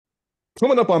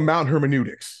Coming up on Mount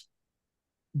Hermeneutics,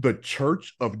 the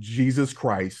Church of Jesus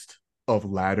Christ of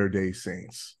Latter-day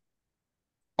Saints.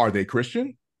 Are they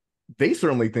Christian? They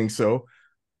certainly think so.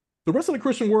 The rest of the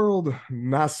Christian world,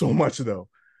 not so much though.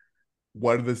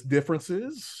 What are the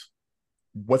differences?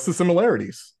 What's the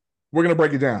similarities? We're going to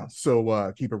break it down.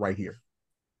 So keep it right here.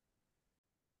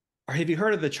 Have you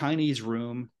heard of the Chinese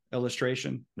room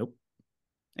illustration? Nope.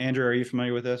 Andrew, are you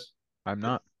familiar with this? I'm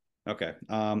not. Okay.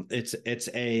 It's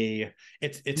an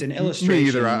illustration. Me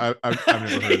either. I've never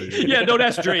heard of it. Yeah, don't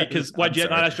ask Dre because why'd you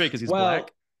not ask Dre? Because he's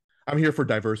black. I'm here for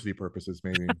diversity purposes,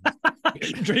 maybe.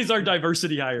 Dre's our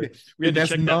diversity hire. We had to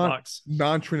check that box.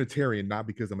 Non-Trinitarian, not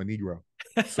because I'm a Negro.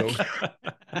 So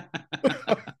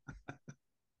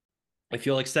if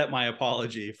you'll accept my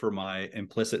apology for my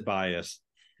implicit bias.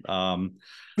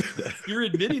 You're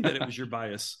admitting that it was your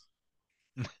bias.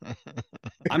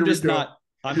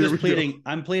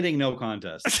 I'm pleading no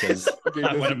contest because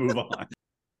I want to move on.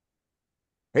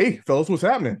 Hey, fellas, what's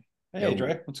happening? Hey,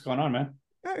 Dre, what's going on, man?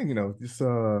 It's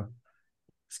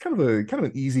kind of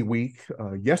an easy week.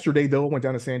 Yesterday though, I went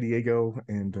down to San Diego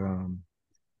and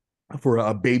for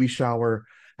a baby shower.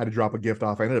 Had to drop a gift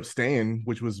off. I ended up staying,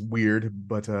 which was weird,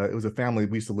 but it was a family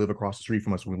we used to live across the street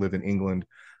from us when we lived in England,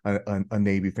 a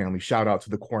Navy family. Shout out to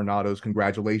the Coronados.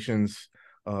 Congratulations,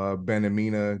 Ben and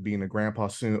Mina being a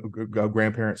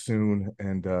grandparent soon,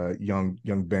 and young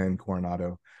Ben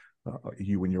Coronado,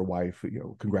 you and your wife.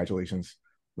 Congratulations,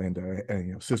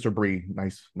 and Sister Bree.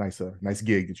 Nice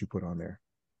gig that you put on there.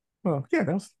 Well, yeah,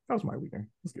 that was my weekend.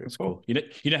 That's good. That's cool. You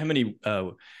know how many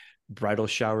bridal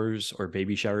showers or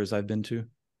baby showers I've been to?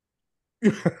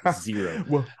 Zero.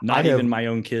 Well, not even my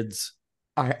own kids.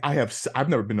 I've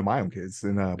never been to my own kids,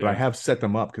 and but I have set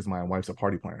them up because my wife's a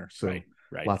party planner. So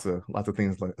right. lots of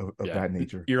things of that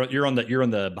nature. You're on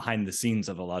the behind the scenes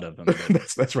of a lot of them.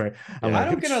 that's right. Yeah. I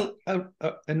don't get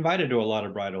invited to a lot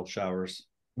of bridal showers.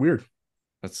 Weird.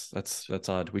 That's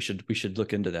odd. We should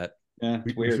look into that. Yeah,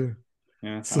 it's weird.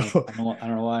 Yeah, so, I don't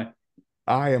know why.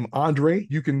 I am Andre.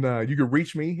 You can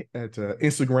reach me at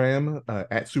Instagram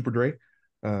at SuperDre.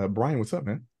 Brian, what's up,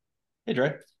 man? Hey,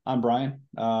 Dre. I'm Brian.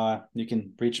 You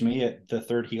can reach me at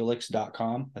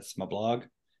thethirdhelix.com. That's my blog.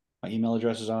 My email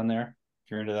address is on there if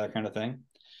you're into that kind of thing.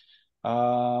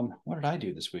 What did I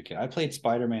do this weekend? I played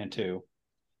Spider-Man 2,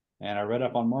 and I read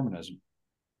up on Mormonism.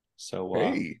 So,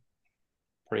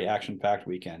 pretty action-packed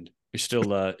weekend.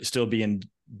 You're still being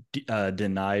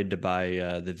denied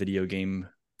by the video game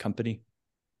company.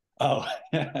 Oh,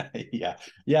 yeah.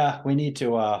 We need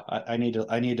to. I need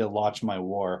to launch my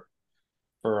war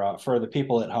for the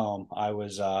people at home. I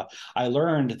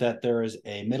learned that there is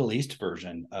a Middle East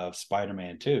version of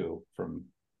Spider-Man 2 from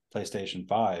PlayStation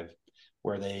 5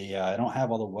 where they don't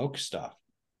have all the woke stuff,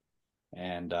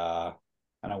 and I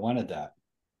wanted that,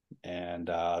 and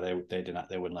they did not.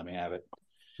 They wouldn't let me have it,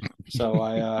 so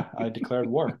I declared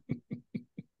war.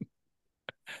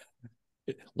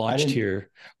 Launched here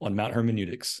on Mount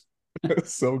Hermeneutics.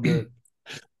 So good.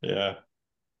 Yeah.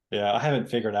 I haven't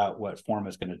figured out what form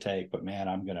it's going to take, but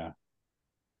man,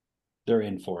 they're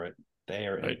in for it. They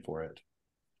are in for it.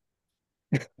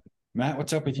 Matt,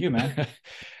 what's up with you, man?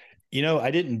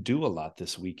 I didn't do a lot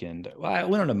this weekend. Well, I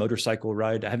went on a motorcycle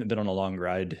ride. I haven't been on a long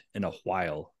ride in a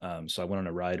while. So I went on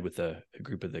a ride with a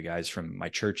group of the guys from my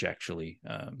church, actually,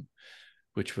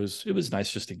 it was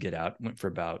nice just to get out. Went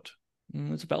for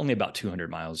only about 200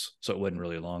 miles. So it wasn't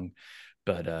really long,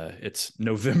 but it's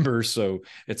November. So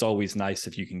it's always nice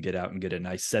if you can get out and get a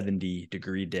nice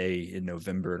 70-degree day in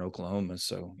November in Oklahoma.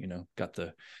 So, got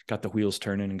the wheels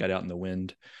turning and got out in the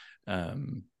wind. That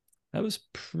was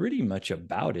pretty much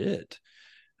about it.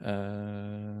 Had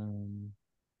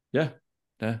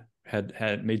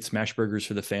made smash burgers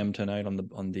for the fam tonight on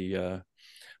the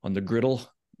griddle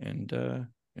and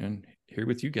here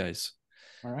with you guys.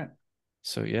 All right.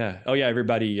 So yeah. Oh yeah,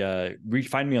 everybody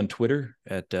find me on Twitter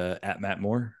at Matt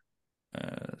Moore.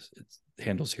 It's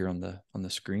handles here on the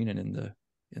screen and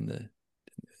in the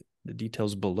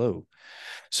details below.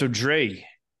 So Dre,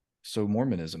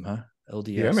 Mormonism, huh?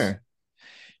 LDS. Yeah, man.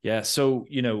 Yeah. So,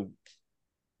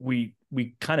 we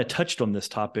kind of touched on this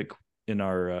topic in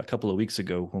our a couple of weeks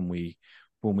ago when we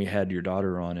had your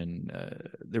daughter on, and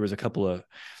there was a couple of,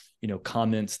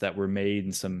 comments that were made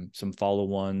and some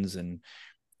follow-ons, and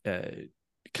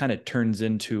kind of turns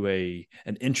into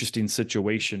an interesting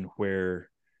situation where,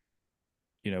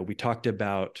 we talked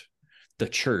about the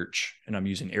church, and I'm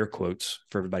using air quotes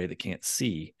for everybody that can't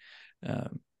see.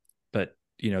 But,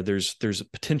 there's a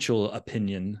potential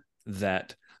opinion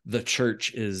that the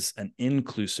church is an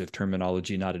inclusive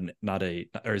terminology,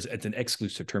 it's an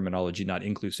exclusive terminology, not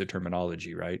inclusive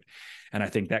terminology. Right. And I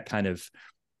think that kind of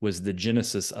was the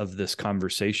genesis of this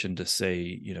conversation to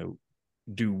say,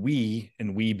 do we,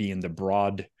 and we being the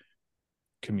broad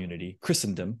community,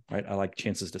 Christendom, right? I like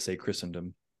chances to say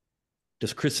Christendom.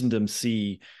 Does Christendom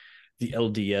see the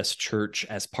LDS Church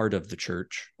as part of the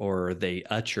church, or are they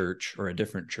a church or a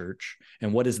different church?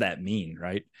 And what does that mean,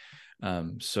 right?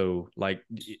 So like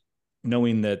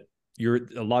knowing that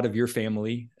a lot of your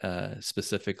family,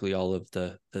 specifically all of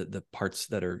the parts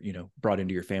that are, brought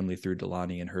into your family through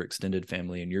Delaney and her extended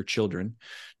family and your children,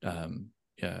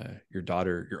 your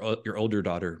daughter, your older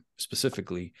daughter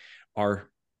specifically, are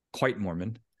quite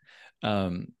Mormon.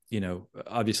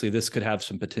 Obviously this could have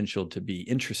some potential to be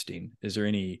interesting. Is there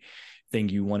anything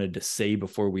you wanted to say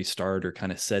before we start, or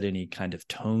kind of set any kind of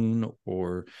tone,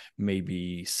 or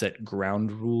maybe set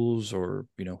ground rules, or,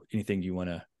 anything you want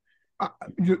to?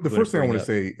 The first thing I want to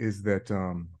say is that,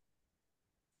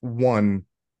 one,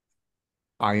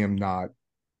 I am not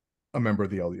a member of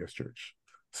the LDS Church.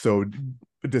 So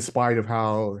despite of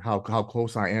how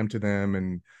close I am to them,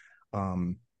 and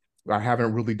I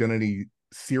haven't really done any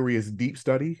serious deep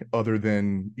study other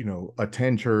than,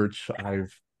 attend church.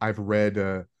 I've read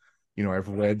I've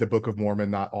read the Book of Mormon,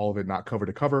 not all of it, not cover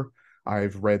to cover.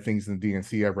 I've read things in the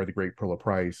DNC. I've read the Great Pearl of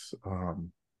Price,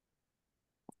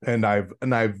 and I've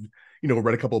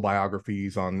read a couple of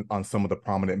biographies on some of the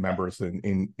prominent members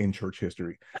in church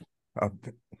history.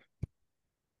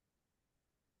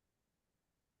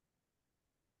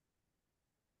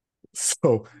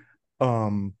 So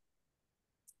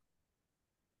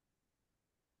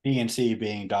DNC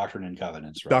being Doctrine and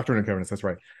Covenants, right? Doctrine and Covenants, that's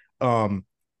right.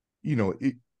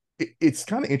 It's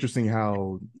kind of interesting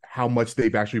how much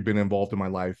they've actually been involved in my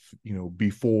life,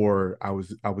 before I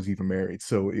was even married.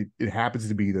 So it happens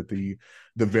to be that the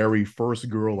very first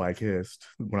girl I kissed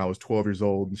when I was 12 years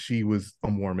old, she was a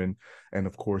Mormon, and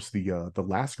of course the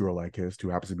last girl I kissed, who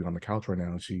happens to be on the couch right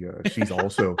now, she's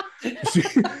also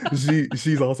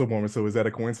she's also Mormon. So is that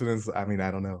a coincidence? I mean,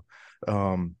 I don't know.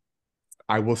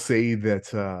 I will say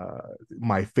that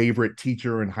my favorite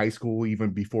teacher in high school, even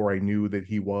before I knew that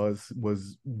he was an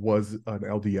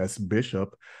LDS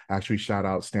bishop. Actually, shout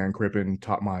out Stan Crippen,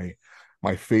 taught my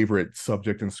favorite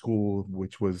subject in school,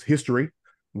 which was history,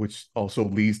 which also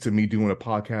leads to me doing a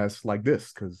podcast like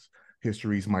this, because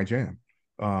history is my jam.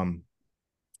 And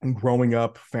growing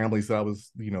up, families that I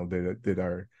was,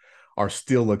 that are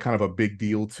still a kind of a big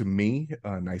deal to me,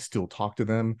 and I still talk to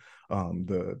them.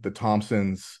 The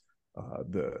Thompsons,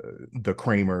 the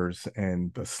Kramers,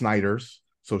 and the Snyders.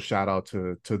 So shout out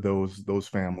to those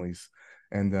families,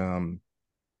 and then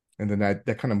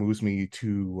that kind of moves me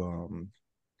to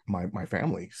my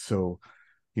family. So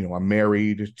I'm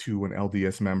married to an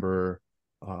LDS member.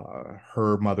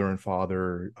 Her mother and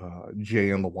father,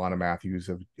 Jay and Lawana Matthews,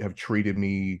 have treated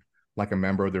me like a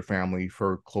member of their family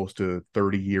for close to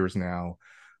 30 years now.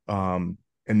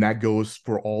 And that goes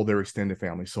for all their extended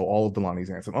family. So all of Delaney's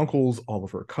aunts and uncles, all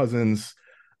of her cousins,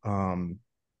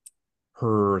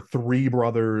 her 3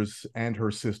 brothers and her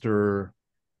sister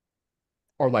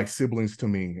are like siblings to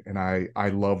me, and I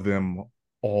love them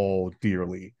all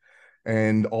dearly.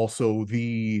 And also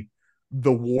the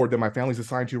ward that my family's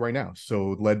assigned to right now,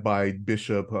 so led by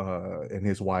Bishop and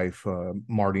his wife,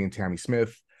 Marty and Tammy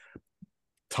Smith,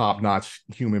 top-notch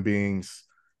human beings.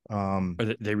 Are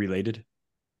they related?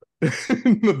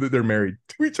 They're married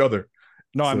to each other.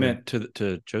 No, so, I meant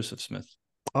to Joseph Smith.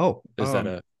 Oh, is that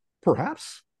a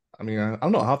perhaps? I mean, I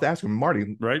don't know. I'll have to ask him.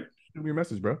 Marty, right? Shoot me your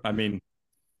message, bro. I mean,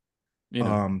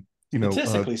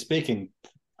 statistically speaking,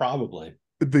 probably.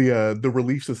 The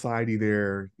Relief Society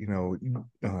there,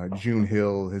 June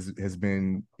Hill has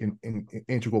been an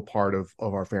integral part of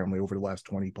our family over the last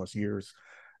 20 plus years.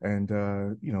 And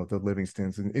the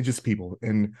Livingstons, and just people,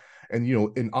 and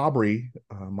in Aubrey,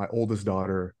 my oldest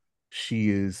daughter, she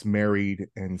is married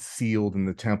and sealed in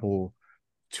the temple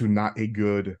to not a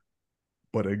good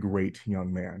but a great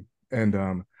young man.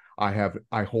 And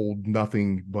I hold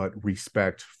nothing but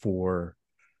respect for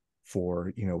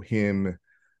him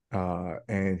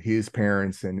and his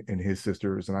parents and his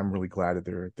sisters, and I'm really glad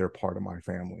that they're part of my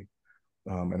family.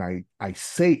 And I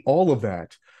say all of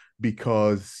that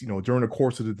because during the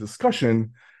course of the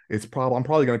discussion, I'm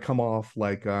probably going to come off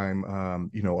like I'm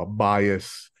a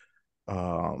bias,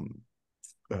 an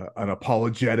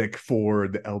apologetic for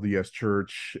the LDS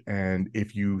Church, and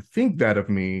if you think that of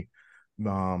me,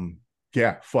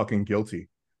 yeah, fucking guilty.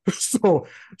 so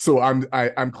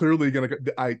I'm clearly gonna,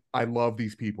 I love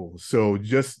these people. So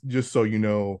just so you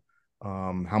know,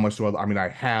 how much do I mean, I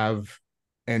have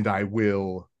and I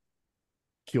will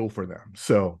kill for them.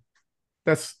 So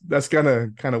that's kind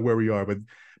of where we are. But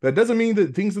That doesn't mean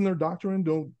that things in their doctrine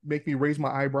don't make me raise my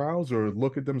eyebrows or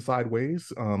look at them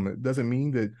sideways. It doesn't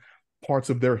mean that parts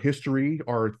of their history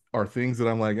are things that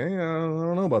I'm like, I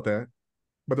don't know about that.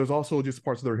 But there's also just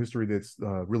parts of their history that's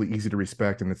really easy to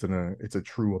respect, and it's a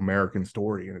true American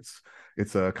story, and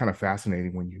it's kind of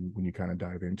fascinating when you kind of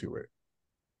dive into it.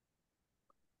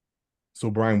 So,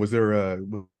 Brian, was there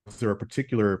a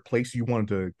particular place you wanted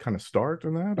to kind of start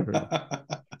in that?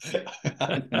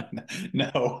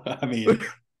 No, I mean,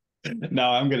 no,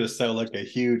 I'm gonna sound like a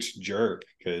huge jerk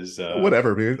because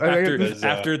Whatever, man.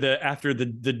 After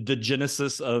the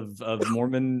genesis of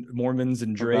Mormons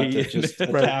and I'm about Dre. to just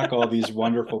Right. attack all these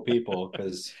wonderful people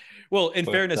because. Well, in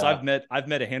fairness, I've met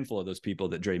a handful of those people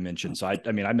that Dre mentioned. So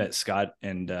I mean, I met Scott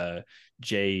and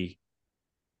Jay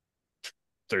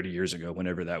 30 years ago,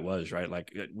 whenever that was, right?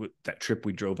 Like that trip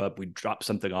we drove up, we dropped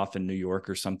something off in New York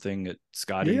or something at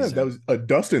Scotty's. Yeah, that was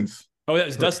Dustin's. Oh, that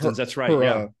was Dustin's. That's right.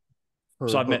 Yeah.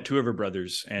 So I've met two of her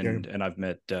brothers, and I've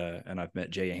met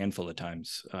Jay a handful of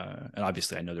times, and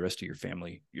obviously I know the rest of your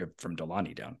family. You're from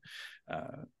Delaney down,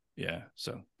 yeah.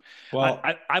 So, well,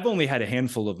 I've only had a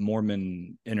handful of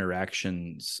Mormon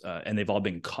interactions, and they've all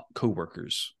been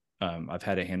co-workers. I've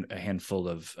had a handful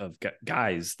of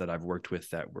guys that I've worked with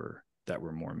that were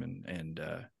Mormon, and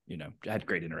you know, I had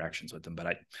great interactions with them, but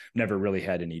I never really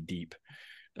had any deep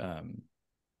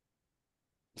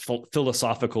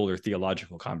philosophical or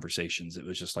theological conversations. It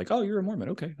was just like, oh, you're a Mormon,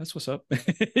 okay, that's what's up.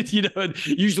 You know,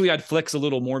 usually I'd flex a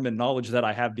little Mormon knowledge that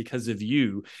I have because of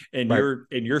you and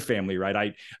your family,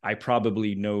 right? I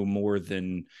probably know more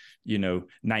than, you know,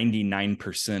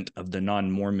 99% of the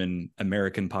non-Mormon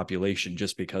American population,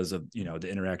 just because of, you know,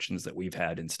 the interactions that we've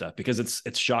had and stuff, because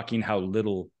it's shocking how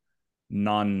little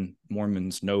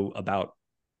non-Mormons know about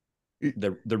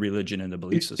the religion and the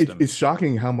belief system. It's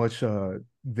shocking how much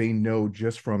they know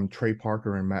just from Trey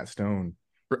Parker and Matt Stone.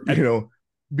 You know,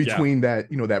 between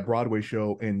that, you know, that Broadway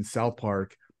show in South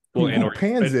Park. Well, who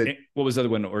pans it? What was the other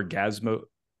one? Orgasmo.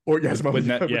 With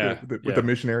the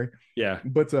missionary. Yeah.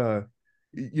 But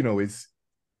you know, it's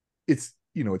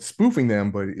you know, it's spoofing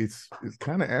them, but it's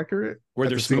kind of accurate. Where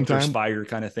there's smoke, there's fire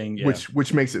kind of thing. Yeah.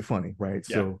 Which makes it funny, right?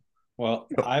 Yeah. So, well,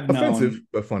 you know, offensive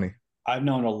but funny. I've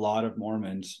known a lot of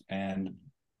Mormons, and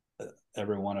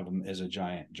every one of them is a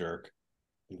giant jerk.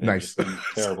 They're nice,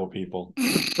 terrible people.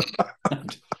 I'm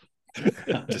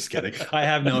just kidding. I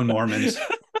have known Mormons.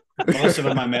 Most of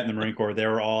them I met in the Marine Corps. They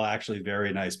were all actually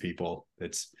very nice people.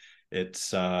 It's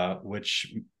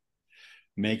which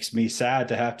makes me sad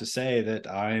to have to say that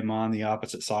I'm on the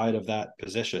opposite side of that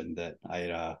position. That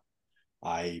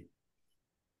I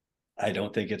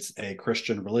don't think it's a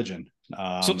Christian religion.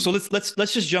 So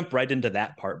let's just jump right into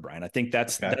that part, Brian. I think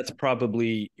that's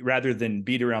probably, rather than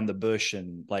beat around the bush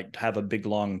and like have a big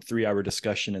long 3-hour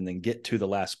discussion and then get to the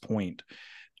last point,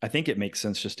 I think it makes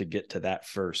sense just to get to that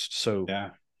first. So,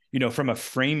 you know, from a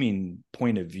framing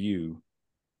point of view,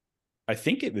 I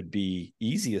think it would be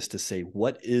easiest to say,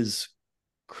 what is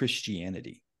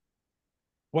Christianity?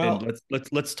 Well, and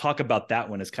let's talk about that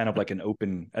one as kind of like an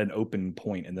open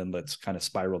point, and then let's kind of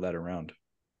spiral that around.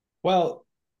 Well,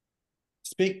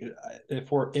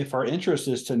 if our interest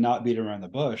is to not beat around the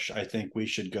bush, I think we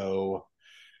should go.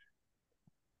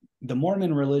 The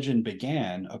Mormon religion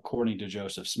began, according to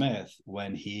Joseph Smith,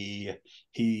 when he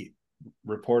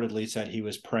reportedly said he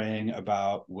was praying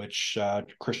about which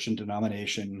Christian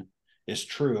denomination is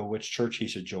true, which church he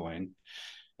should join.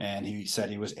 And he said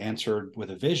he was answered with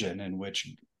a vision in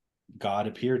which God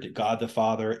the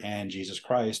Father and Jesus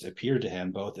Christ appeared to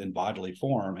him both in bodily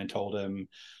form and told him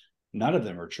none of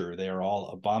them are true. They are all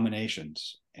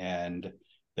abominations, and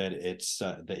that it's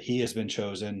that he has been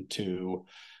chosen to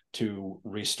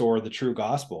restore the true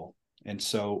gospel. And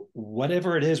so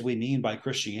whatever it is we mean by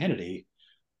Christianity,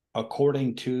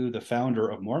 according to the founder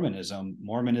of Mormonism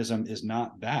is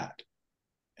not that.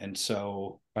 And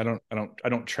so I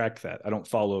don't track that. I don't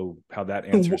follow how that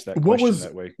answers that question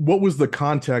that way. What was the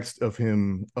context of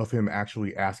him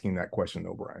actually asking that question,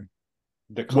 though, Brian?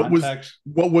 The context.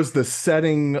 What was the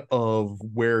setting of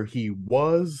where he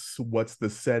was? What's the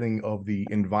setting of the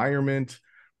environment?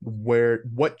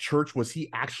 What church was he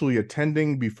actually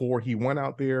attending before he went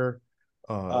out there?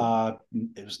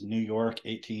 It was New York,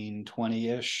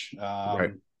 1820-ish.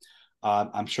 Right.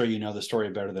 I'm sure you know the story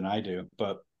better than I do,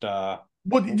 but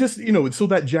well, just, you know, so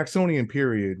that Jacksonian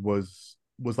period was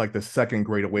like the second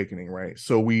Great Awakening, right?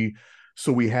 So we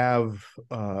have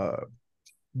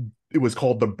it was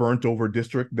called the Burnt Over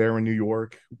District there in New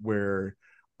York, where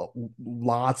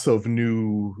lots of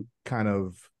new kind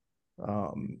of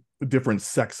different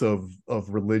sects of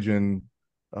religion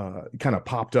kind of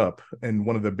popped up. And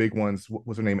one of the big ones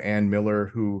was her name Ann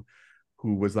Miller, who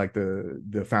who was like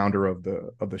the founder of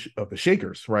the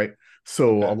Shakers, right?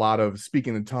 So a Okay. lot of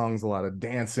speaking in tongues, a lot of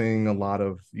dancing, a lot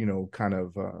of kind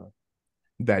of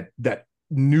that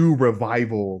new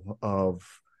revival of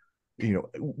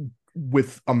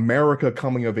with America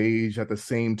coming of age at the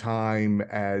same time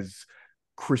as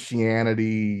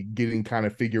Christianity getting kind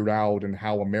of figured out and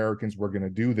how Americans were going to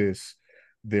do this.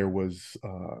 There was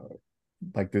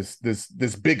like this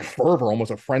big fervor,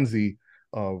 almost a frenzy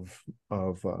of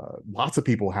lots of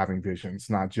people having visions,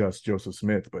 not just Joseph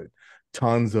Smith, but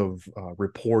tons of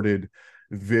reported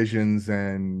visions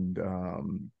and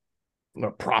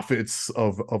prophets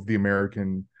of the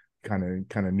American kind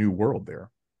of new world there.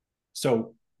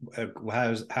 So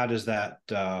how does that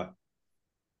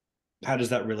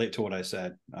relate to what I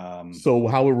said? So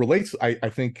how it relates, I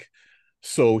think,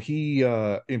 so he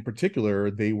in particular,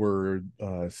 they were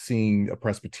seeing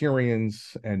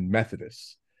Presbyterians and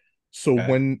Methodists. So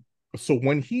Okay.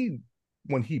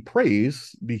 when he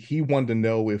prays, he wanted to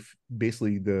know if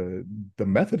basically the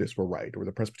Methodists were right or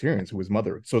the Presbyterians, who his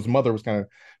mother. So his mother was kind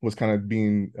of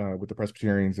being with the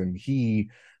Presbyterians, and he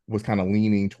was kind of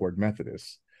leaning toward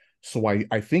Methodists. So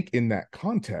I think in that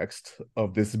context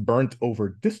of this burnt over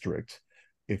district,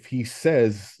 if he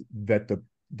says that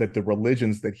the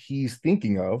religions that he's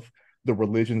thinking of, the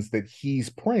religions that he's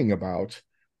praying about,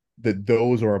 that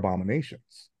those are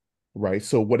abominations, right?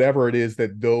 So whatever it is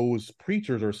that those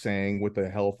preachers are saying with the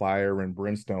hellfire and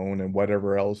brimstone and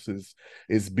whatever else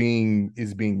is being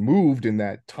moved in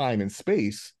that time and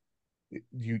space,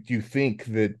 you think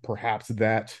that perhaps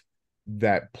that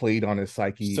played on his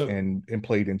psyche So, and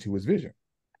played into his vision.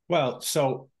 well,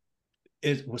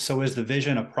 is the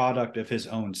vision a product of his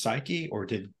own psyche, or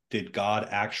did God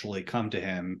actually come to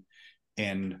him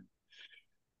and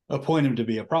appoint him to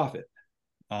be a prophet?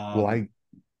 Well, Um,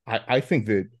 I think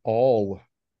that all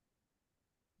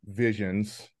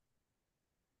visions,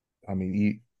 I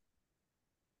mean,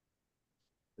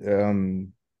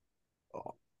 um,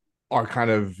 are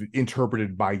kind of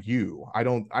interpreted by you.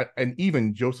 And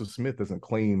even Joseph Smith doesn't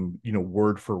claim,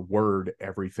 word for word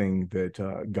everything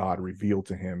that God revealed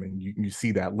to him, and you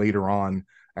see that later on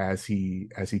as he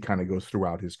kind of goes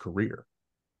throughout his career.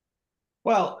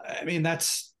 well, I mean,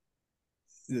 that's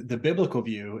the biblical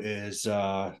view is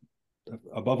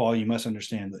above all, you must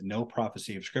understand that no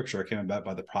prophecy of Scripture came about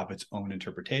by the prophet's own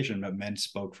interpretation, but men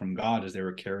spoke from God as they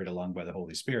were carried along by the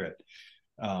Holy Spirit.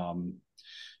 Um,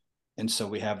 and so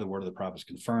we have the word of the prophets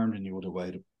confirmed, and you will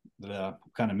away the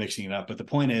kind of mixing it up. But the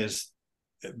point is,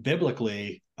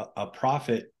 biblically, a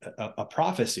prophet, a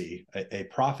prophecy, a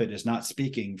prophet is not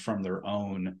speaking from their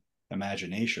own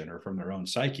imagination or from their own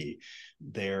psyche.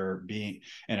 They're being,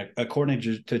 and according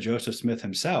to Joseph Smith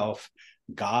himself,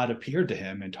 God appeared to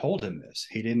him and told him this.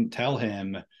 He didn't tell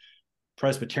him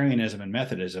Presbyterianism and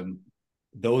Methodism,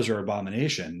 those are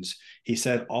abominations. He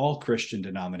said all Christian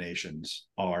denominations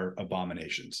are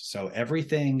abominations. So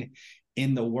everything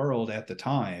in the world at the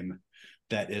time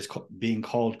that is being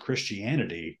called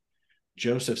Christianity,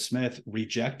 Joseph Smith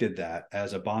rejected that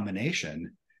as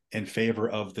abomination in favor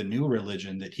of the new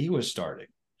religion that he was starting.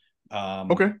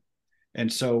 Okay.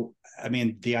 And so, I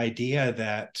mean, the idea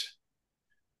that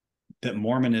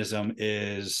Mormonism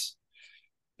is,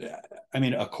 I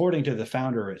mean, according to the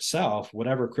founder itself,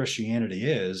 whatever Christianity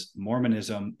is,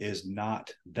 Mormonism is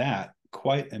not that,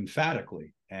 quite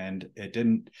emphatically. And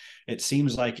it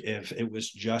seems like if it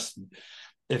was just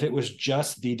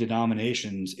the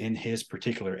denominations in his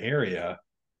particular area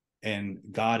and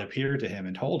God appeared to him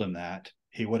and told him that,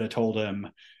 he would have told him,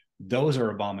 those are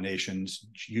abominations.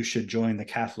 You should join the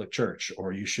Catholic Church,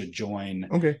 or you should join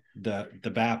Okay.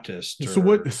 the Baptist. So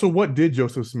what did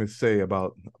Joseph Smith say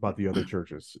about the other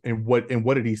churches, and what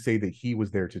did he say that he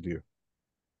was there to do?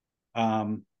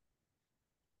 Um,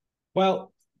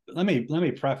 well, let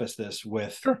me preface this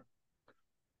with, Sure.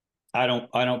 I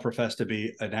don't profess to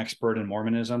be an expert in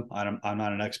Mormonism. I'm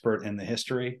not an expert in the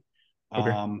history.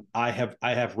 Okay. I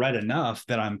have read enough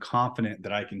that I'm confident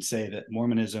that I can say that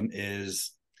Mormonism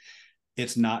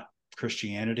it's not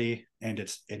Christianity, and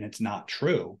it's not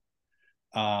true.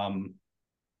 Um,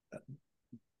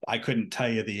 I couldn't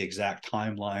tell you the exact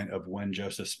timeline of when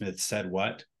Joseph Smith said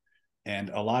what, and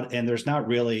there's not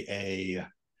really a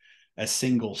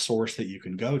single source that you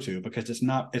can go to, because it's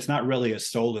not really a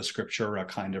sola scriptura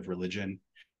kind of religion.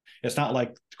 It's not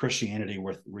like Christianity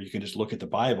where you can just look at the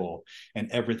Bible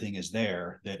and everything is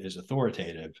there that is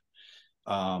authoritative.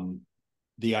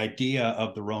 The idea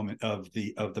of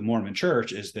the Mormon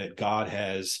Church is that God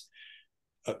has,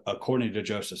 according to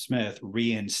Joseph Smith,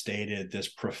 reinstated this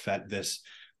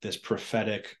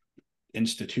prophetic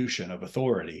institution of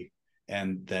authority,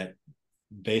 and that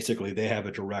basically they have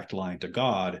a direct line to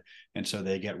God, and so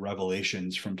they get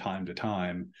revelations from time to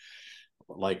time.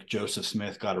 Like Joseph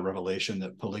Smith got a revelation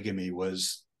that polygamy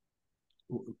was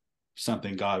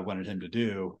something God wanted him to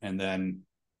do, and then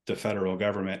the federal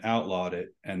government outlawed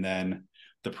it, and then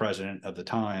the president of the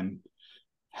time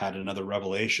had another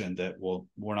revelation that, well,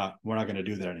 we're not going to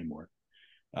do that anymore.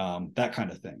 That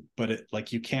kind of thing. But it,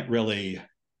 like, you can't really,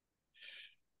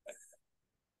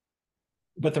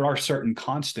 but there are certain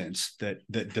constants that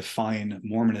define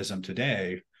Mormonism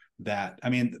today. That, I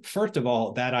mean, first of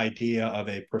all, that idea of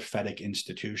a prophetic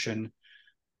institution,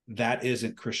 that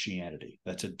isn't Christianity.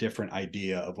 That's a different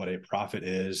idea of what a prophet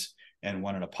is and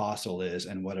what an apostle is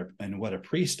and what a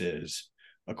priest is,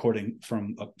 according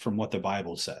from what the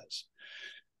Bible says.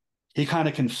 He kind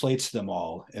of conflates them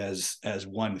all as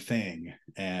one thing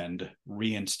and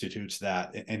reinstitutes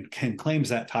that and claims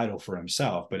that title for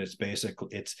himself. But it's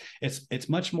basically it's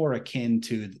much more akin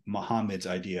to Muhammad's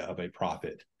idea of a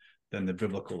prophet than the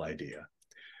biblical idea.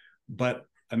 But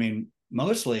I mean,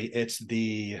 mostly it's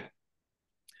the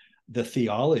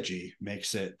theology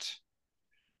makes it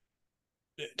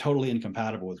totally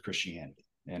incompatible with Christianity.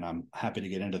 And I'm happy to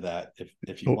get into that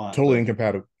if you want. Totally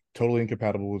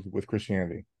incompatible with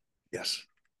Christianity. Yes.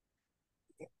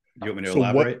 Do you want me to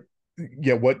elaborate?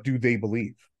 What do they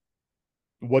believe?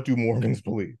 What do Mormons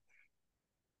believe?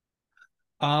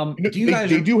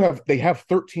 They have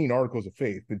 13 articles of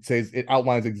faith. It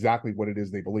outlines exactly what it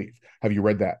is they believe. Have you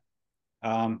read that?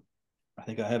 I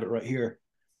think I have it right here.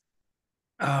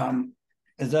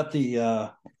 Is that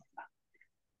the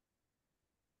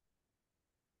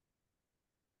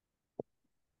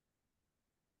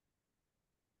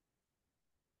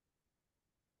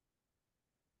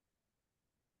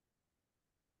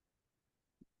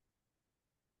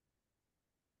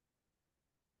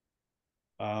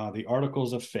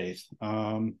Articles of Faith?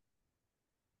 Yeah,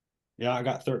 I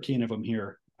got 13 of them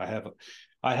here. I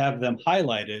have them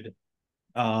highlighted.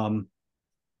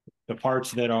 The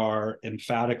parts that are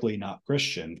emphatically not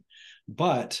Christian,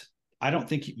 but I don't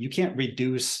think you can't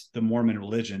reduce the Mormon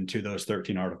religion to those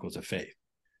 13 articles of faith.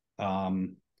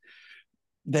 Do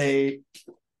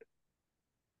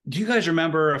you guys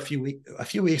remember a few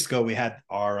weeks ago we had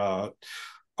our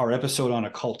episode on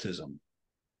occultism,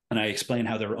 and I explained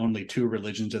how there are only 2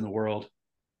 religions in the world?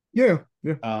 Yeah.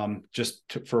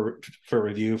 For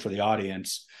review for the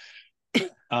audience.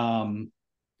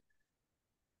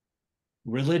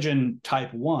 Religion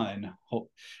type 1,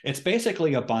 it's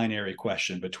basically a binary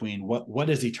question between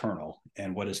what is eternal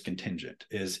and what is contingent.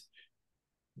 Is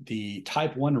the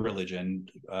type 1 religion,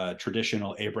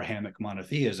 traditional Abrahamic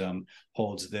monotheism,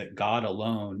 holds that God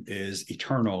alone is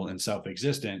eternal and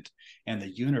self-existent, and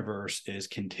the universe is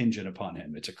contingent upon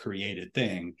him. It's a created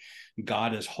thing.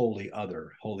 God is wholly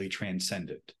other, wholly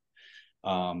transcendent.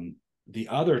 The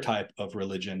other type of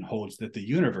religion holds that the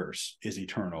universe is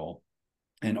eternal,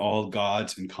 and all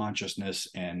gods and consciousness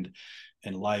and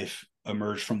life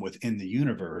emerge from within the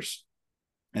universe,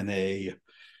 and they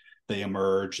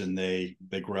emerge and they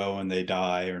grow and they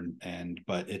die,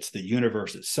 but it's the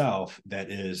universe itself that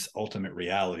is ultimate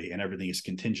reality, and everything is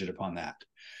contingent upon that.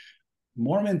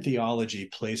 Mormon theology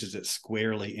places it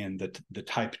squarely in the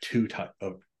type 2 type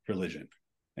of religion,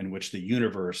 in which the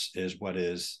universe is what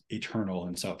is eternal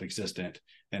and self-existent,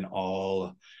 and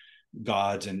all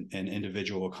gods and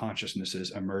individual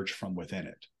consciousnesses emerge from within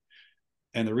it.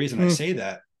 And the reason I say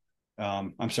that,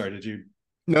 I'm sorry, did you?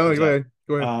 No, go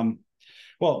ahead.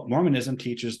 Well, Mormonism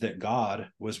teaches that God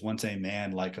was once a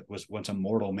man, was once a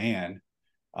mortal man,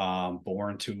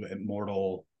 born to a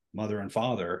mortal mother and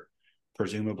father,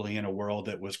 presumably in a world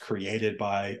that was created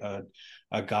by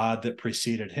a God that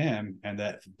preceded him, and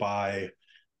that by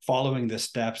following the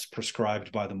steps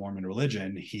prescribed by the Mormon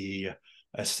religion, he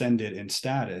ascended in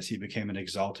status. He became an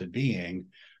exalted being,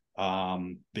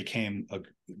 became a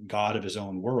god of his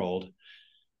own world,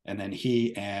 and then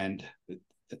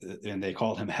they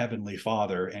called him Heavenly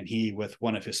Father, and he, with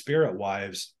one of his spirit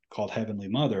wives called Heavenly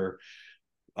Mother,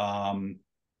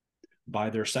 by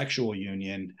their sexual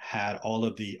union had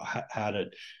a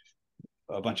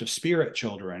bunch of spirit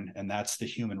children, and that's the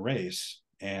human race.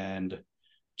 And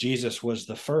Jesus was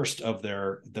the first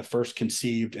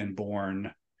conceived and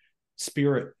born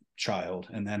spirit child,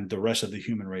 and then the rest of the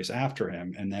human race after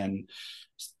him. And then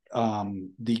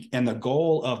the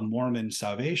goal of Mormon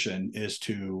salvation is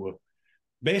to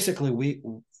basically,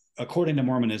 according to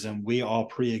Mormonism, we all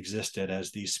pre-existed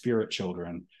as these spirit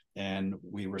children, and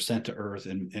we were sent to earth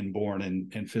and born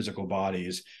in physical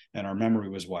bodies, and our memory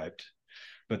was wiped.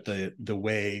 But the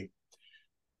way,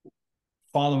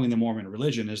 following the Mormon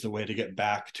religion, is the way to get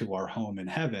back to our home in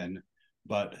heaven,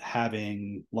 but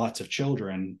having lots of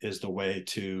children is the way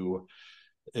to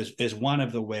is one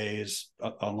of the ways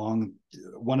along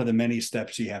one of the many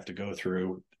steps you have to go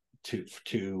through to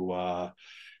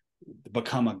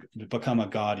become a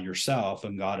god yourself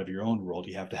and god of your own world.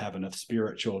 You have to have enough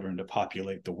spirit children to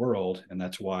populate the world, and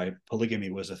that's why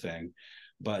polygamy was a thing.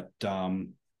 But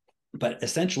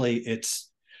essentially,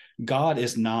 it's God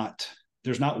is not.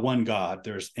 There's not one God.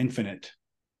 There's infinite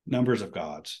numbers of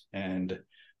gods, and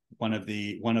one of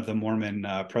the Mormon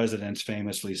presidents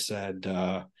famously said,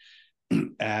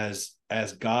 as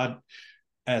God,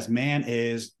 as man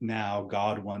is now,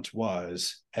 God once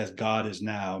was. As God is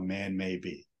now, man may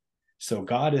be. So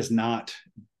God is not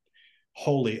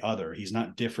wholly other. He's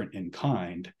not different in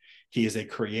kind. He is a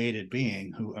created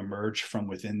being who emerged from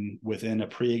within a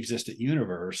pre-existent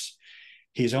universe.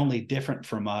 He's only different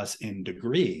from us in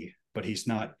degree, but he's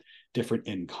not different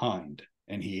in kind.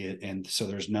 And so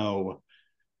there's no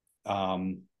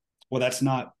that's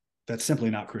simply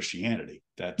not Christianity.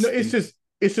 No,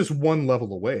 it's just one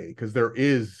level away, because there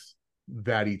is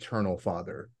that eternal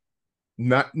Father.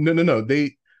 No.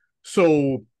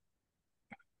 So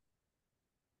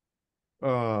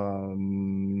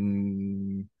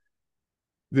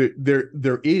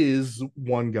there is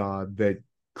one God that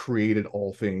created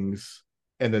all things,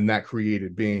 and then that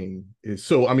created being is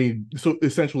so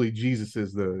essentially Jesus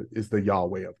is the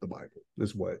Yahweh of the Bible,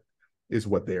 is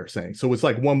what they are saying. So it's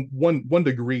like one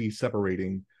degree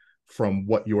separating from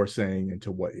what you're saying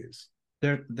into what is.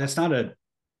 That's not a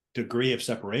degree of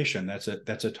separation. That's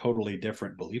a totally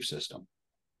different belief system.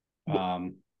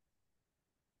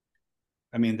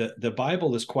 I mean, the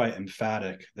Bible is quite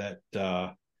emphatic that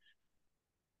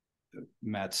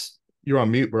Matt's. You're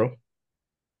on mute, bro.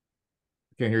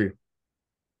 Can't hear you.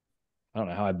 I don't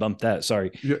know how I bumped that.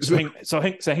 Sorry. Hang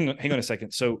on a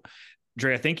second. So,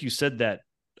 Dre, I think you said that.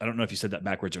 I don't know if you said that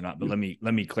backwards or not, but let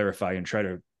me clarify and try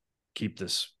to keep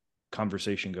this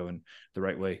conversation going the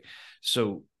right way.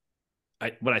 So,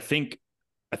 I think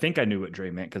I knew what Dre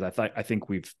meant, because I think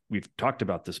we've talked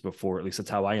about this before. At least that's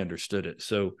how I understood it.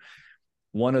 So,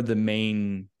 one of the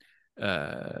main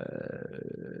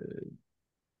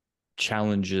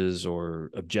challenges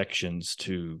or objections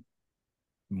to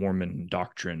Mormon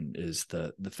doctrine is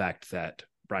the fact that,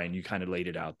 Brian, you kind of laid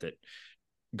it out, that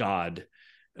God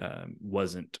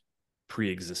wasn't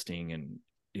pre-existing and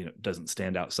doesn't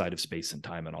stand outside of space and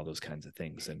time and all those kinds of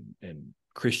things. And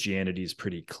Christianity is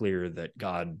pretty clear that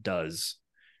God does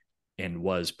and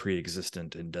was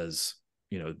pre-existent and does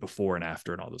before and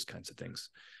after and all those kinds of things.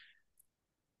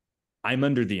 I'm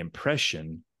under the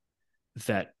impression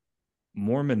that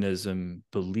Mormonism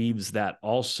believes that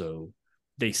also.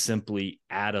 They simply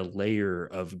add a layer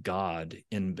of God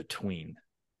in between.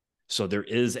 So there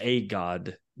is a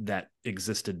God that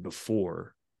existed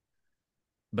before,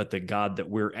 but the God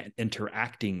that we're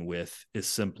interacting with is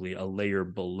simply a layer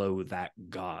below that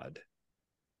God.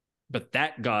 But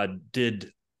that God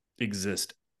did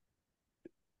exist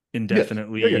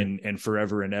indefinitely. Yes. And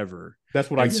forever and ever. That's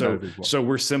what I get out of it as well. So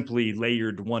we're simply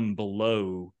layered one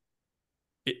below.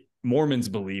 Mormons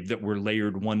believe that we're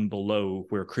layered one below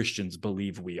where Christians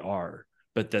believe we are,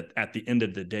 but that at the end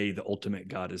of the day, the ultimate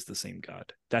God is the same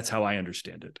God. That's how I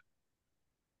understand it.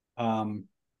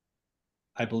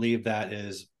 I believe that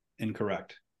is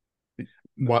incorrect.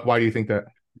 Why do you think that?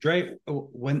 Dre,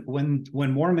 when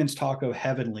Mormons talk of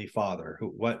Heavenly Father,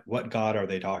 what God are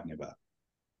they talking about?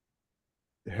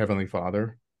 The Heavenly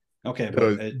Father. Okay,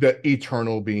 the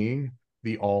eternal being,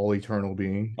 the all eternal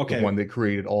being, okay, the one that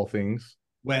created all things.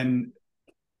 When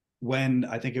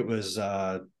I think it was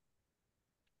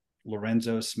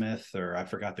Lorenzo Smith, or I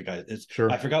forgot the guy.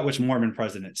 Sure. I forgot which Mormon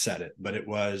president said it, but it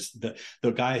was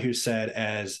the guy who said,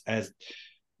 as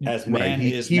man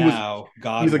is now,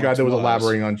 God. He's the guy that was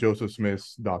elaborating on Joseph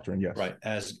Smith's doctrine. Yes. Right.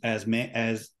 As man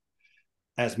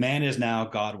is now,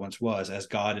 God once was. As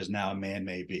God is now, man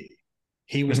may be.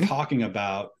 He was talking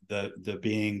about the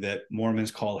being that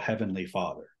Mormons call Heavenly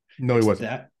Father. No, he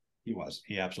wasn't. He was.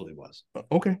 He absolutely was.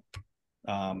 Okay.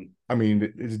 I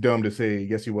mean, it's dumb to say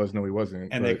yes he was, no he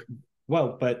wasn't. And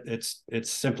but it's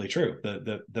simply true.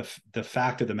 The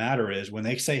fact of the matter is, when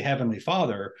they say Heavenly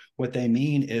Father, what they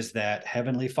mean is that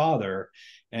Heavenly Father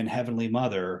and Heavenly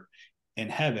Mother in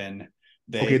heaven.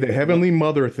 The Heavenly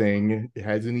Mother thing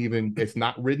it's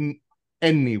not written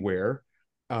anywhere.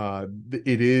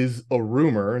 It is a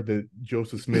rumor that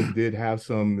Joseph Smith did have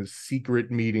some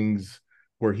secret meetings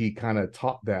where he kind of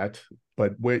taught that,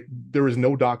 but there is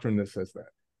no doctrine that says that.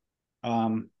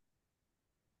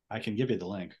 I can give you the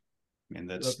link. I mean,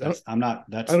 that's not.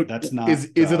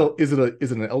 Is it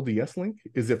an LDS link?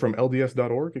 Is it from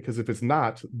LDS.org? Because if it's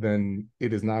not, then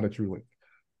it is not a true link.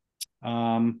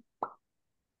 Yes,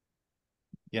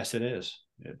 it is.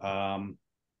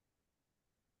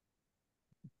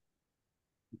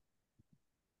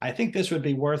 I think this would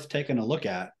be worth taking a look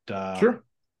at Sure.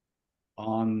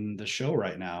 on the show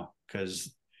right now,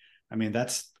 because I mean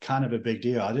that's kind of a big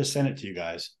deal. I'll just send it to you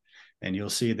guys, and you'll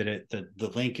see that the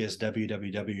link is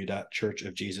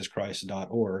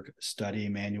www.churchofjesuschrist.org, study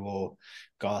manual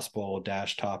gospel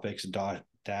topics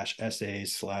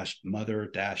essays /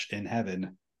 mother in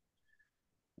heaven.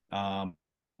 I'm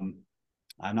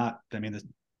not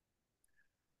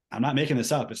making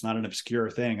this up. It's not an obscure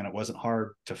thing, and it wasn't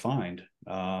hard to find.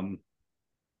 Are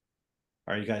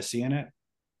you guys seeing it?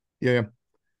 Yeah.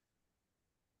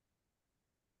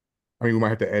 I mean, we might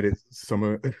have to edit some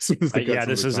of some of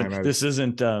this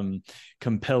isn't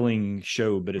compelling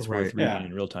show, but it's worth reading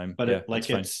in real time. But yeah,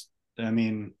 I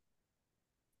mean,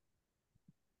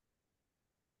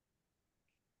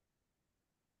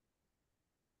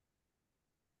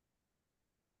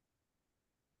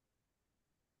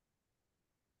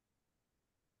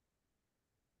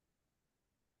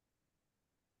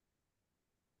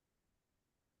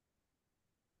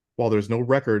 while there's no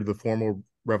record of the formal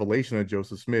revelation of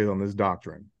Joseph Smith on this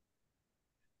doctrine.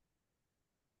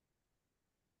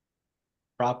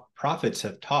 Prophets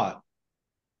have taught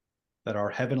that our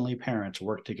heavenly parents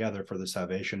work together for the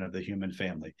salvation of the human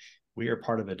family. We are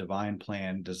part of a divine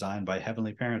plan designed by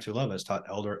heavenly parents who love us, taught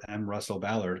Elder M. Russell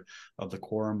Ballard of the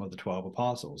Quorum of the 12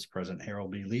 Apostles. President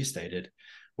Harold B. Lee stated,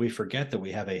 "We forget that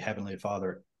we have a heavenly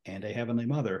father and a heavenly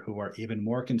mother who are even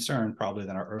more concerned probably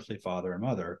than our earthly father and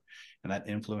mother, and that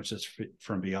influences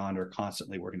from beyond are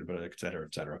constantly working together, et cetera,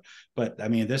 et cetera." But I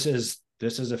mean, this is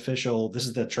official. This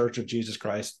is the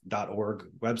churchofjesuschrist.org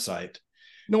website.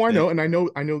 No, I know, and I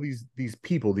know these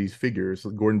people, these figures.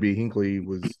 Gordon B. Hinckley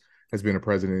has been a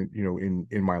president,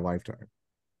 in my lifetime.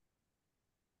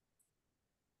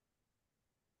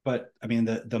 But I mean,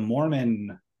 the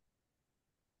Mormon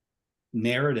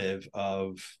narrative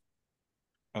of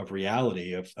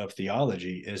reality, of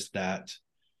theology, is that,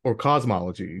 or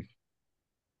cosmology.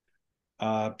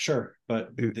 Sure,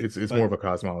 but it's more of a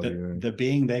cosmology. The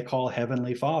being they call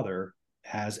Heavenly Father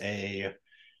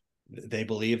they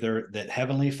believe that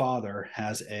Heavenly Father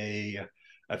has a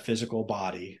physical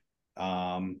body.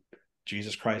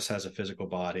 Jesus Christ has a physical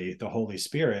body. The Holy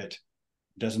Spirit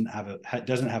doesn't have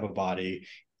a body.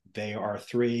 They are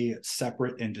three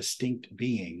separate and distinct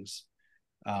beings.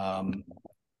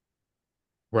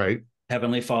 Right.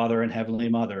 Heavenly Father and Heavenly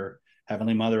Mother.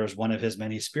 Heavenly Mother is one of his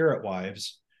many spirit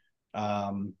wives.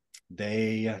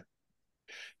 They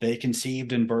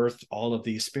conceived and birthed all of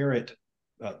these spirit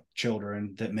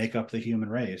children that make up the human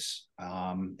race.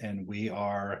 And we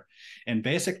are, and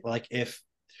basic, like if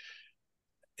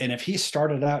he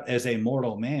started out as a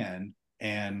mortal man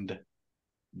and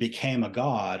became a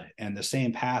god, and the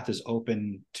same path is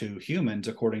open to humans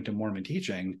according to Mormon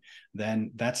teaching,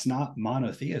 then that's not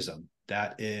monotheism.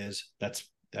 That's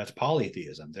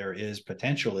polytheism. There is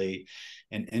potentially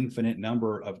an infinite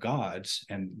number of gods,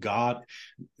 and God,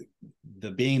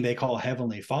 the being they call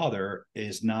Heavenly Father,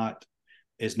 is not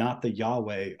the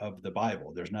Yahweh of the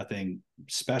Bible. There's nothing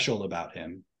special about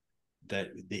him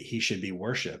that he should be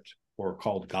worshipped or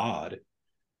called God.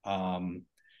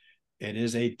 It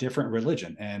is a different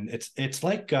religion, and it's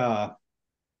like the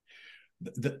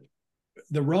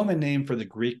Roman name for the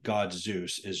Greek god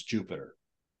Zeus is Jupiter.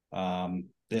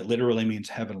 It literally means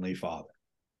Heavenly Father.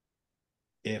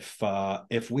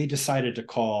 If we decided to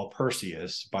call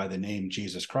Perseus by the name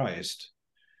Jesus Christ,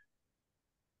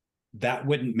 that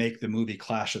wouldn't make the movie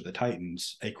Clash of the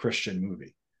Titans a Christian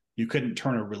movie. You couldn't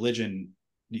turn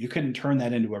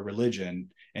that into a religion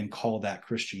and call that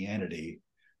Christianity,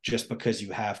 just because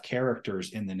you have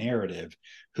characters in the narrative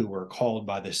who are called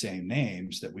by the same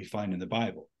names that we find in the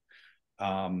Bible.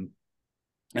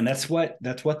 And that's what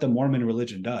the Mormon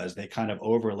religion does. They kind of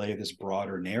overlay this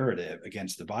broader narrative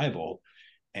against the Bible,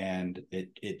 and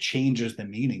it changes the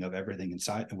meaning of everything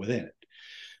inside within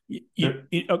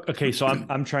it. Okay, so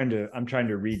I'm trying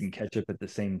to read and catch up at the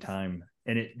same time,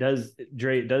 and it does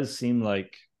seem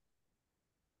like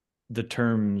the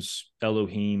terms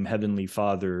Elohim, Heavenly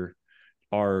Father,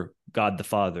 are God the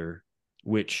Father,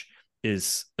 which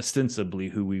is ostensibly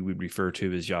who we would refer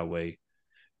to as Yahweh.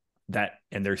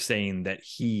 And they're saying that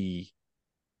he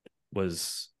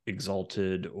was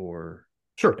exalted, or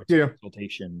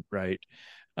exaltation, right?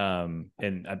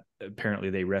 And apparently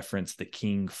they reference the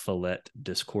King Follett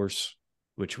discourse,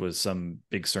 which was some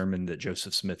big sermon that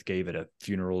Joseph Smith gave at a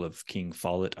funeral of King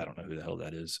Follett. I don't know who the hell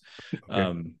that is.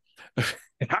 Okay.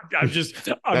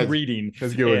 I'm reading.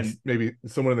 That's good. And maybe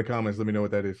someone in the comments, let me know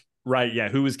what that is. Right. Yeah.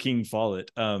 Who was King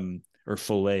Follett? Or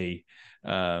Follet?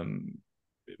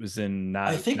 It was in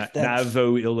I think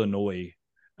Nauvoo, Illinois.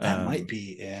 That might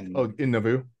be in in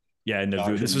Nauvoo. Yeah, in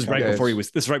Nauvoo. This was right before he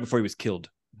was killed.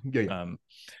 Yeah.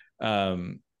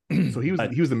 So he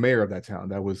was the mayor of that town.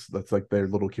 That's like their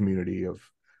little community of.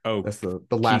 Oh, that's the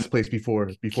last place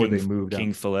before they moved out.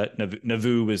 King Follett.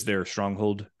 Nauvoo is their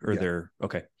stronghold, or their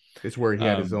okay. It's where he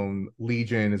had his own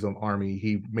legion, his own army.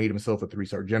 He made himself a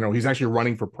 3-star general. He's actually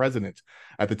running for president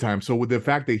at the time. So with the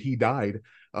fact that he died,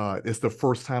 it's the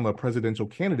first time a presidential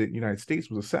candidate in the United States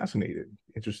was assassinated.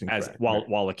 Interesting fact.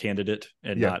 While a candidate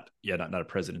and not a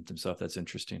president himself. That's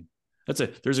interesting.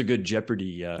 There's a good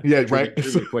Jeopardy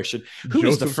trivia question. Who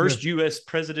is the first U.S.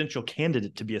 presidential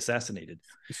candidate to be assassinated?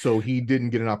 So he didn't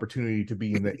get an opportunity to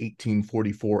be in the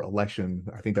 1844 election.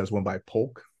 I think that was won by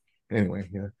Polk. Anyway,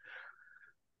 yeah.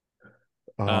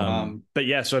 But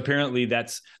yeah, so apparently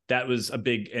that was a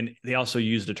big, and they also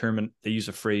used they use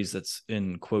a phrase that's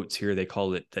in quotes here. They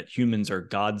call it that humans are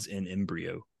gods in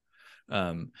embryo.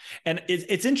 And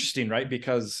it's interesting, right?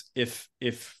 Because if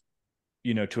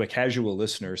to a casual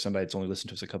listener, somebody that's only listened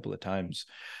to us a couple of times,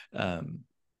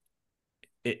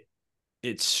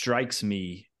 it strikes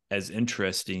me as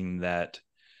interesting that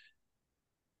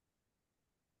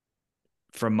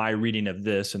from my reading of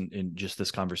this and in just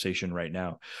this conversation right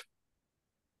now,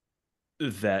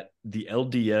 that the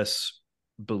LDS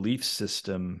belief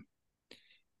system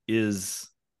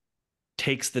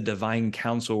takes the divine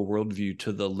council worldview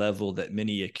to the level that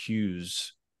many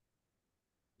accuse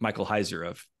Michael Heiser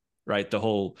of, right? The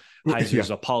whole Heiser's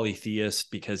a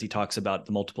polytheist because he talks about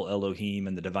the multiple Elohim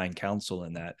and the divine council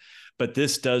and that. But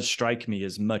this does strike me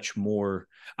as much more.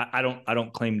 I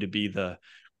don't claim to be the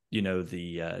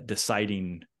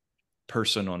deciding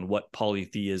person on what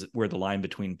polytheism, where the line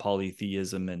between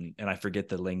polytheism and I forget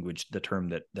the term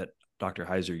that Dr.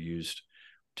 Heiser used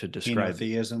to describe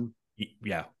henotheism.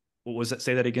 Yeah. What was that?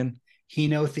 Say that again.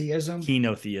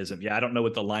 Henotheism. Yeah. I don't know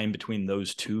what the line between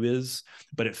those two is,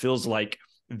 but it feels like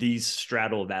these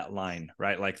straddle that line,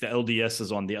 right? Like the LDS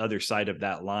is on the other side of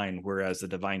that line, whereas the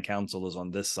divine council is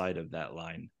on this side of that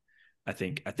line. I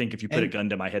think if you put a gun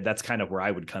to my head, that's kind of where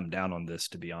I would come down on this,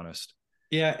 to be honest.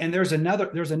 Yeah, and there's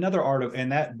another article,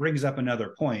 and that brings up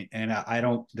another point. And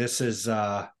this is,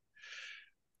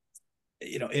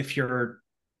 if you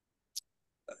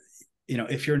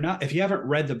haven't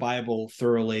read the Bible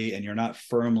thoroughly and you're not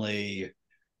firmly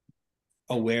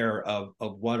aware of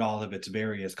what all of its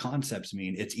various concepts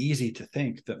mean, it's easy to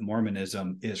think that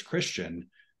Mormonism is Christian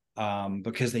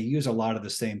because they use a lot of the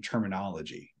same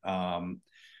terminology.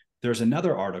 There's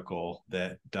another article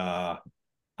that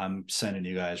I'm sending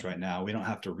you guys right now. We don't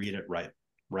have to read it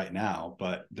right now,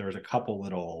 but there's a couple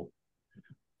little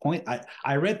point.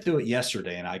 I read through it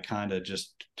yesterday and I kind of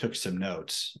just took some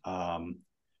notes.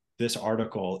 This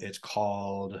article, it's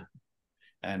called,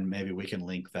 and maybe we can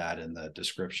link that in the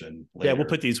description later. Yeah, we'll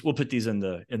put these in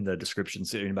the description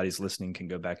so anybody's listening can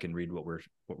go back and read what we're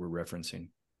referencing.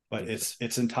 But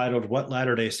it's entitled "What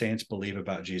Latter-day Saints Believe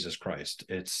About Jesus Christ."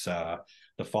 It's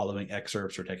the following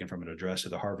excerpts are taken from an address to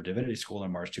the Harvard Divinity School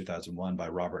in March 2001 by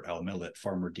Robert L. Millett,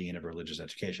 former dean of religious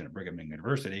education at Brigham Young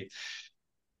University.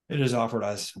 It is offered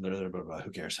as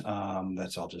who cares?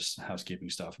 That's all just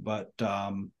housekeeping stuff. But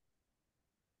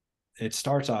it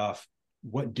starts off,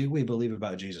 what do we believe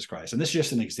about Jesus Christ? And this is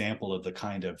just an example of the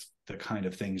kind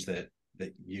of things that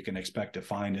you can expect to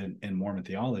find in Mormon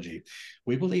theology.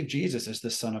 We believe Jesus is the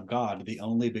Son of God, the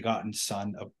only begotten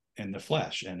Son in the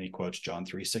flesh. And he quotes John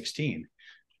 3:16.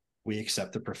 We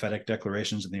accept the prophetic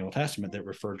declarations in the Old Testament that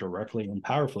refer directly and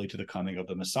powerfully to the coming of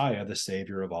the Messiah, the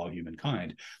Savior of all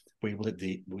humankind. We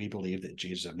believe that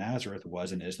Jesus of Nazareth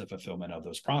was and is the fulfillment of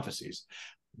those prophecies.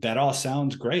 That all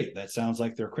sounds great. That sounds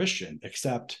like they're Christian,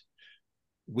 except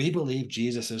we believe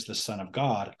Jesus is the Son of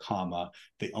God,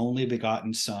 the only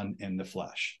begotten Son in the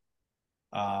flesh.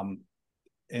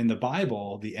 In the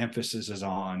Bible, the emphasis is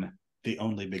on the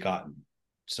only begotten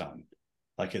Son.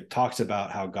 Like it talks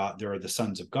about how there are the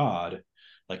sons of God,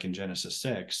 like in Genesis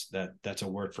 6, that's a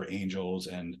word for angels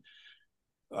and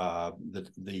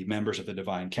the members of the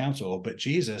divine council. But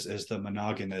Jesus is the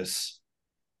monogamous,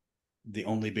 the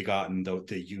only begotten,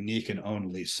 the unique and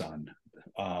only Son.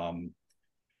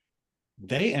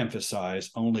 They emphasize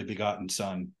only begotten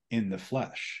Son in the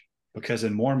flesh, because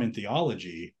in Mormon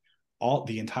theology,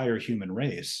 the entire human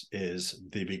race is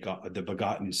the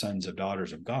begotten sons of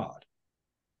daughters of God.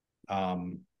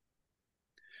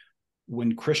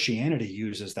 When Christianity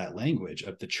uses that language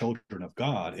of the children of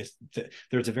God,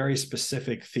 there's a very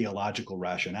specific theological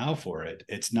rationale for it.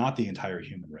 It's not the entire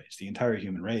human race. The entire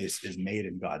human race is made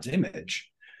in God's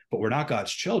image, but we're not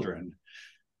God's children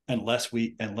unless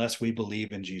we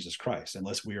believe in Jesus Christ,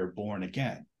 unless we are born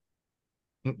again.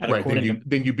 And Right. according to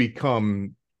Then you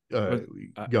become But,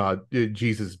 uh, God,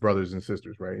 Jesus' brothers and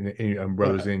sisters, right? And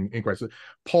brothers right, in Christ.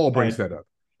 Paul brings by that up.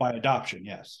 by adoption,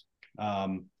 yes.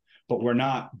 But we're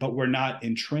not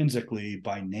intrinsically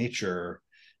by nature,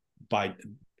 by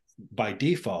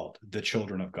default, the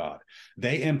children of God.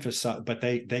 They emphasize, but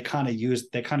they kind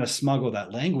of smuggle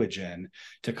that language in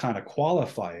to kind of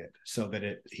qualify it so that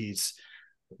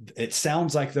it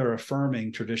sounds like they're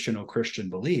affirming traditional Christian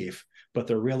belief, but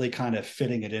they're really kind of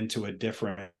fitting it into a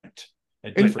different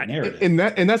narrative.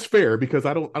 And that's fair, because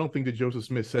I don't think that Joseph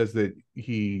Smith says that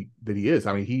he is.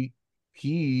 I mean,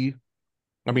 he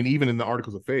I mean, even in the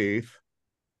Articles of Faith,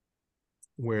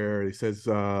 where he says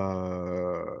which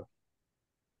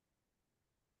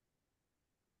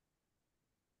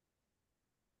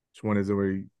one is it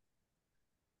where he,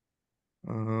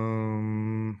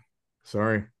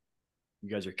 sorry. you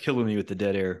guys are killing me with the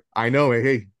dead air. I know,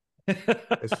 hey, I'm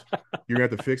you're gonna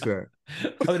have to fix that.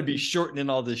 gonna be shortening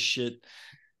all this shit.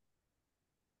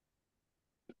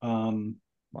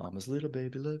 Mama's little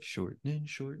baby loves shortening.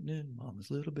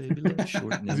 Mama's little baby loves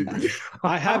shortening.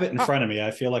 I have it in front of me.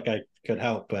 I feel like I could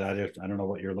help, but I don't know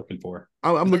what you're looking for.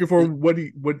 I'm looking for what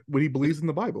he believes in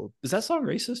the Bible. Is that song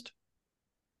racist?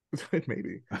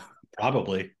 Maybe.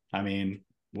 Probably. I mean,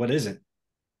 what isn't?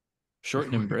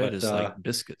 Shortening bread is like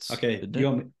biscuits. Okay, I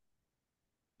don't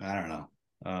know.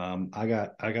 I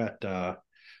got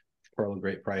Pearl of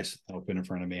Great Price open in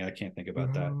front of me. I can't think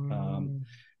about that.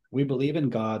 We believe in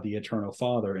God, the eternal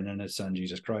Father, and in His Son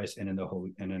Jesus Christ, and in the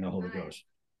Holy Ghost.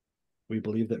 We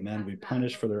believe that men will be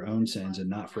punished for their own sins and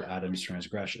not for Adam's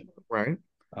transgression. Right.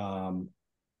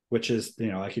 Which is,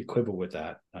 I could quibble with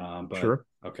that. But sure.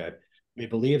 Okay. We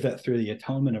believe that through the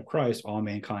atonement of Christ, all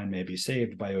mankind may be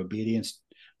saved by obedience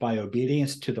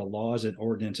to the laws and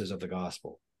ordinances of the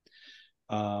gospel.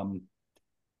 Well,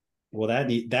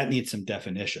 that needs some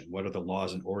definition. What are the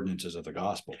laws and ordinances of the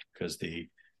gospel? Because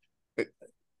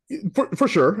for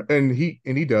sure, and he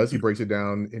breaks it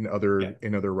down in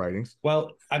other writings.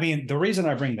 Well, I mean, the reason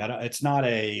I bring that up, that's not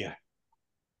an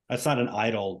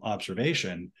idle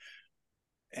observation,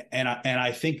 and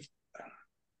I think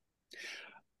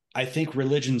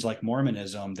religions like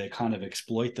Mormonism, they kind of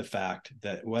exploit the fact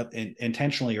that,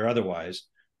 intentionally or otherwise,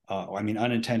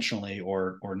 unintentionally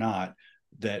or not,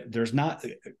 that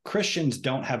Christians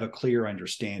don't have a clear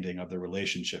understanding of the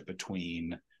relationship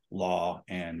between law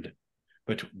and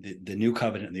the new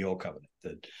covenant and the old covenant,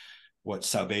 that what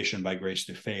salvation by grace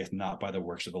through faith, not by the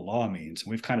works of the law means.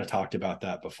 And we've kind of talked about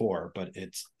that before,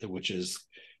 which is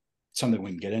something we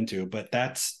can get into, but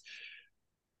that's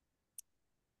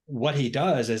what he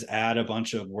does, is add a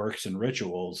bunch of works and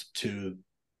rituals to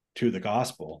the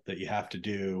gospel that you have to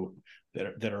do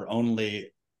that are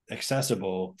only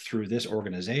accessible through this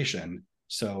organization.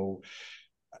 So,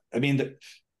 I mean,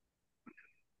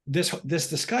 this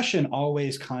discussion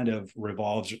always kind of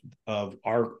revolves of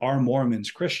our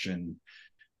Mormons Christian.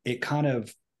 It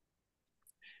carries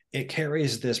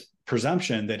this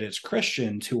presumption that it's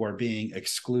Christians who are being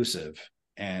exclusive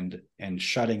and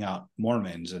shutting out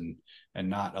Mormons and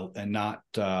not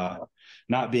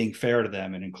being fair to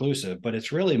them and inclusive, but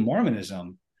it's really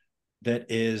Mormonism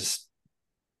that's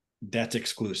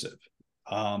exclusive.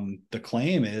 The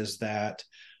claim is that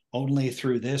only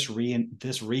through this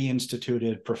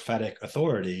reinstituted prophetic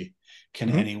authority can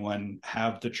anyone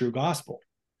have the true gospel.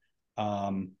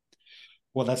 Well,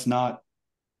 that's not.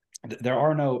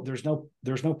 There's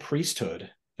no priesthood.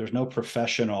 There's no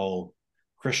professional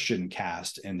Christian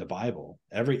caste in the Bible.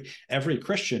 Every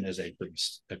Christian is a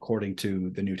priest according to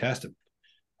the New Testament.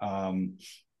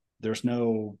 There's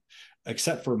no,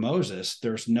 except for Moses,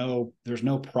 there's no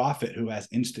prophet who has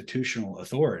institutional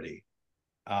authority.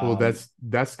 Well,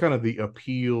 that's kind of the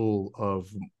appeal of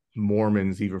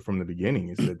Mormons, even from the beginning,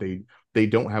 is that they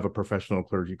don't have a professional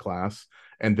clergy class,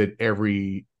 and that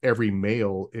every worthy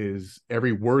male is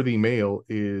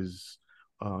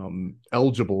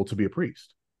eligible to be a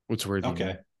priest. What's worthy?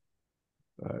 Okay.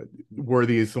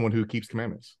 Worthy is someone who keeps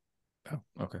commandments. Oh,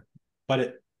 okay.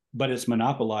 But it's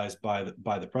monopolized by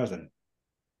the president.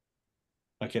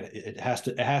 Like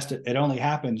it only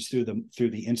happens through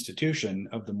the institution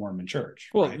of the Mormon Church.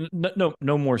 Well, right?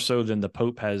 no more so than the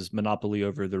Pope has monopoly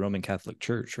over the Roman Catholic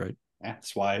Church, right?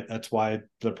 That's why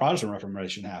the Protestant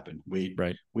Reformation happened. We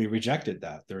rejected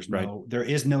that. There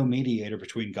is no mediator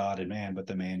between God and man but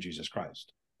the man Jesus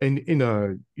Christ. And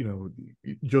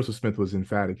Joseph Smith was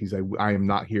emphatic. He's like, I am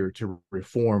not here to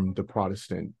reform the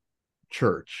Protestant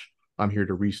church. I'm here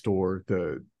to restore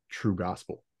the true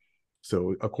gospel.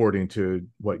 So according to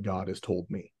what God has told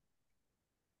me.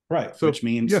 Right. So, which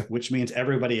means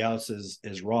everybody else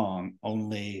is wrong.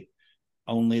 Only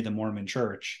the Mormon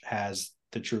Church has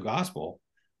the true gospel,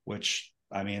 which,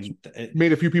 I mean,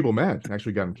 made a few people mad.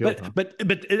 Actually got them killed. But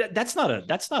that's not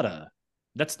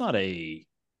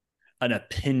an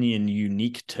opinion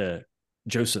unique to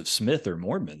Joseph Smith or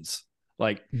Mormons.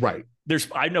 Like, right.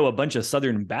 I know a bunch of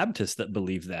Southern Baptists that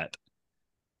believe that.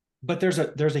 But there's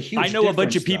a huge. I know a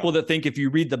bunch of people that think if you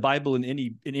read the Bible in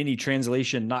any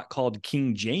translation not called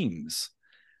King James,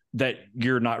 that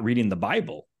you're not reading the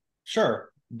Bible. Sure,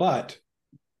 but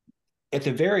at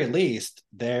the very least,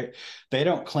 they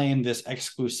don't claim this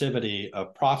exclusivity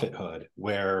of prophethood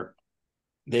where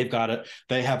they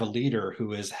have a leader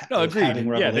who is having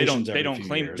revelations. They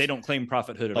don't claim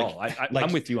prophethood at all.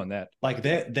 I'm with you on that. Like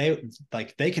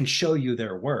they can show you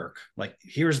their work. Like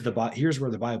here's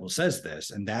where the Bible says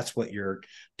this, and that's what you're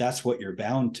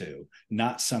bound to,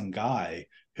 not some guy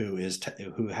who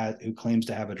claims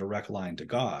to have a direct line to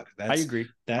God. I agree.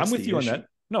 I'm with you on that.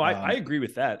 No, I agree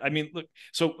with that. I mean, look,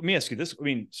 so let me ask you this. I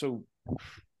mean, so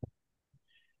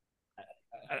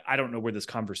I don't know where this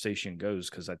conversation goes,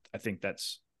 because I think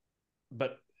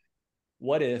but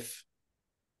what if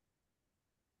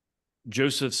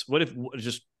Joseph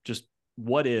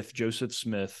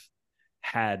Smith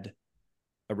had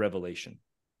a revelation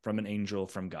from an angel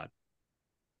from God?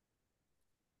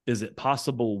 Is it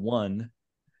possible, one,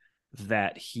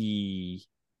 that he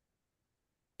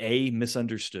A,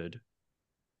 misunderstood,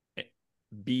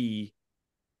 B,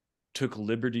 took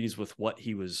liberties with what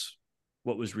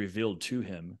was revealed to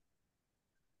him,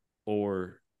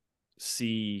 or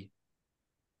C,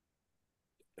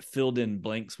 filled in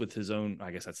blanks with his own?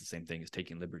 I guess that's the same thing as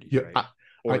taking liberties,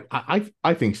 right?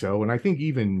 I think so, and I think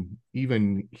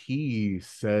even he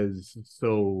says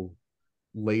so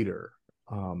later.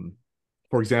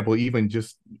 For example, even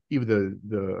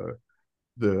the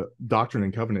Doctrine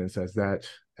and Covenants, as that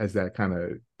kind of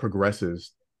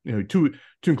progresses, to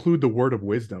include the word of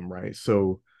wisdom, right?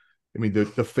 So, I mean,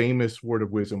 the famous word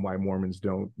of wisdom why Mormons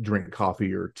don't drink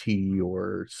coffee or tea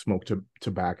or smoke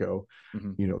tobacco,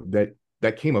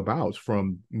 that came about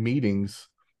from meetings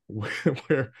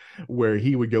where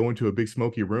he would go into a big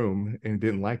smoky room and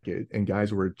didn't like it, and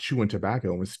guys were chewing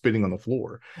tobacco and spitting on the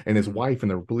floor, and his wife in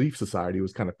the Relief Society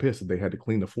was kind of pissed that they had to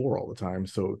clean the floor all the time.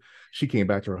 So she came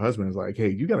back to her husband and was like, hey,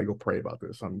 you got to go pray about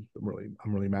this. I'm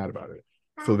really mad about it.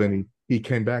 So then he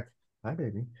came back. Hi,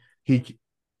 baby.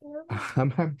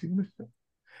 I'm having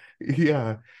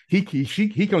yeah.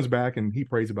 He comes back and he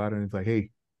prays about it, and it's like,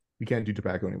 hey, you can't do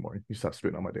tobacco anymore. You stop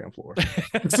spitting on my damn floor.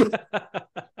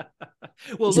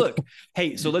 Well, look,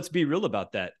 hey, so let's be real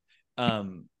about that.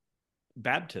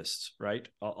 Baptists, right?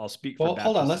 I'll speak for Baptists.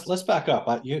 Hold on. Let's back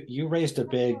up. You raised a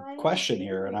big question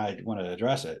here, and I want to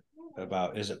address it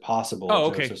about, is it possible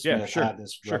Joseph Smith had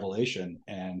this revelation?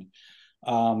 And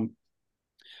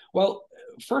well,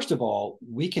 first of all,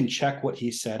 we can check what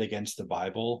he said against the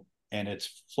Bible, and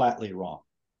it's flatly wrong.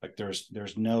 Like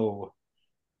there's no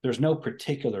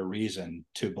particular reason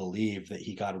to believe that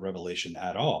he got a revelation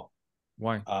at all.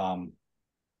 Why?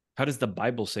 How does the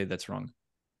Bible say that's wrong?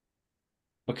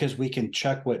 Because we can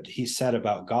check what he said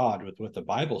about God with what the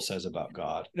Bible says about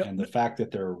God, and the fact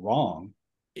that they're wrong.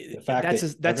 The fact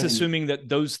that's assuming that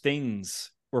those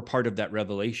things were part of that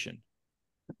revelation.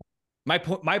 My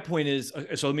point is,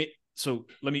 let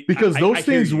me because those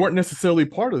things weren't necessarily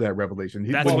part of that revelation.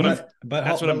 That's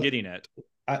what I'm getting at.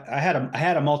 I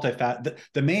had a multi-fact.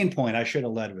 The main point I should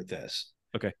have led with this.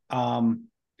 Okay.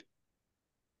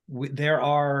 There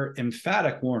are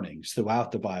emphatic warnings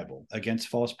throughout the Bible against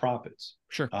false prophets.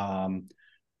 Sure.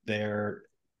 There,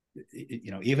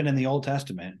 even in the Old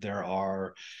Testament, there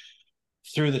are,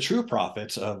 through the true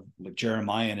prophets of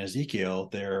Jeremiah and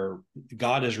Ezekiel,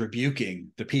 God is rebuking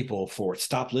the people for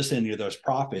stop listening to those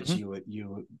prophets and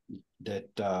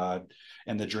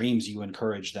the dreams you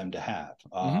encourage them to have.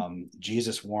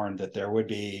 Jesus warned that there would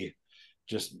be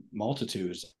just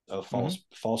multitudes of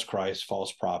false Christ,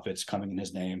 false prophets coming in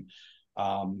his name.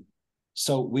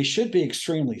 So we should be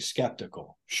extremely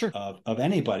skeptical of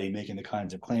anybody making the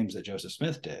kinds of claims that Joseph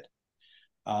Smith did.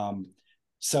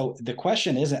 So the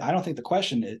question isn't, I don't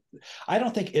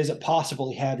think, is it possible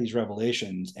he had these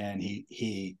revelations and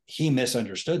he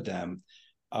misunderstood them?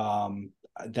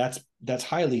 That's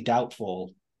highly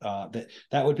doubtful.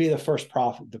 That would be the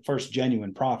first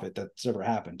genuine prophet that's ever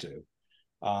happened to.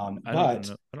 But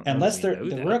unless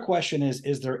the real question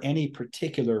is there any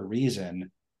particular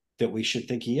reason that we should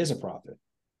think he is a prophet?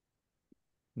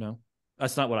 No,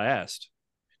 that's not what I asked.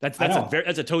 That's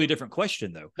a totally different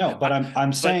question, though. No, but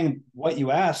I'm saying what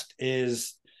you asked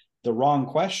is the wrong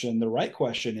question. The right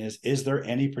question is there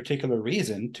any particular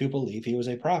reason to believe he was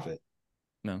a prophet?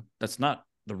 No, that's not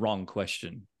the wrong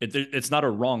question. It's not a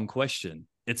wrong question.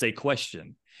 It's a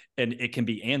question. and it can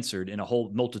be answered in a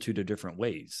whole multitude of different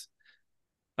ways.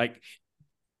 Like,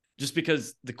 just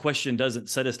because the question doesn't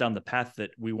set us down the path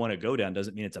that we want to go down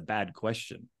doesn't mean it's a bad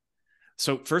question.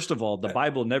 So first of all, the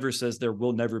Bible never says there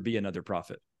will never be another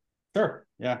prophet. Sure.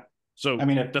 Yeah. So I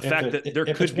mean,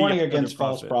 if it's warning against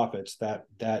false prophets,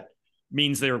 that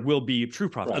means there will be true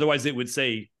prophets. Right. Otherwise, it would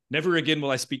say, "Never again will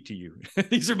I speak to you."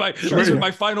 These are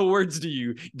my final words to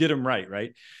you. Get them right,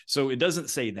 right? So it doesn't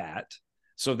say that.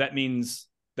 So that means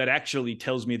that actually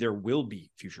tells me there will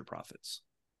be future prophets,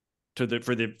 for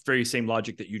the very same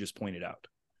logic that you just pointed out.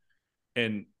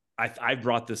 And I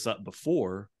brought this up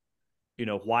before. You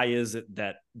know, why is it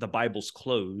that the Bible's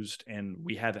closed and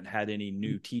we haven't had any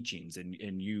new teachings?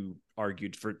 And you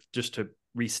argued for, just to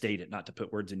restate it, not to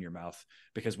put words in your mouth,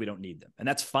 because we don't need them. And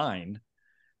that's fine.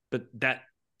 But that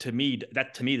to me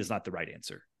is not the right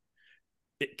answer.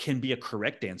 It can be a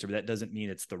correct answer, but that doesn't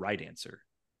mean it's the right answer.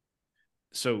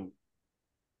 So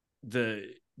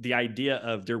the idea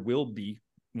of there will be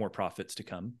more prophets to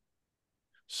come.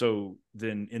 So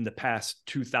then in the past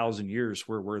 2,000 years,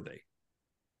 where were they?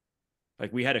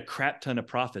 Like, we had a crap ton of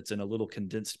prophets in a little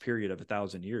condensed period of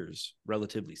 1,000 years,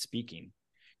 relatively speaking,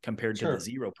 compared to the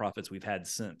zero prophets we've had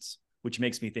since, which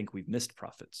makes me think we've missed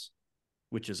prophets,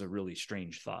 which is a really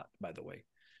strange thought, by the way.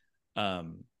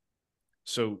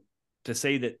 So to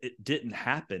say that it didn't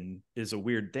happen is a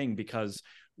weird thing, because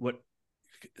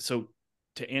so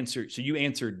you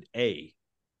answered A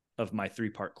of my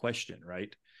 3-part question,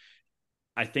 right?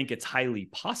 I think it's highly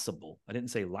possible. I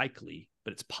didn't say likely,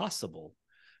 but it's possible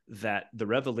that the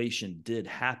revelation did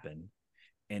happen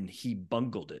and he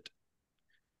bungled it,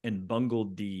 and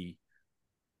bungled the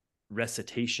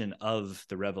recitation of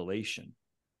the revelation,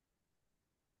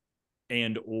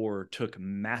 and or took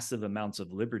massive amounts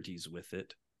of liberties with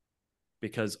it,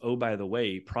 because, oh, by the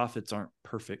way, prophets aren't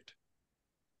perfect.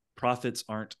 Prophets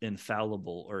aren't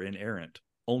infallible or inerrant.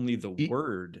 Only the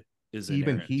word is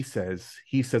inerrant. Even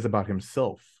he says about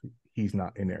himself, he's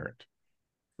not inerrant.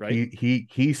 Right.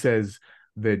 He says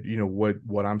that, you know,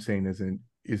 what I'm saying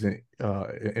isn't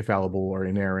infallible or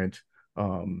inerrant.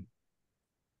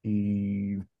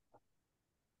 He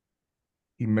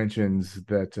mentions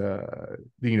that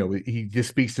you know, he just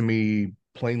speaks to me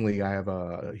plainly.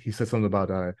 He says something about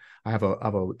I have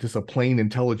just a plain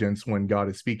intelligence when God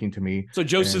is speaking to me. So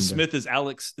Joseph Smith is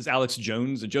Alex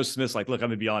Jones, and Joseph Smith's like, look, I'm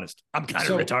gonna be honest, I'm kind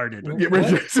of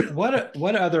retarded.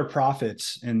 What other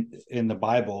prophets in the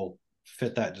Bible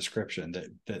fit that description,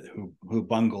 that who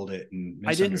bungled it and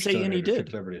I didn't say any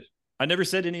did. I never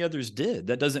said any others did.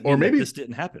 That doesn't mean that this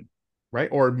didn't happen. Right.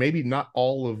 Or maybe not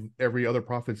all of every other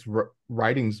prophet's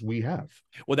writings we have.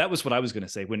 Well, that was what I was going to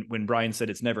say when Brian said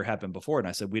it's never happened before. And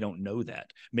I said, we don't know that.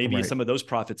 Maybe some of those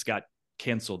prophets got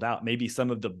canceled out. Maybe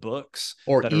some of the books,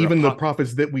 or even the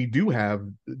prophets that we do have,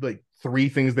 like 3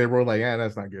 things they were like,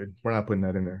 that's not good, we're not putting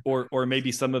that in there. Or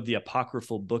maybe some of the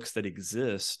apocryphal books that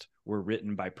exist were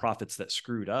written by prophets that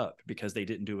screwed up because they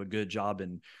didn't do a good job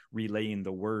in relaying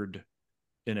the word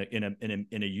in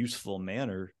a useful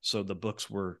manner. So the books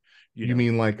were, you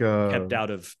mean like kept out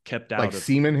of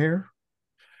semen hair?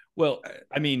 Well,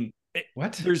 I mean,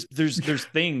 what? There's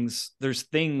things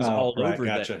all over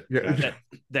gotcha.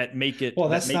 that make it. Well,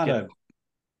 that's not a.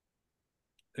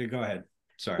 Go ahead.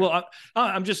 Sorry. Well,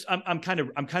 I'm kind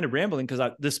of rambling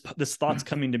because this thought's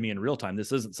coming to me in real time.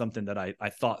 This isn't something that I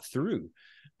thought through.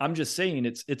 I'm just saying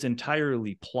it's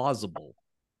entirely plausible,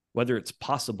 whether it's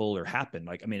possible or happened.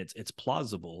 Like, I mean, it's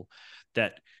plausible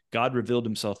that God revealed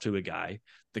himself to a guy.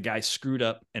 The guy screwed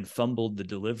up and fumbled the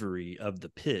delivery of the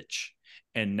pitch.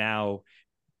 And now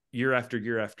year after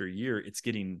year after year, it's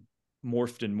getting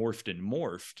morphed and morphed and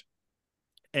morphed.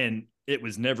 And it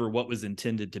was never what was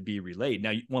intended to be relayed.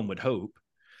 Now, one would hope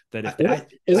that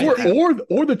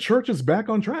or the church is back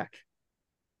on track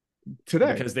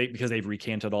today, because they've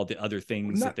recanted all the other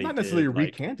things that they not necessarily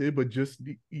recanted, but just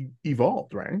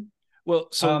evolved, right? Well,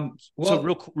 so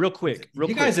real quick,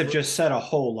 you guys have just said a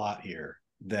whole lot here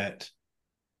that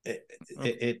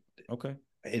okay.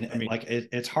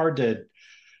 It's hard to.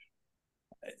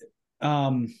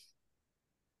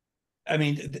 I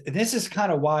mean, this is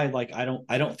kind of why, like, I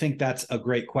don't think that's a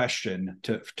great question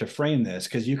to frame this,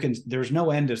 because there's no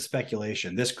end of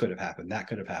speculation. This could have happened, that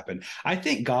could have happened. I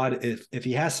think God, if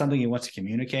he has something he wants to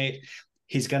communicate,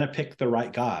 he's going to pick the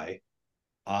right guy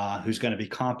who's going to be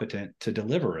competent to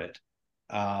deliver it.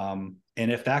 And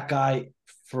if that guy,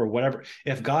 for whatever,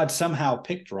 if God somehow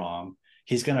picked wrong,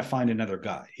 he's going to find another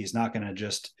guy. He's not going to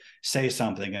just say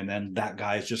something and then that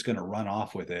guy is just going to run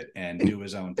off with it and do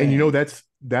his own thing. And you know,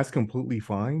 that's completely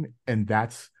fine. And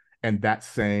that's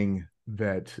saying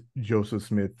that Joseph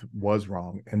Smith was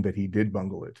wrong and that he did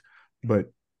bungle it.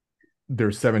 But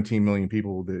there's 17 million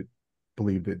people that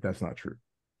believe that that's not true.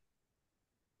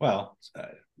 Well,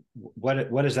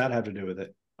 what does that have to do with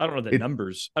it? I don't know that It-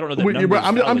 numbers. I don't know that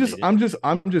numbers I'm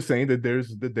just saying that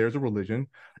there's a religion,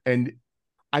 and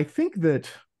I think that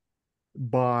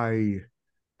by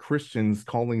Christians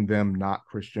calling them not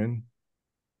Christian,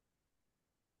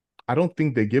 I don't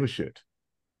think they give a shit.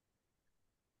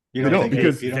 You They don't don't think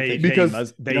because you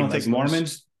don't think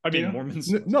Mormons? I mean, do?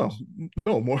 Mormons.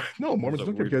 Mormons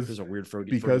don't care There's a weird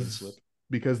Freudian slip.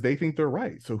 because they think they're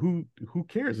right. So who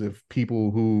cares if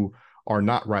people who are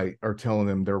not right are telling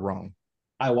them they're wrong?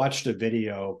 I watched a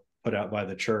video put out by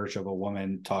the church of a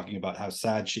woman talking about how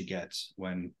sad she gets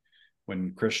when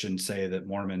Christians say that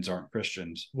Mormons aren't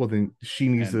Christians. Well, then she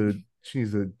needs to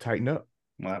tighten up.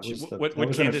 Well, that was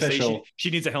What Candace say? She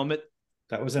needs a helmet.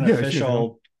 That was an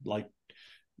official like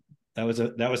that was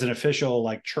an official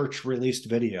like church released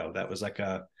video. That was like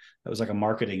a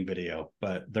marketing video.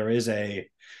 But there is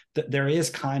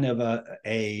kind of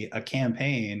a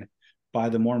campaign by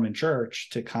the Mormon Church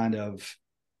to kind of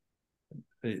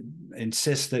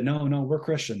insist that no, we're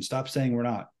Christians. Stop saying we're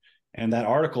not. And that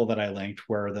article that I linked,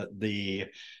 where the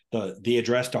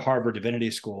address to Harvard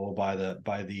Divinity School by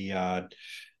the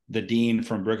dean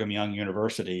from Brigham Young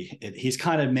University, he's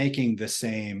kind of making the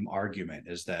same argument: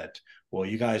 is that, well,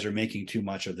 you guys are making too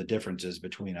much of the differences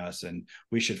between us, and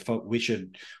we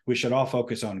should all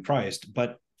focus on Christ.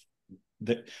 But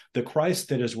the Christ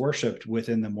that is worshipped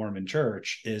within the Mormon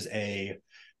Church is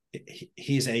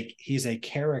he's a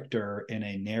character in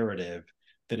a narrative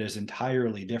that is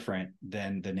entirely different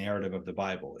than the narrative of the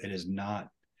Bible. It is not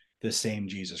the same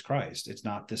Jesus Christ. It's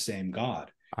not the same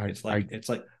God. I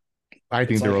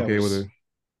think they're okay with it.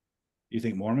 You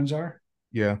think Mormons are?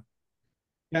 Yeah.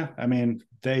 Yeah. I mean,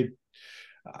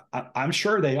 I'm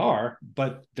sure they are,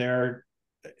 but if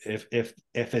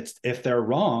they're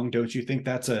wrong, don't you think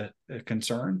that's a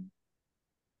concern?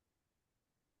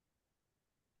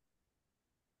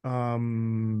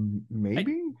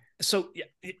 Maybe.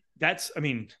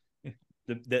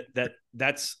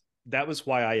 That was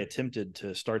why I attempted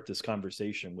to start this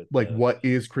conversation with what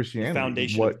is Christianity? The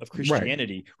foundation of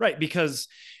Christianity, right? Because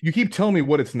you keep telling me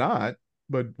what it's not,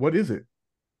 but what is it?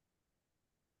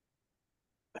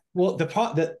 Well, the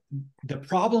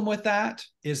problem with that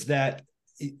is that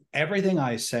everything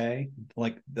I say,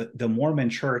 like the Mormon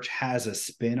Church has a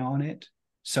spin on it,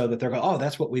 so that they're going, oh,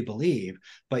 that's what we believe.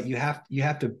 But you have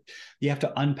to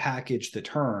unpackage the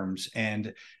terms,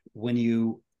 and when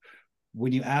you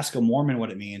ask a Mormon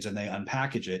what it means and they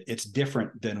unpackage it, it's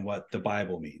different than what the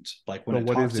Bible means. Like when it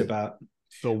talks about.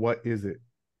 So what is it?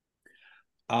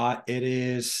 It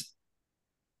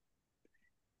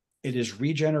is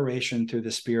regeneration through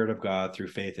the Spirit of God through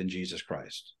faith in Jesus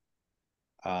Christ.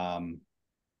 Now,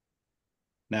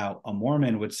 a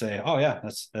Mormon would say, oh yeah,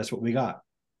 that's what we got.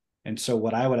 And so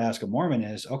what I would ask a Mormon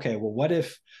is, okay, well, what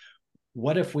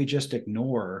if we just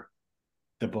ignore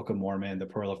the Book of Mormon, the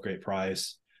Pearl of Great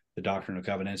Price, the Doctrine of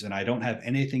Covenants, and I don't have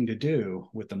anything to do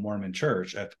with the Mormon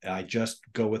Church? If I just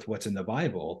go with what's in the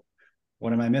Bible,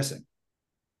 what am I missing?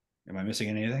 Am I missing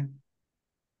anything?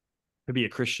 To be a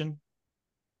Christian?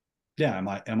 Yeah.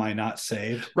 Am I not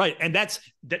saved? Right. And that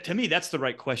to me, that's the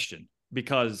right question,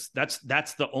 because that's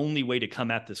the only way to come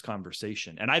at this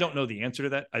conversation. And I don't know the answer to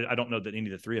that. I don't know that any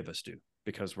of the three of us do,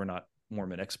 because we're not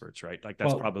Mormon experts, right? Like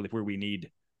that's probably where we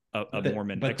need a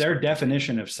Mormon expert. But their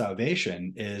definition of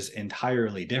salvation is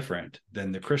entirely different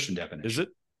than the Christian definition. Is it?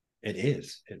 It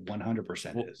is. It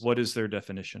 100% is. What is their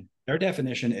definition? Their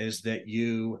definition is that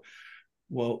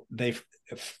they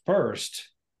first,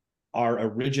 our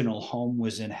original home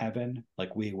was in heaven.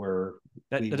 Like we were.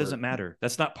 That doesn't matter.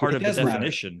 That's not part of the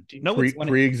definition. No,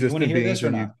 pre-existent beings,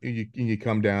 and you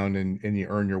come down and you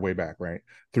earn your way back, right?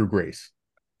 Through grace.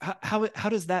 How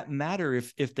does that matter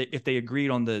if they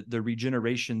agreed on the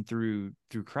regeneration through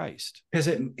Christ?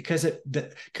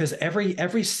 Because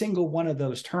every single one of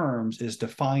those terms is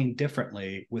defined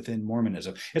differently within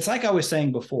Mormonism. It's like I was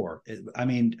saying before.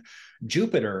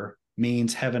 Jupiter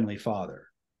means Heavenly Father.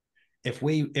 If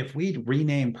we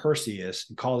rename Perseus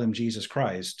and call him Jesus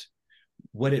Christ,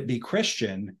 would it be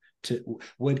Christian?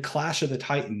 Would Clash of the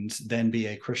Titans then be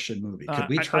a Christian movie? Could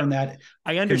we turn that?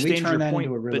 I understand your point,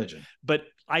 into a religion. But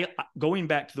going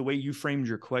back to the way you framed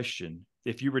your question,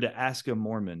 if you were to ask a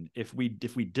Mormon, if we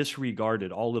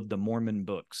disregarded all of the Mormon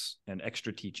books and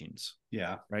extra teachings,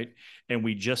 yeah, right, and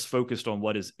we just focused on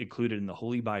what is included in the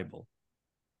Holy Bible,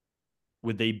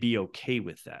 would they be okay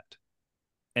with that?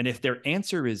 And if their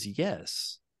answer is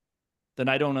yes, then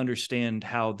I don't understand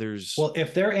how there's... Well,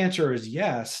 if their answer is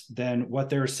yes, then what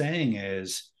they're saying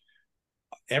is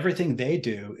everything they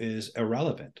do is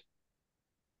irrelevant.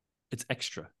 It's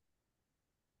extra.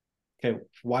 Okay,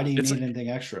 why do you It's need like, anything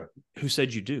extra? who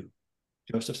said you do?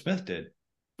 Joseph Smith did.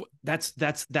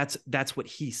 That's what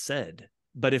he said.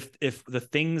 But if the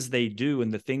things they do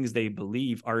and the things they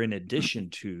believe are in addition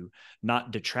to,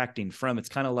 not detracting from, it's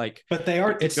kind of like, But they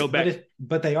are. It's go back.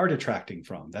 but they are detracting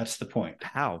from. That's the point.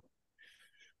 How?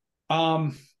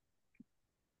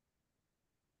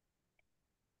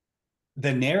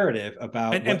 The narrative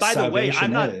about And what by the way, I'm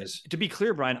salvation not, is. to be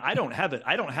clear, Brian, I don't have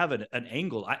an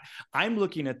angle. I'm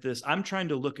looking at this. I'm trying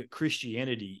to look at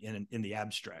Christianity in the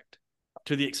abstract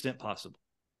to the extent possible.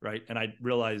 Right. And I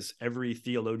realize every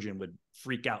theologian would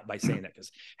freak out by saying that,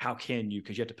 because how can you?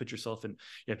 Because you have to put yourself in,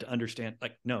 you have to understand,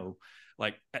 like, no,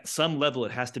 like at some level,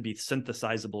 it has to be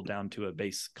synthesizable down to a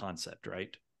base concept,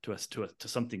 right? To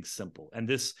something simple. And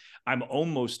this, I'm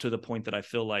almost to the point that I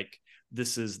feel like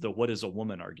this is the what is a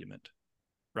woman argument,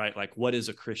 right? Like, what is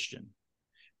a Christian?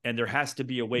 And there has to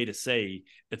be a way to say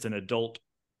it's an adult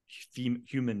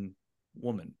human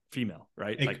woman, female,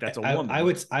 right? Like that's a woman. I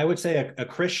would say a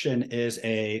Christian is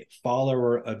a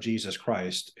follower of Jesus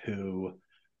Christ who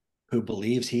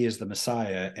believes he is the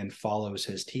Messiah and follows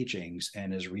his teachings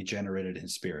and is regenerated in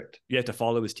spirit. You have to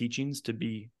follow his teachings to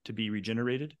be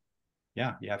regenerated.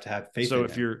 Yeah, you have to have faith. So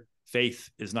if your faith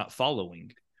is not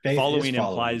following, faith following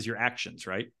implies your actions,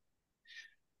 right?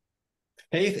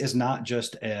 Faith is not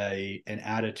just an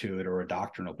attitude or a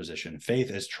doctrinal position.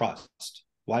 Faith is trust.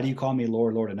 Why do you call me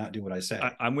Lord, Lord, and not do what I say?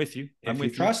 I'm with you. If you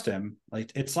trust him,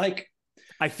 like it's like,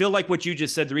 I feel like what you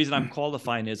just said, the reason I'm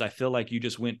qualifying is I feel like you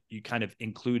kind of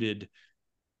included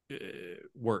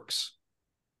works.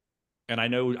 And I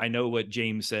know what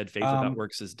James said, faith without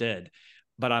works is dead.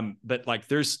 But like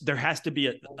there has to be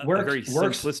a very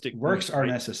simplistic works point, are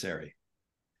right? necessary.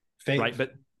 Faith, right,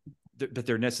 but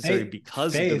they're necessary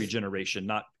because of the regeneration,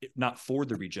 not for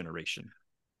the regeneration,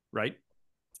 right?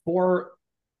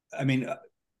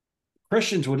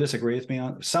 Christians would disagree with me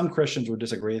on some Christians would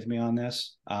disagree with me on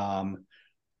this.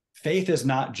 Faith is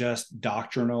not just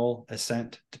doctrinal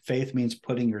assent. Faith means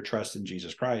putting your trust in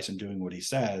Jesus Christ and doing what he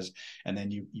says, and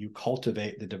then you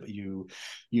cultivate you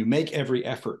make every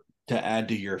effort to add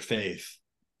to your faith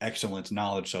excellence,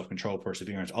 knowledge, self-control,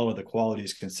 perseverance, all of the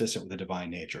qualities consistent with the divine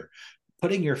nature.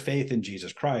 Putting your faith in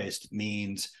Jesus Christ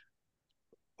means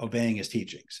obeying his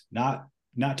teachings, not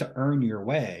to earn your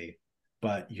way,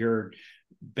 but you're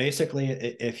basically,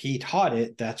 if he taught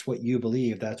it, that's what you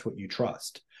believe, that's what you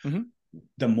trust. Mm-hmm.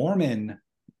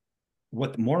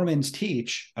 What Mormons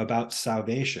teach about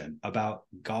salvation, about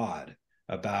God,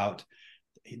 about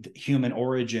human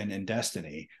origin and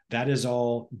destiny, that is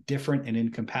all different and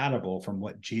incompatible from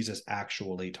what Jesus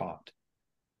actually taught.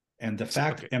 And the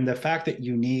fact that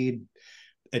you need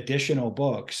additional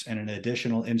books and an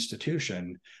additional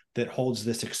institution that holds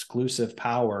this exclusive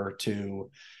power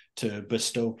to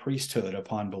bestow priesthood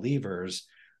upon believers,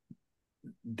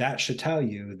 that should tell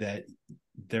you that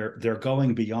they're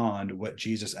going beyond what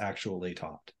Jesus actually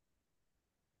taught.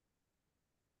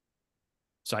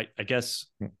 So I guess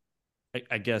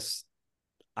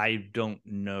I don't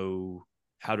know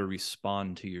how to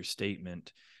respond to your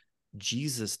statement.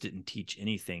 Jesus didn't teach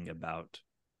anything about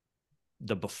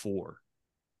the before.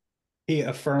 He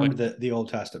affirmed the Old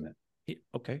Testament.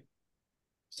 Okay.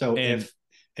 So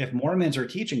if Mormons are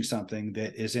teaching something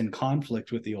that is in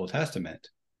conflict with the Old Testament,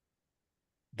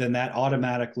 then that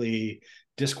automatically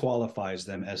disqualifies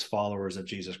them as followers of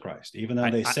Jesus Christ, even though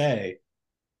they say.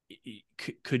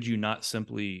 Could you not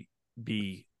simply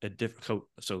be a different?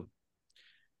 So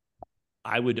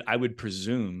I would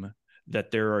presume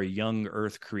that there are young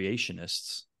earth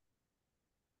creationists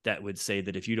that would say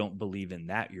that if you don't believe in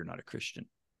that, you're not a Christian,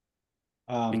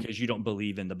 because you don't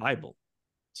believe in the Bible.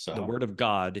 So the word of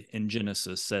God in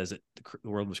Genesis says that the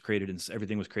world was created and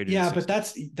everything was created. Yeah, but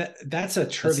that's a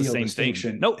trivial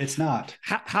distinction. No, it's not.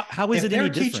 How is it any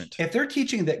different? If they're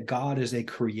teaching that God is a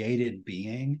created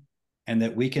being and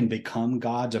that we can become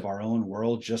gods of our own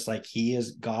world, just like he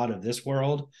is God of this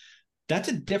world, that's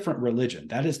a different religion.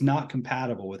 That is not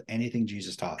compatible with anything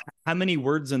Jesus taught. How many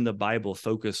words in the Bible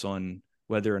focus on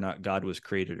whether or not God was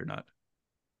created or not?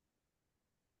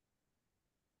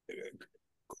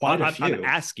 Quite a few. I'm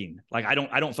asking. Like, I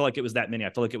don't feel like it was that many. I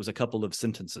feel like it was a couple of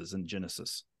sentences in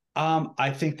Genesis.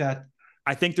 I think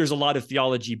there's a lot of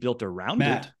theology built around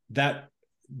it.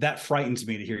 That frightens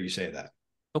me to hear you say that.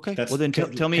 Okay. Well, then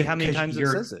tell me how many times it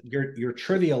says it. You're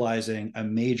trivializing a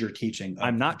major teaching.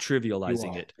 I'm not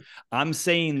trivializing it. I'm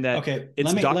saying that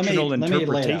it's doctrinal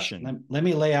interpretation. Let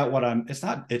me lay out what I'm. This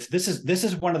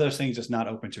is one of those things that's not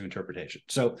open to interpretation.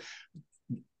 So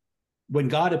when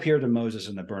God appeared to Moses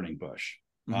in the burning bush,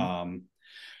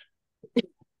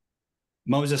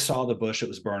 Moses saw the bush; it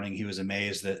was burning. He was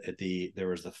amazed that there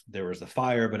was the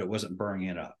fire, but it wasn't burning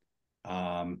it up.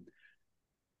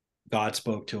 God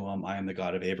spoke to him. I am the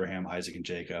God of Abraham, Isaac, and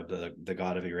Jacob, the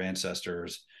God of your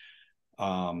ancestors.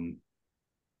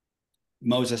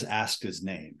 Moses asked his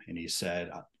name, and he said,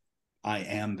 I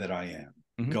am that I am.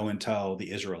 Mm-hmm. Go and tell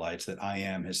the Israelites that I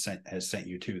am has sent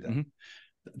you to them. Mm-hmm.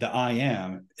 The I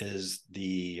am is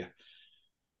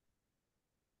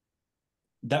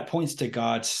that points to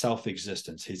God's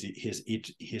self-existence,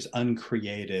 his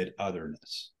uncreated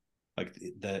otherness. Like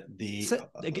this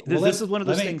is one of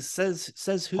those things.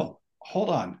 Says who? Hold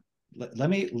on. Let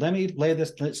me lay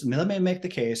this. Let me make the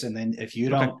case, and then if you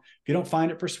don't find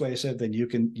it persuasive, then you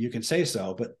can say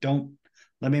so. But don't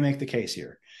let me make the case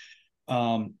here.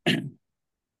 Where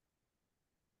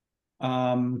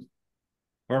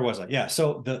was I? Yeah.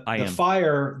 So the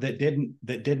fire that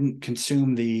didn't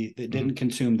consume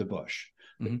the bush.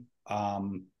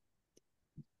 Mm-hmm.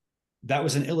 That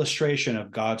was an illustration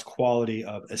of God's quality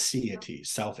of aseity,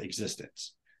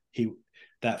 self-existence.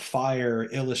 That fire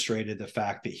illustrated the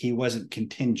fact that he wasn't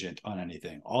contingent on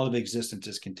anything. All of existence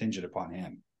is contingent upon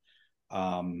him.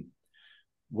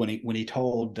 When he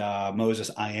told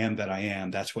Moses, "I am that I am,"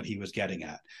 that's what he was getting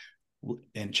at.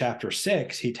 In chapter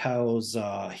 6, he tells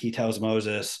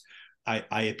Moses, I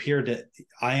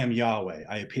am Yahweh.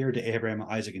 I appeared to Abraham,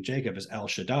 Isaac, and Jacob as El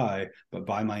Shaddai, but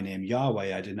by my name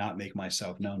Yahweh, I did not make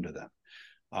myself known to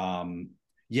them.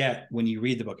 Yet, when you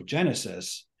read the book of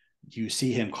Genesis, you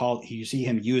see him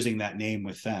using that name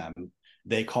with them.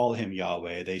 They call him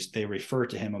Yahweh. They refer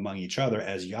to him among each other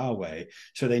as Yahweh.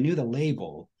 So they knew the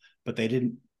label, but they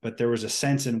didn't. But there was a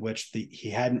sense in which he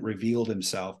hadn't revealed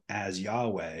himself as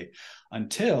Yahweh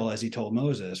until, as he told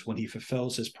Moses, when he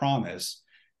fulfills his promise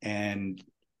and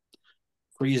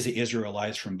frees the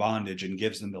Israelites from bondage and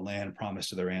gives them the land promised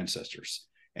to their ancestors.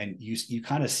 And you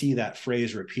kind of see that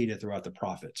phrase repeated throughout the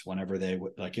prophets. Whenever they,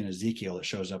 like in Ezekiel, it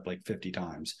shows up like 50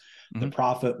 times. Mm-hmm. The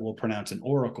prophet will pronounce an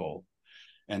oracle,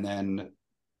 and then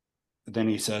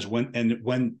he says,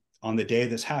 when on the day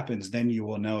this happens, then you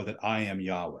will know that I am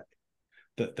Yahweh.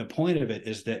 The point of it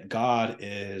is that God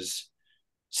is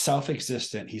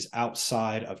self-existent. He's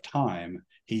outside of time.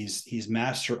 He's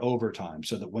master over time,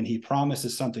 so that when he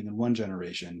promises something in one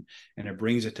generation and it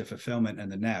brings it to fulfillment in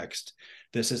the next,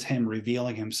 this is him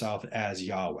revealing himself as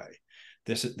Yahweh.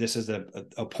 This is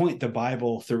a point the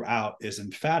Bible throughout is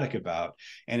emphatic about,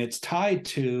 and it's tied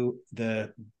to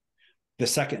the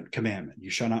second commandment: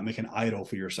 you shall not make an idol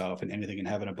for yourself and anything in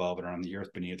heaven above or on the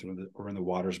earth beneath or in the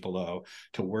waters below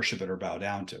to worship it or bow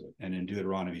down to it. And in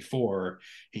Deuteronomy 4,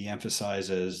 he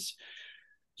emphasizes,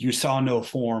 you saw no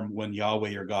form when Yahweh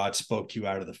your God spoke to you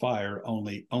out of the fire,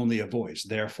 only a voice.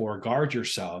 Therefore, guard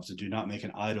yourselves and do not make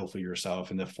an idol for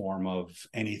yourself in the form of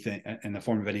anything, in the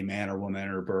form of any man or woman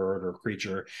or bird or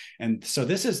creature. And so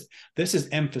this is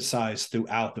emphasized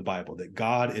throughout the Bible, that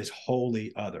God is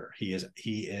wholly other. He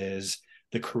is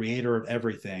the creator of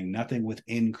everything. Nothing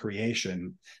within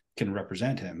creation can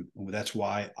represent him. That's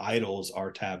why idols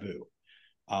are taboo.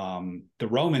 The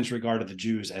Romans regarded the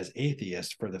Jews as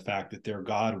atheists for the fact that their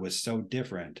God was so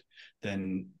different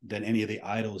than any of the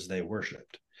idols they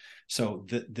worshipped. So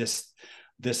this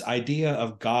idea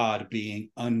of God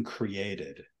being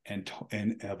uncreated and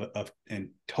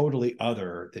totally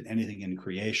other than anything in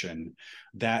creation,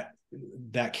 that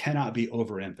cannot be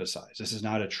overemphasized. This is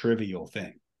not a trivial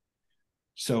thing.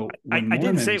 So I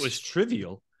didn't say it was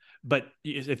trivial, but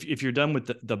if you're done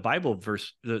with the Bible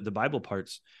verse, the Bible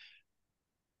parts,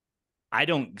 I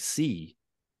don't see,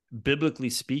 biblically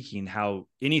speaking, how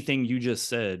anything you just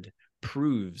said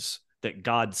proves that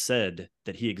God said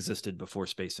that he existed before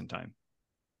space and time.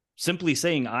 Simply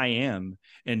saying I am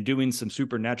and doing some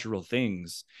supernatural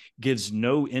things gives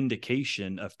no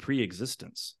indication of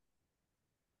pre-existence.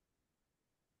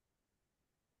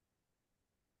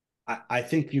 I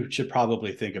think you should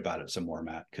probably think about it some more,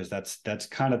 Matt, because that's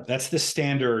the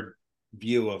standard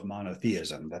view of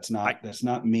monotheism. That's not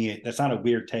me. That's not a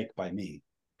weird take by me.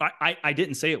 I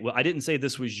didn't say it. Well, I didn't say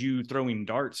this was you throwing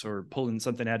darts or pulling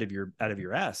something out of your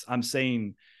ass. I'm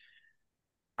saying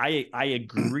I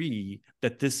agree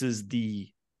that this is the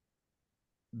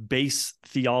base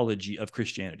theology of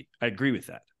Christianity. I agree with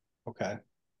that. Okay.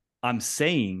 I'm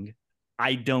saying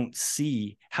I don't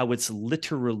see how it's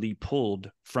literally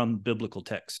pulled from biblical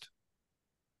text.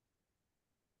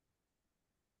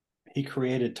 He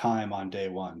created time on day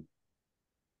one.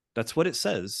 That's what it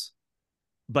says.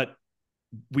 But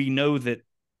we know that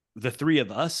the three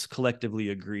of us collectively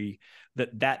agree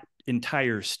that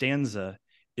entire stanza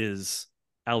is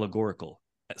allegorical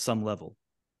at some level.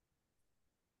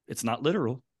 It's not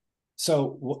literal.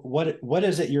 So what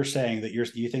is it you're saying, that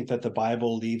you think that the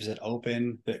Bible leaves it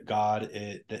open, that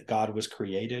God was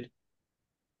created?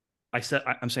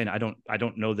 I'm saying I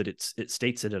don't know that it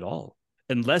states it at all,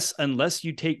 unless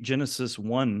you take Genesis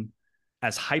 1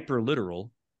 as hyper literal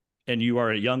and you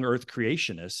are a young earth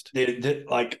creationist.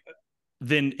 Like,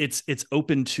 then it's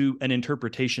open to an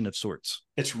interpretation of sorts.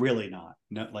 It's really not.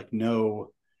 No, like,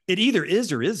 no. It either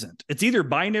is or isn't. It's either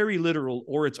binary literal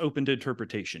or it's open to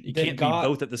interpretation. You can't be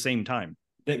both at the same time.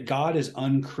 That God is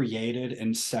uncreated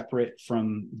and separate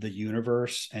from the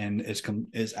universe and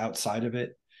is outside of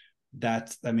it.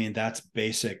 That's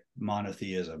basic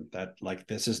monotheism. That, like,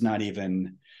 this is not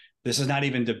even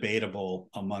debatable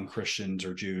among Christians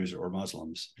or Jews or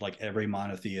Muslims. Like, every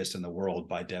monotheist in the world,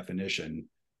 by definition,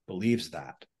 believes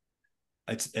that.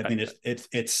 It's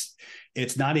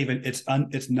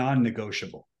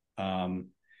non-negotiable.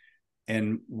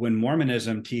 And when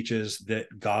Mormonism teaches that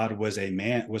God was a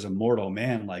mortal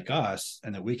man like us,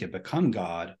 and that we could become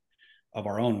God of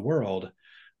our own world,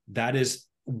 that is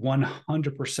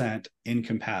 100%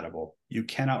 incompatible. You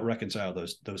cannot reconcile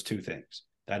those two things.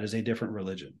 That is a different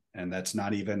religion, and that's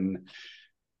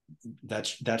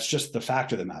just the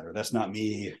fact of the matter. That's not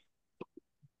me,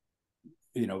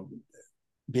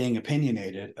 being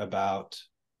opinionated about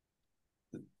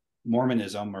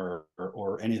Mormonism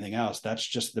or anything else. That's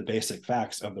just the basic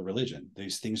facts of the religion.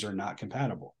 These things are not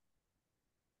compatible.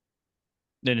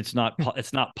 Then it's not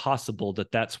possible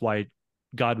that that's why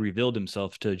God revealed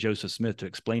himself to Joseph Smith to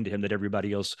explain to him that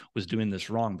everybody else was doing this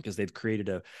wrong, because they've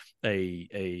created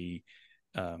a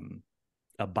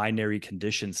binary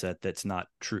condition set that's not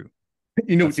true.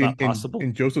 That's not possible.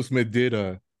 And Joseph Smith did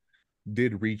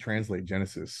retranslate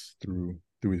Genesis through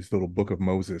his little book of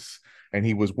Moses, and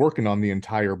he was working on the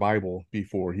entire Bible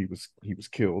before he was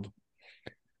killed.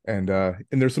 And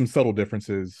there's some subtle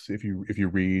differences if you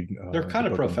read. They're kind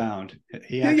of profound.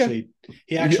 He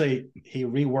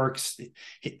reworks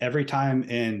every time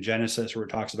in Genesis where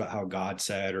it talks about how God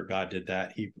said or God did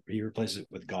that. He replaces it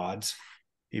with gods.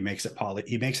 He makes it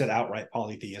outright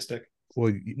polytheistic.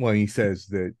 Well, he says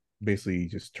that basically he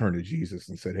just turned to Jesus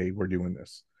and said, "Hey, we're doing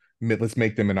this. Let's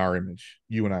make them in our image,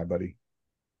 you and I, buddy."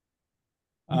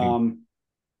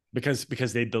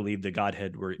 Because they believed the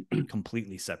Godhead were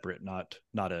completely separate, not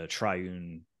a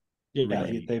triune. Yeah,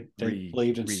 they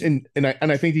believed in, and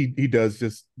I think he does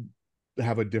just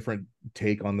have a different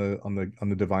take on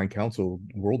the divine council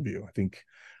worldview.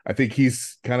 I think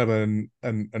he's kind of an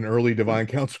early divine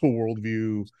council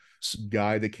worldview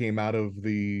guy that came out of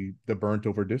the burnt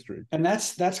over district. And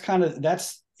that's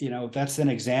an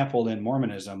example in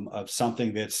Mormonism of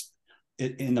something that's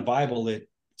in the Bible.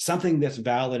 Something that's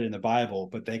valid in the Bible,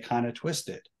 but they kind of twist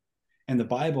it. In the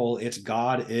Bible, it's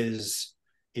God is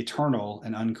eternal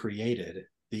and uncreated,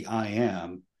 the I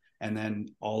am, and then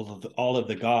all of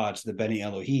the gods, the Beni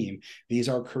Elohim, these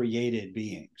are created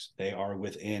beings. They are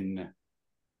within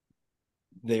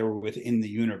the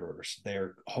universe.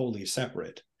 They're wholly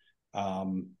separate.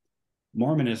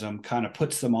 Mormonism kind of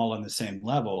puts them all on the same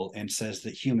level and says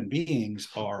that human beings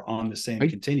are on the same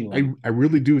continuum. I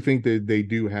really do think that they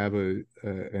do have a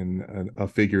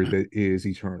figure that is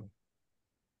eternal,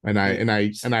 and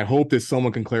I hope that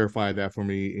someone can clarify that for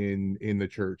me in the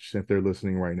church if they're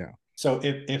listening right now. So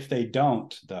if they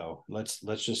don't, though, let's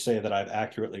just say that I've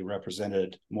accurately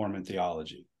represented Mormon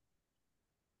theology.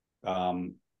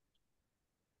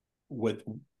 Would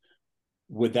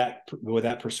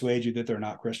that persuade you that they're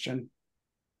not Christian?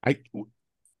 I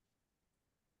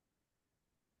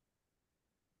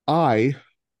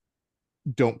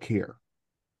don't care,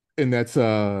 and that's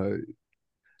and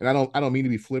I don't mean to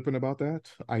be flippant about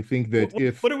that. I think that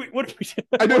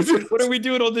what are we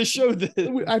doing on this show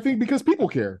then? I think because people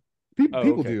care.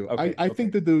 People do. Okay, I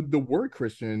think that the word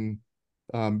Christian,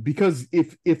 because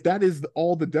if that is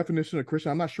all the definition of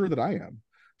Christian, I'm not sure that I am.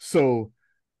 So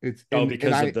it's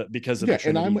because of the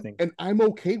Trinity thing. And I'm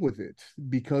okay with it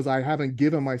because I haven't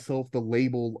given myself the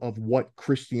label of what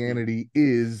Christianity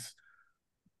is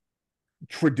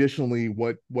traditionally,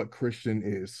 what Christian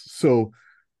is. So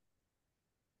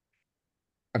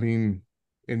I mean,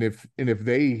 and if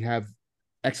they have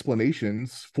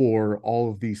explanations for all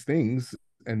of these things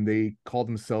and they call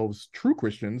themselves true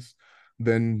Christians,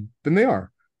 then they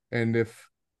are. And if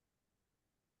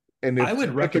I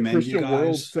would recommend the Christian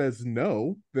world says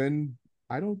no, then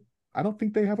I don't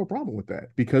think they have a problem with that,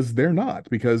 because they're not,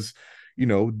 because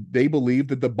they believe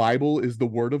that the Bible is the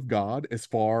word of God as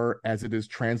far as it is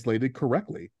translated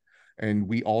correctly. And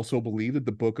we also believe that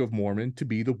the Book of Mormon to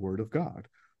be the word of God.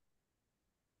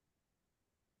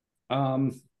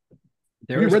 Have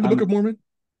you read the Book of Mormon?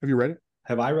 Have you read it?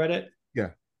 Have I read it? Yeah.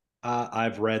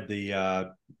 I've read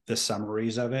the the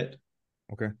summaries of it.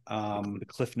 Okay. The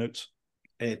Cliff Notes.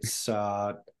 It's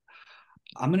I'm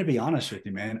going to be honest with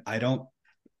you, man. I don't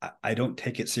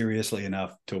take it seriously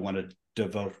enough to want to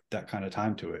devote that kind of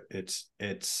time to it.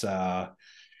 It's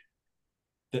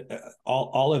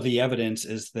all of the evidence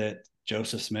is that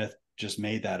Joseph Smith just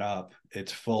made that up.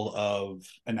 It's full of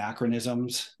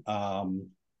anachronisms.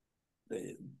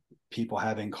 People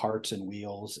having carts and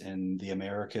wheels in the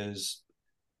Americas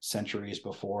centuries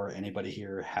before anybody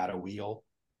here had a wheel.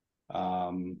 Well,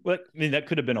 I mean, that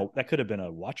could have been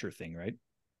a Watcher thing, right?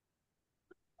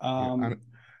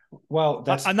 Well,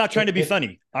 I'm not trying to be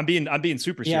funny. I'm being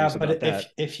super serious about that.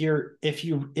 If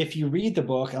you read the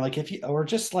book and like or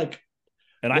just like,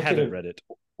 and I haven't read it,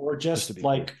 or just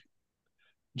like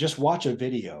just watch a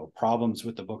video, Problems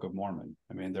with the Book of Mormon.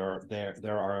 I mean, there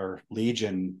are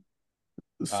legion.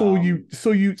 So you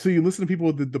listen to people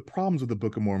with the problems with the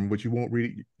Book of Mormon, but you won't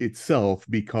read it itself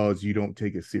because you don't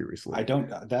take it seriously. I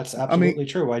don't. That's absolutely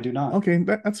true. I do not. Okay,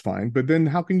 that's fine. But then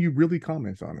how can you really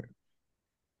comment on it?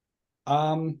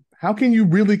 How can you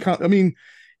really because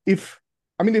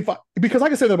I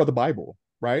can say that about the Bible,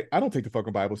 right? I don't take the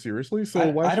fucking Bible seriously, so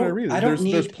why should I read it?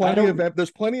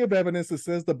 There's plenty of evidence that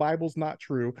says the Bible's not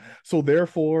true. So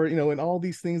therefore, and all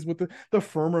these things with the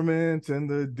firmament and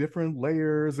the different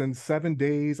layers and 7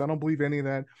 days, I don't believe any of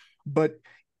that. But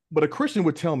a Christian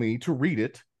would tell me to read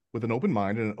it with an open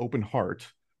mind and an open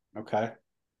heart. Okay.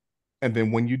 And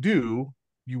then when you do,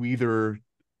 you either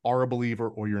are a believer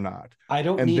or you're not. I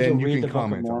don't need to read the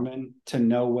Book of Mormon to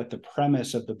know what the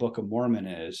premise of the Book of Mormon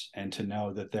is, and to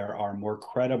know that there are more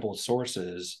credible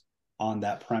sources on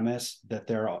that premise, that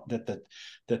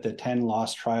the 10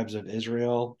 lost tribes of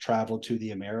Israel traveled to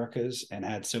the Americas and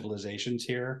had civilizations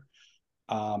here.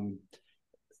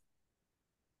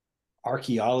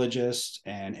 Archaeologists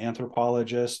and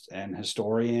anthropologists and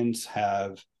historians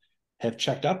have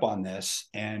checked up on this,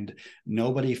 and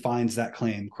nobody finds that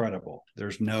claim credible.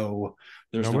 There's no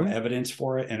evidence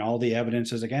for it, and all the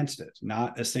evidence is against it.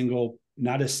 Not a single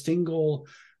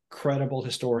credible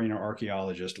historian or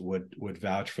archaeologist would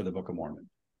vouch for the Book of Mormon.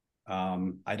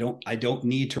 I don't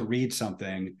need to read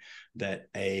something that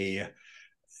a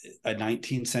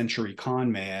 19th century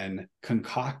con man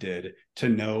concocted to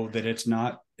know that it's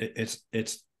not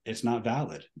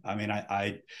valid. I mean,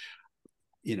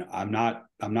 I'm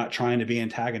not trying to be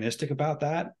antagonistic about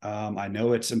that. I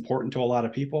know it's important to a lot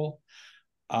of people.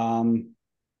 I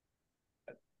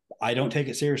don't take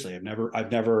it seriously.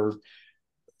 I've never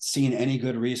seen any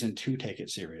good reason to take it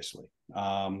seriously.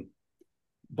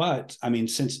 But I mean,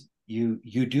 since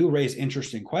you do raise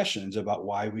interesting questions about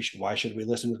why should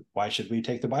we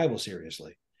take the Bible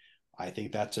seriously? I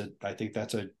think that's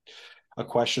a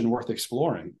question worth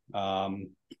exploring.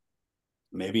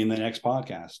 Maybe in the next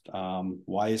podcast.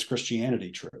 Why is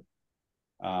Christianity true?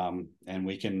 And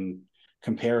we can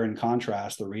compare and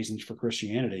contrast the reasons for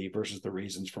Christianity versus the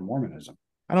reasons for Mormonism.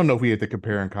 I don't know if we had to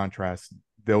compare and contrast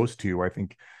those two. I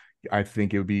think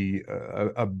it would be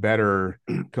a better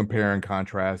compare and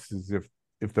contrast is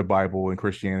if the Bible and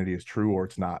Christianity is true or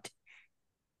it's not.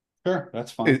 Sure,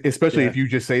 that's fine. Especially if you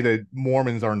just say that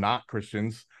Mormons are not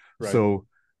Christians, right. So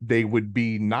they would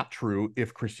be not true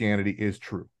if Christianity is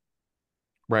true.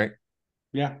 Right.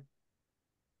 Yeah.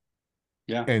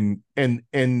 And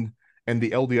the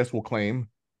LDS will claim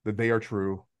that they are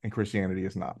true and Christianity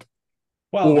is not.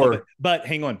 Well, but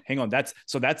hang on. That's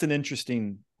an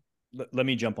interesting. Let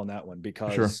me jump on that one,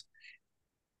 because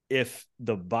if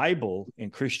the Bible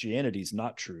and Christianity is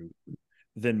not true,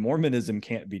 then Mormonism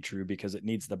can't be true because it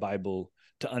needs the Bible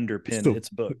to underpin its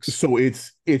books. So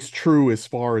it's true as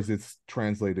far as it's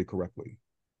translated correctly.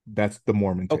 That's the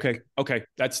Mormon take. Okay.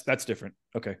 That's different.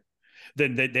 Okay.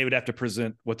 Then they would have to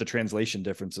present what the translation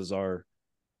differences are.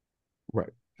 Right.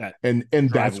 And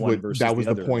that was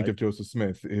the point of Joseph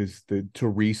Smith, is to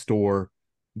restore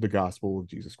the gospel of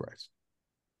Jesus Christ.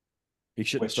 He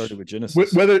should have started with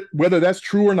Genesis. Whether that's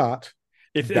true or not.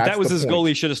 If that was his goal,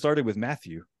 he should have started with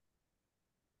Matthew.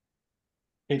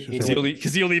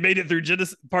 Because he only made it through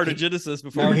part of Genesis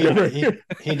before. No,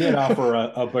 he did offer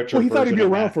a butcher. Well, he thought he'd be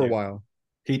around for a while.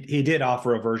 He did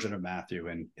offer a version of Matthew,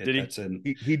 and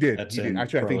he did. Actually, I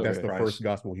think that's the first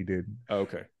gospel he did. Oh,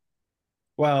 okay.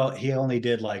 Well, he only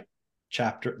did the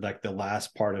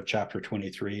last part of chapter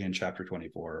 23 and chapter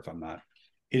 24. If I'm not,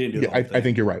 he didn't do. Yeah, I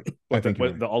think you're right.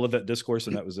 The Olivet Discourse,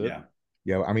 and that was it.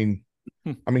 Yeah. I mean,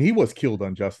 he was killed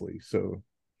unjustly. So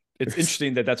it's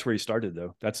interesting that's where he started,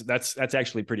 though. That's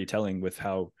actually pretty telling with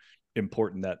how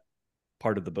important that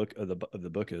part of the book of the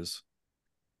book is.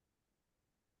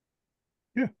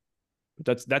 Yeah.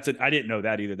 That's it. I didn't know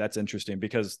that either. That's interesting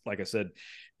because, like I said,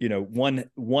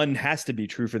 one has to be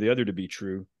true for the other to be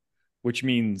true, which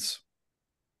means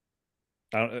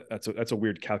that's a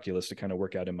weird calculus to kind of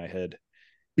work out in my head.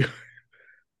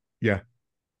 Yeah.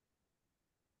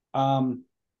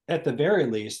 At the very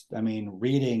least, I mean,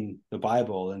 reading the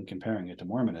Bible and comparing it to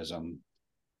Mormonism,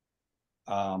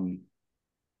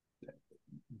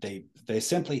 they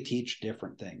simply teach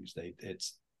different things.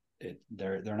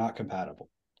 They're not compatible.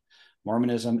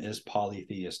 Mormonism is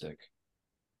polytheistic.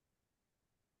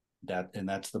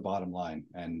 That's the bottom line.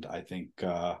 And I think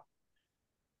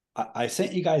I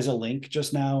sent you guys a link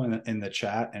just now in the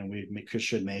chat, and we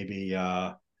should maybe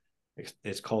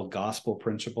it's called Gospel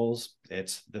Principles.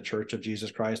 It's the Church of Jesus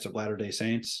Christ of Latter-day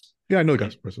Saints. Yeah, I know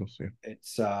Gospel Principles. Yeah.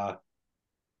 It's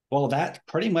well, that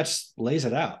pretty much lays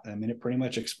it out. I mean, it pretty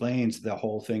much explains the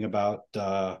whole thing about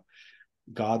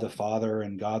God the Father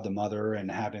and God the Mother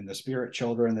and having the spirit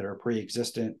children that are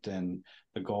pre-existent, and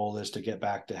the goal is to get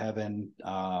back to heaven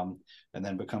and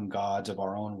then become gods of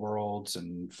our own worlds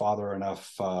and father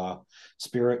enough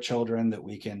spirit children that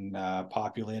we can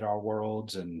populate our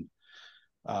worlds. And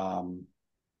I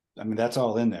mean, that's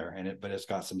all in there, but it's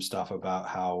got some stuff about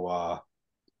how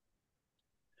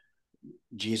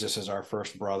Jesus is our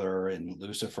first brother and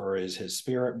Lucifer is his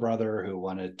spirit brother who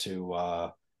wanted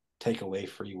to take away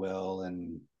free will.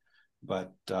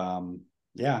 But I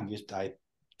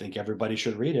think everybody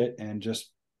should read it and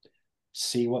just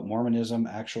see what Mormonism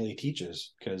actually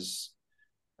teaches, because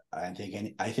I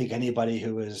think anybody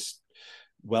who is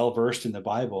well versed in the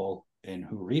Bible and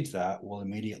who reads that will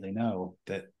immediately know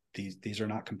that these are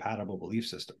not compatible belief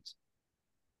systems.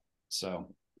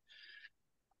 So,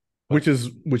 which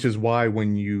is why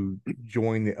when you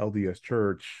join the LDS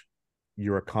Church,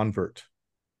 you're a convert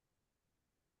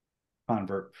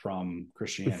from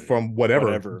Christianity, from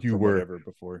whatever you were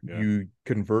before. Yeah. You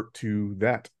convert to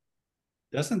that.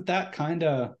 Doesn't that kind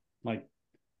of like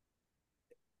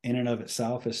in and of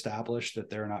itself establish that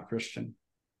they're not Christian?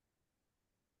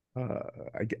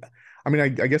 I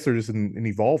guess they're just an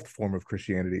evolved form of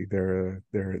Christianity.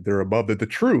 They're above the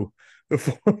true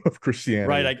form of Christianity,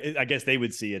 right? I guess they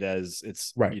would see it as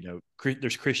it's right.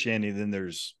 There's Christianity, then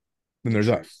there's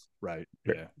us, right?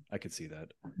 Yeah, I could see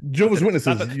that. Jehovah's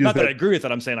Witnesses. Not that I agree with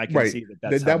it. I'm saying I can see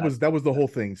that. That was the whole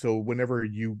thing. So whenever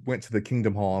you went to the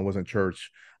Kingdom Hall and wasn't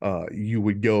church, you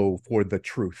would go for the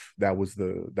truth. That was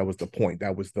the point.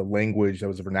 That was the language. That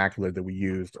was the vernacular that we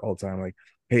used all the time. Like,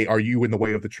 hey, are you in the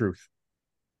way of the truth?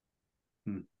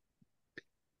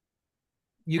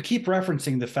 You keep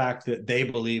referencing the fact that they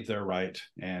believe they're right,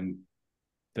 and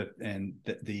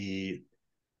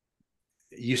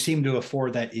you seem to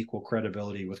afford that equal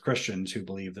credibility with Christians who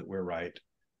believe that we're right.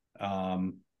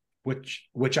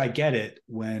 Which I get it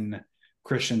when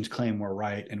Christians claim we're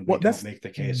right and we don't make the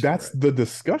case. That's the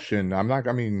discussion.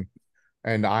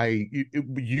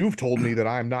 You've told me that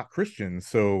I'm not Christian.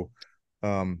 So,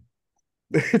 when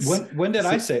did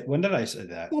I say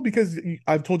that? Well, because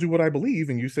I've told you what I believe,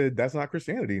 and you said that's not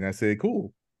Christianity, and I said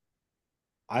cool.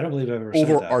 I don't believe I've ever said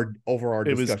that. Over our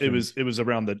discussion. It was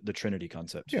around the Trinity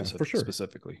concept, yeah, for sure,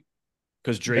 specifically,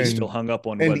 because Dre still hung up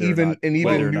on even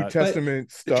New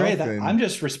Testament stuff. Dre, I'm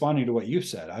just responding to what you've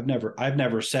said. I've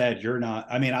never said you're not.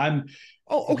 I mean, I'm.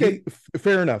 Oh, okay,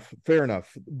 fair enough.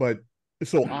 But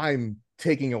so I'm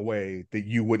taking away that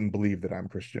you wouldn't believe that I'm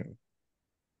Christian.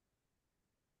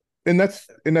 And that's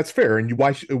fair. And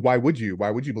why would you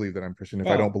believe that I'm Christian if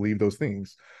I don't believe those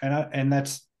things?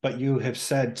 But you have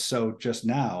said so just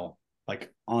now,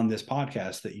 like on this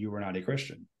podcast, that you were not a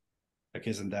Christian. Like,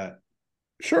 isn't that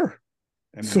sure?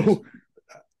 I mean,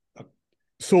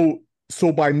 so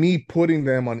by me putting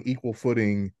them on equal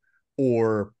footing,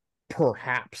 or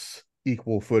perhaps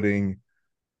equal footing,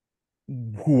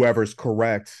 whoever's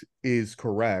correct is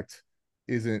correct.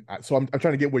 Isn't so? I'm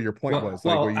trying to get where your point was.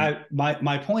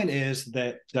 My point is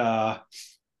that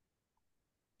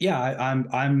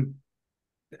I'm.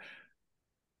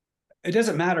 It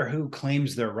doesn't matter who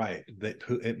claims they're right.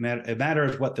 It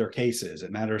matters what their case is.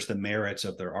 It matters the merits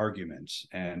of their arguments.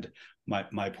 And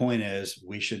my point is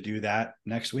we should do that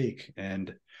next week.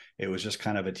 And it was just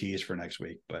kind of a tease for next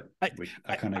week. But I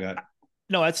kind of got.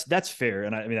 No, that's fair,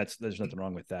 and I mean there's nothing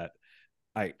wrong with that.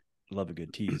 I love a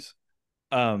good tease.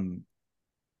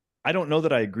 I don't know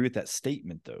that I agree with that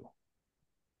statement, though.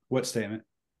 What statement?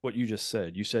 What you just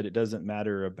said. You said it doesn't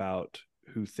matter about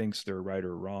who thinks they're right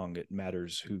or wrong. It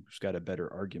matters who's got a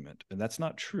better argument, and that's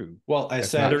not true. Well,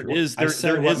 there is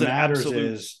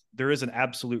an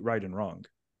absolute right and wrong.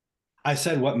 I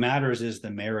said what matters is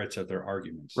the merits of their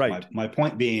arguments. Right. My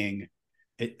point being,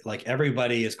 like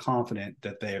everybody is confident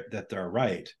that they're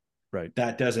right, Right.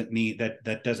 that doesn't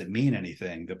mean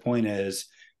anything. The point is,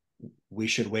 we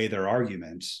should weigh their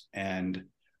arguments and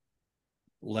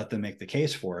let them make the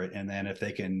case for it. And then if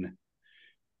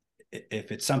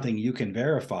it's something you can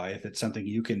verify, if it's something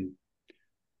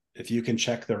if you can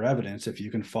check their evidence, if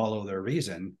you can follow their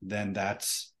reason, then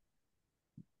that's,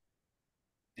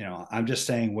 I'm just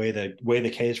saying weigh the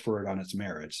case for it on its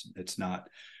merits. It's not,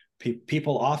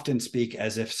 people often speak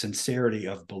as if sincerity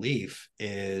of belief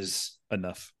is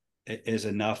enough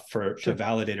to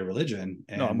validate a religion.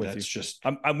 And no, I'm with you.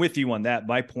 I'm with you on that.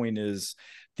 My point is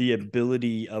the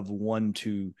ability of one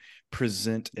to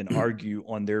present and argue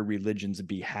on their religion's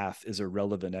behalf is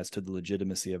irrelevant as to the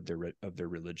legitimacy of their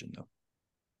religion, though.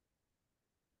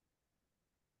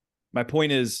 My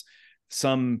point is,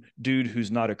 some dude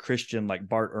who's not a Christian like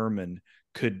Bart Ehrman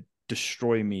could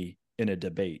destroy me in a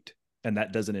debate, and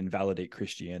that doesn't invalidate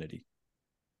Christianity.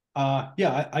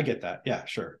 Yeah, I get that. Yeah,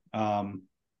 sure. I'm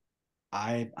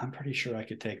pretty sure I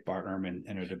could take Bart Ehrman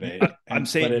in a debate. I'm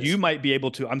saying you might be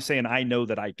able to. I'm saying I know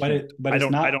that I can. But I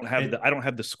don't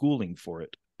have the schooling for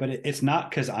it. But it's not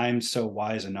because I'm so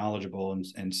wise and knowledgeable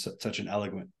and such an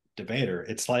eloquent debater.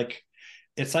 It's like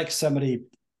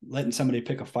letting somebody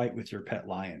pick a fight with your pet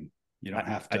lion. You don't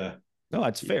have to. No,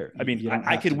 that's fair. I mean,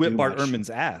 I could whip Bart Ehrman's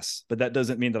ass, but that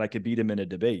doesn't mean that I could beat him in a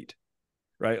debate,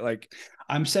 right? Like,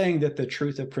 I'm saying that the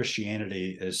truth of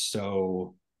Christianity is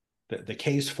so, the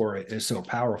case for it is so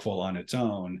powerful on its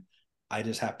own. I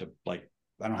just have to, I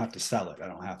don't have to sell it. I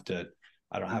don't have to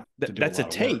do that's a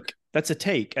take. That's a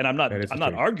take. And I'm not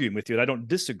arguing with you. And I don't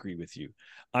disagree with you.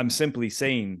 I'm simply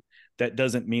saying that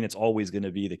doesn't mean it's always going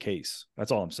to be the case.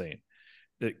 That's all I'm saying.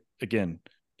 Again,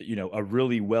 a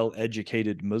really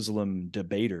well-educated Muslim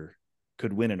debater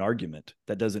could win an argument.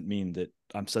 That doesn't mean that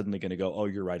I'm suddenly going to go, oh,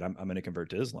 you're right, I'm going to convert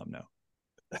to Islam now.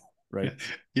 Right.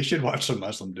 You should watch some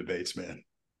Muslim debates, man.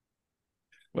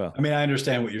 Well, I mean, I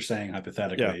understand what you're saying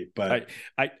hypothetically, but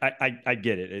I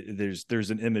get it. There's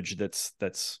an image that's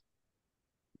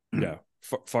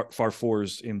far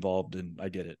fours involved, and I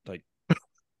get it. Like,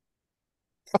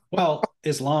 well,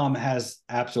 Islam has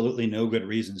absolutely no good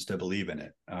reasons to believe in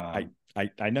it.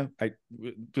 I know.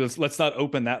 Let's not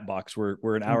open that box.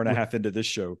 We're an hour and a half into this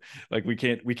show. Like, we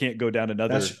can't go down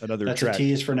another that's track. A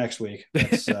tease for next week.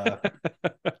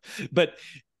 But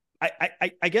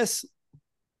I guess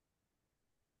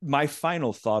my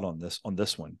final thought on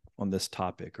this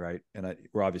topic, right? And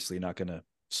we're obviously not going to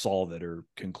solve it or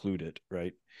conclude it,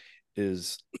 right?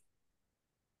 Is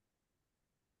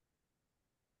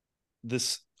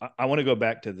this, I want to go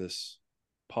back to this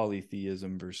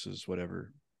polytheism versus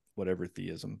whatever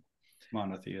theism,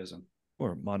 monotheism,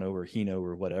 or mono or heno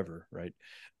or whatever, right?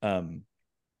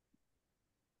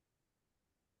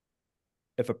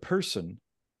 If a person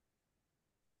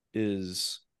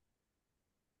is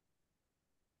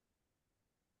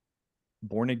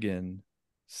born again,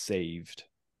 saved,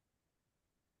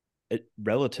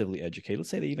 relatively educated, let's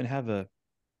say they even have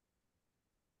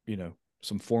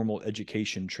some formal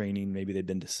education training, maybe they've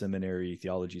been to seminary,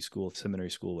 theology school, seminary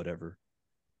school, whatever.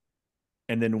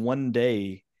 And then one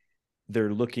day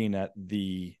they're looking at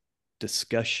the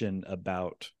discussion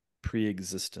about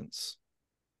pre-existence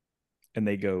and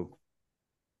they go,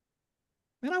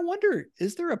 man, I wonder,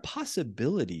 is there a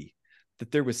possibility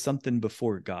that there was something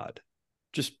before God?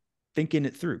 Just thinking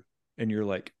it through. And you're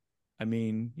like, I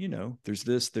mean, there's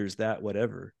this, there's that,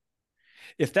 whatever.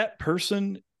 If that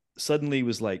person suddenly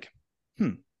was like,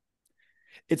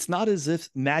 it's not as if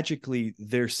magically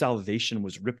their salvation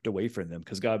was ripped away from them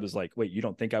because God was like, wait, you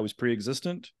don't think I was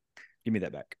pre-existent? Give me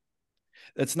that back.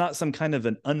 That's not some kind of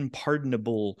an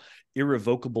unpardonable,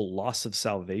 irrevocable loss of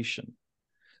salvation.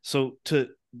 So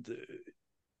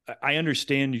I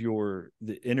understand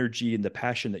the energy and the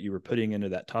passion that you were putting into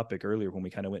that topic earlier when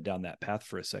we kind of went down that path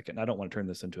for a second. I don't want to turn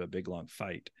this into a big, long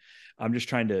fight. I'm just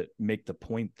trying to make the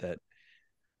point that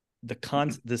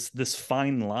this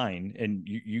fine line, and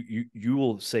you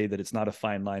will say that it's not a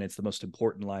fine line, it's the most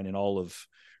important line in all of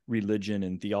religion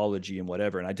and theology and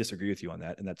whatever, and I disagree with you on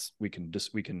that, and that's we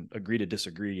can agree to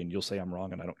disagree, and you'll say I'm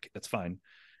wrong, and that's fine.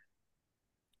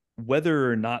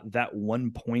 Whether or not that one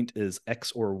point is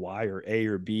X or Y or A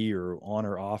or B or on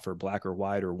or off or black or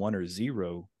white or 1 or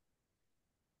 0,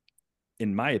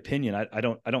 in my opinion, I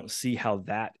don't see how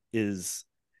that is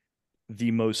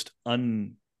the most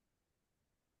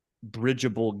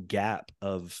bridgeable gap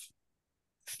of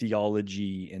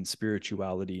theology and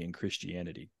spirituality and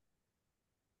Christianity.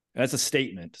 That's a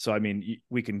statement. So, I mean,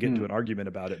 we can get into an argument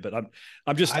about it, but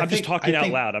I'm just talking out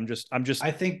loud.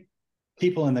 I think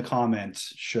people in the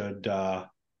comments should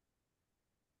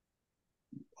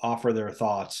offer their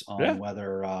thoughts on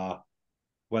whether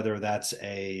whether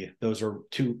those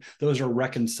are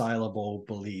reconcilable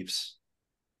beliefs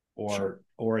or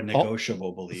a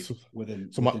negotiable belief within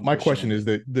my question is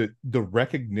that the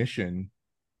recognition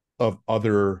of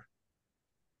other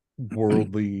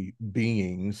worldly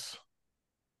beings,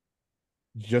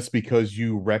 just because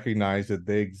you recognize that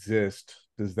they exist,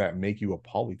 does that make you a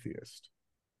polytheist?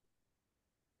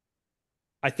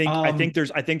 I think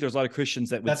there's a lot of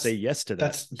Christians that would say yes to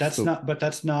that. That's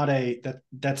not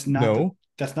no,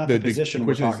 the position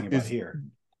we're talking about here.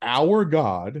 Our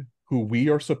God, who we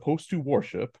are supposed to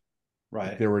worship,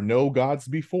 right? There were no gods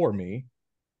before me,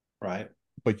 right?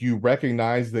 But you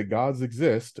recognize that gods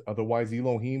exist, otherwise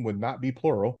Elohim would not be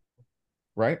plural,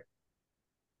 right?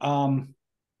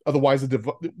 Otherwise,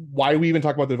 why do we even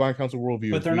talk about the divine council worldview?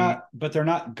 But they're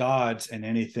not gods in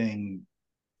anything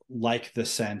like the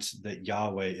sense that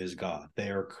Yahweh is God. They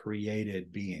are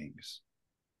created beings.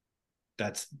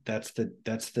 That's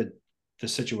the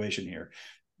situation here.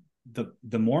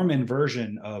 The Mormon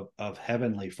version of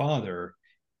Heavenly Father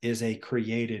is a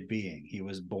created being. He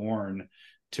was born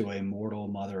to a mortal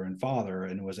mother and father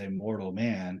and was a mortal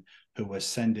man who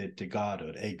ascended to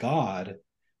godhood. A god,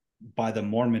 by the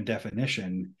Mormon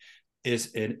definition,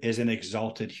 is an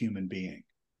exalted human being.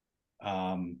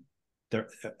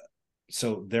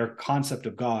 So their concept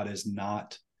of God is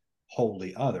not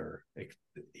wholly other.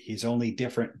 He's only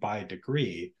different by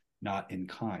degree, not in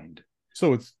kind.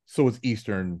 So it's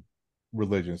Eastern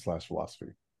religion / philosophy.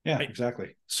 Yeah,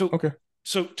 exactly. So okay.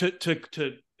 So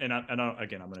I'm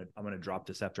gonna drop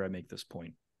this after I make this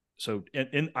point. So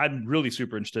and I'm really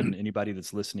super interested in anybody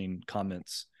that's listening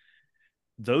comments.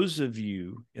 Those of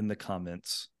you in the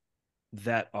comments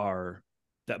that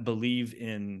believe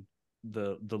in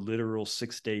the literal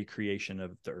 6-day creation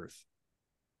of the earth,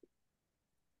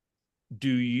 do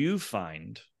you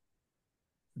find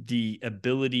the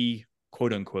ability,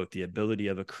 quote unquote, the ability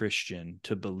of a Christian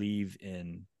to believe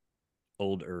in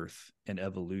old earth and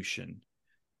evolution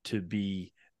to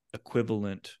be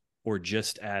equivalent or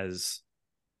just as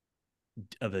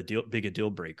of big a deal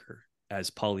breaker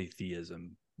as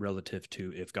polytheism relative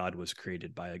to if God was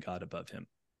created by a God above him?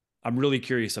 I'm really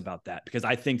curious about that, because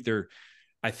I think they're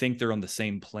on the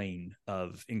same plane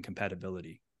of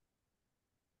incompatibility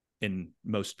in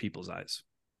most people's eyes.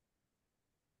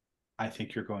 I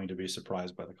think you're going to be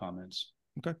surprised by the comments.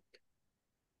 Okay.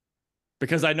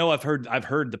 Because I know I've heard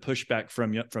the pushback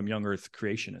from young earth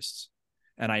creationists,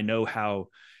 and I know how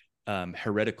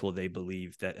heretical they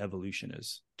believe that evolution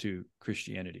is to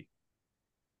Christianity.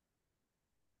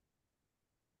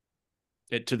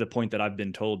 To the point that I've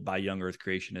been told by young earth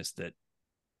creationists that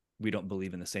we don't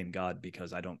believe in the same God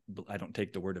because I don't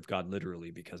take the word of God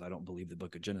literally, because I don't believe the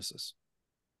book of Genesis.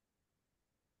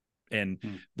 And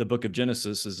the book of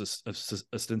Genesis is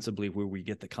ostensibly where we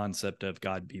get the concept of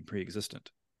God being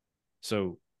pre-existent.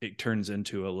 So it turns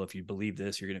into, well, if you believe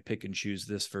this, you're going to pick and choose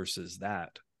this versus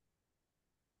that.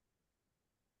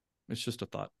 It's just a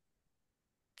thought.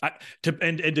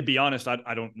 To be honest,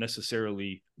 I don't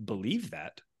necessarily believe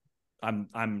that.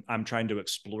 I'm trying to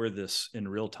explore this in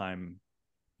real time,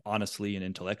 honestly and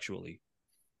intellectually.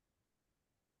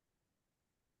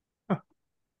 Huh.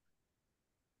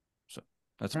 So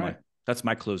that's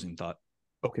my closing thought.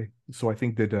 Okay, so I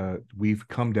think that we've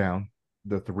come down,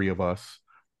 the three of us,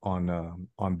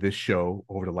 on this show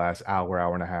over the last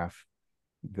hour and a half,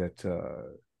 that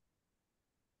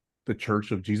the Church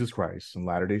of Jesus Christ and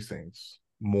Latter-day Saints,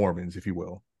 Mormons, if you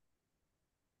will,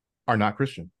 are not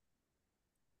Christian.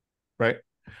 Right?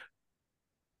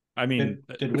 I mean,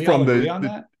 did we all agree on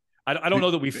that? I don't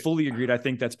know that we fully agreed. I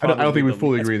think that's probably I don't think we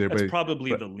fully agree there, but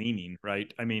probably the leaning,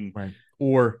 right? I mean, right.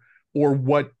 Or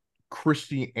what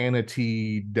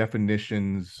Christianity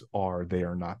definitions are, they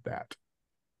are not that.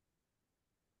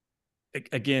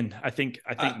 Again, I think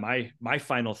my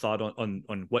final thought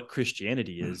on what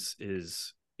Christianity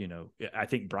is, you know, I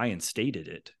think Brian stated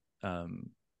it,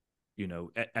 you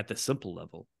know, at the simple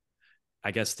level. I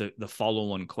guess the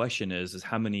follow-on question is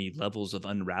how many levels of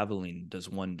unraveling does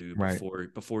one do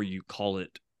before you call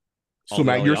it? So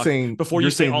Matt, you're saying before you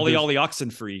say ollie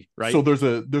oxen free, right? So there's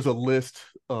a list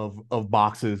of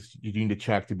boxes you need to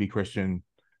check to be Christian,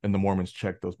 and the Mormons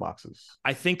check those boxes.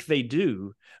 I think they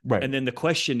do. Right. And then the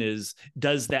question is,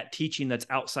 does that teaching that's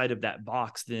outside of that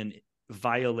box then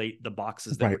violate the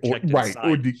boxes that were checked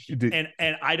inside?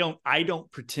 And I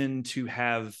don't pretend to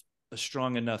have a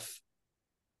strong enough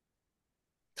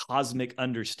cosmic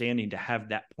understanding to have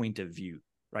that point of view,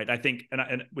 right? I think,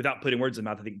 and without putting words in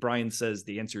my mouth, I think Brian says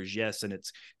the answer is yes, and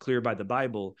it's clear by the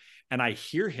Bible, and I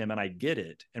hear him and I get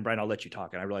it. And Brian, I'll let you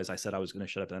talk. And I realized I said I was going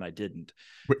to shut up and I didn't,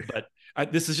 but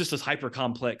this is just as hyper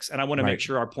complex, and I want to make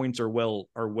sure our points are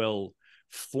well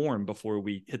form before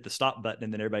we hit the stop button,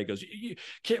 and then everybody goes, "You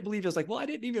can't believe it." It's like, well, I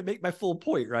didn't even make my full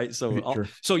point, right? So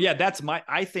so yeah,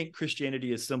 I think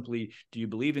Christianity is simply, do you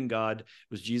believe in God?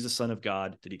 Was Jesus Son of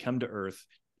God? Did he come to earth,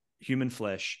 human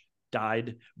flesh,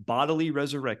 died, bodily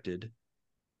resurrected,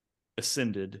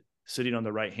 ascended, sitting on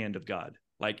the right hand of God?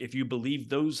 Like, if you believe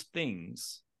those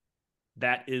things,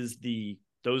 that's the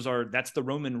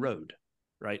Roman road,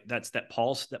 right? That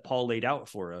Paul laid out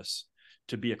for us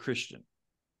to be a Christian.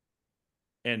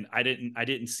 And I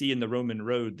didn't see in the Roman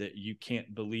road that you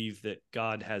can't believe that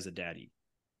God has a daddy.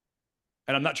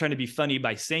 And I'm not trying to be funny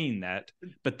by saying that,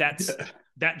 but that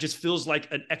just feels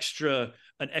like an extra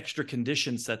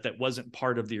condition set that wasn't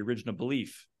part of the original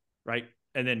belief, right?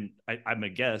 And then I'm going to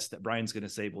guess that Brian's going to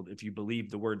say, well, if you believe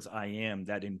the words "I am,"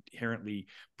 that inherently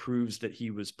proves that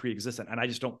he was pre-existent. And I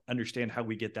just don't understand how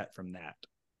we get that from that.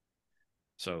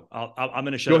 So I'm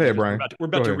going to shut up. Go ahead, Brian. We're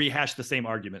about to rehash the same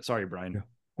argument. Sorry, Brian. Yeah.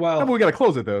 Well, we got to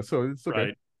close it though, so it's okay.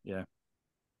 Right. Yeah.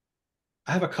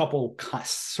 I have a couple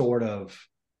sort of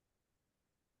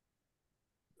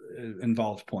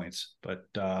involved points, but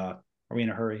are we in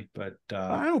a hurry? But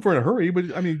I don't know if we're in a hurry,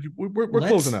 but I mean, we're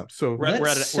closing up. So we're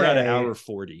at an hour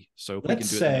 40. So if we can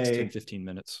do it in the next 10, 15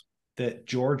 minutes. That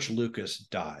George Lucas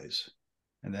dies.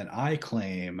 And then I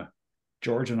claim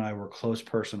George and I were close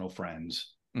personal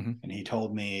friends. Mm-hmm. And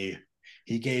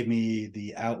he gave me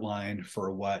the outline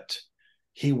for what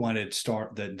he wanted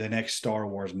the next Star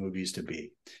Wars movies to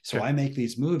be. So I make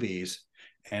these movies,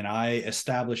 and I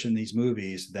establish in these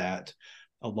movies that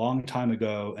a long time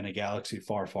ago in a galaxy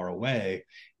far, far away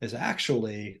is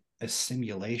actually a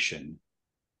simulation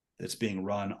that's being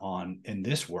run in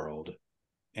this world.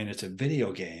 And it's a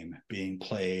video game being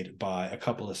played by a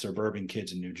couple of suburban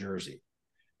kids in New Jersey.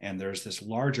 And there's this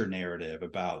larger narrative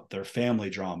about their family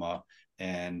drama,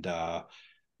 and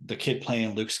the kid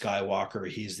playing Luke Skywalker,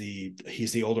 he's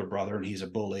the older brother, and he's a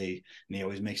bully, and he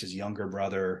always makes his younger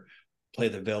brother play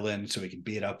the villain so he can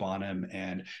beat up on him.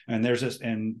 And there's this,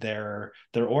 and they're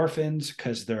orphans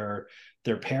because their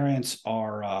parents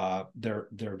are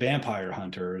they're vampire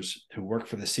hunters who work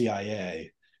for the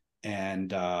CIA,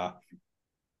 and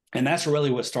that's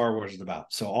really what Star Wars is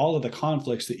about. So all of the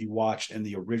conflicts that you watched in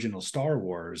the original Star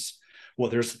Wars, well,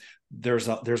 there's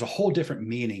a whole different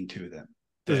meaning to them.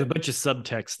 There's a bunch of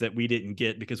subtext that we didn't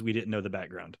get because we didn't know the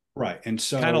background. Right. And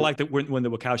so kind of like when the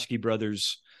Wachowski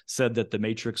brothers said that the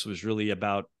Matrix was really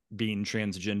about being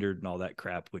transgendered and all that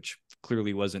crap, which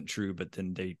clearly wasn't true, but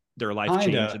then their life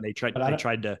changed, and they tried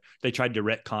to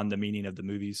retcon the meaning of the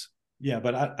movies. Yeah,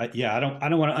 but I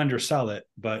don't want to undersell it,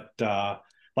 but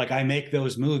like, I make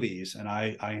those movies, and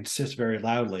I insist very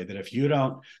loudly that if you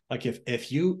don't, like,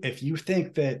 if you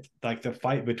think that, like, the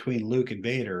fight between Luke and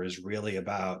Vader is really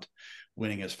about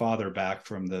winning his father back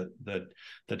from the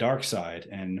dark side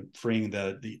and freeing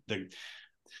the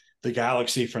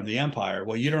galaxy from the Empire,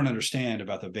 well, you don't understand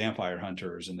about the vampire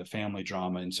hunters and the family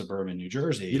drama in suburban New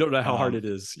Jersey. You don't know how hard it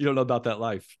is. You don't know about that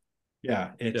life.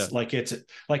 Yeah, it's like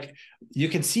you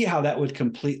can see how that would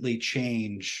completely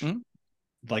change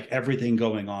like everything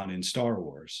going on in Star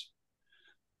Wars.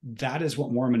 That is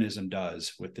what Mormonism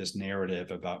does with this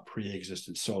narrative about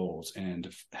pre-existent souls and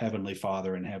Heavenly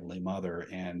Father and Heavenly Mother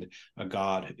and a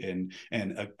God and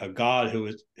a God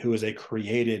who is a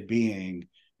created being,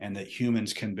 and that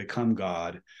humans can become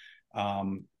God.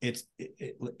 It's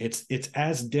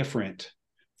as different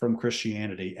from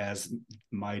Christianity as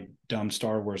my dumb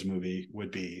Star Wars movie would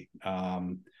be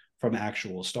from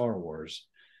actual Star Wars.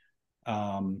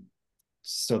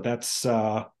 So that's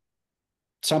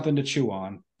something to chew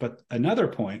on. But another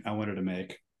point I wanted to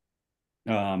make,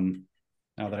 now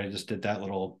that I just did that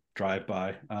little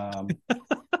drive-by,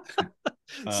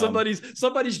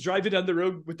 somebody's driving down the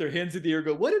road with their hands in the air,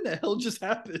 go, what in the hell just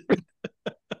happened?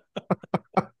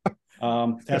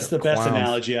 That's the best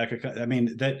analogy I could. I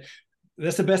mean,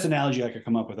 that's the best analogy I could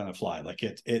come up with on the fly. Like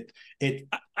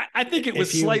I think it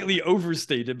was slightly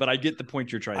overstated, but I get the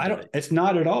point you're trying to make. It's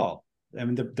not at all. I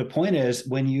mean, the point is,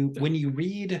 when you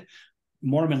read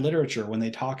Mormon literature, when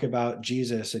they talk about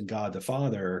Jesus and God the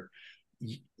Father,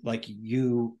 like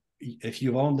if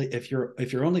you're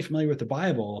only familiar with the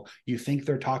Bible, you think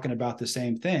they're talking about the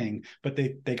same thing, but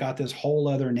they got this whole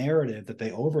other narrative that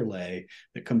they overlay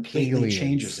that completely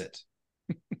changes it.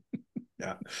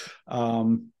 Yeah.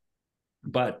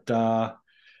 But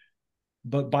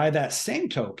by that same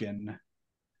token,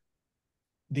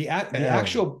 the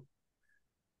actual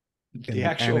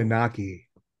Anunnaki.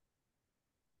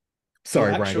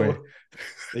 Sorry, Brian.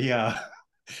 Yeah,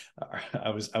 I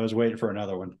was waiting for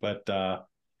another one, but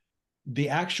the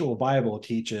actual Bible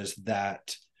teaches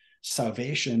that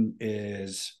salvation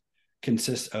is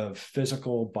consists of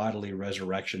physical bodily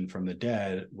resurrection from the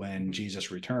dead when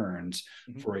Jesus returns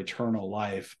for eternal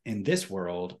life in this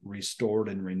world, restored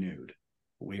and renewed.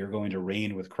 We are going to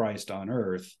reign with Christ on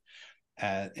earth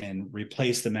and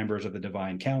replace the members of the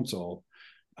divine council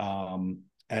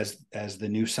as the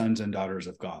new sons and daughters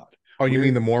of God. Oh, you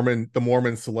mean the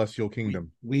Mormon celestial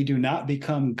kingdom? We do not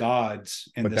become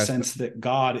gods in the sense that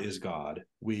God is God.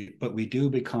 But we do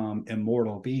become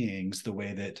immortal beings the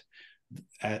way that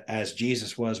as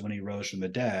Jesus was when he rose from the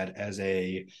dead, as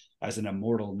an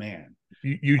immortal man.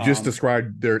 You just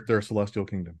described their celestial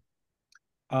kingdom.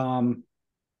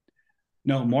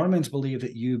 No, Mormons believe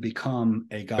that you become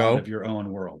a god of your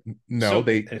own world. No,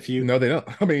 they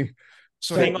don't. I mean,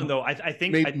 so hang on though. I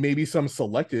think maybe some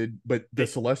selected, but the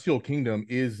celestial kingdom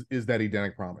is that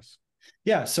Edenic promise.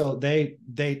 Yeah. So they.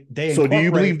 So do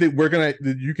you believe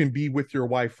that you can be with your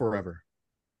wife forever?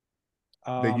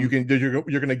 That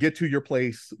you're gonna get to your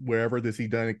place wherever this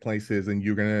Edenic place is, and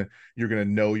you're gonna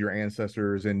know your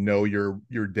ancestors and know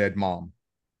your dead mom.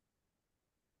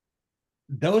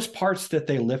 Those parts that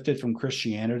they lifted from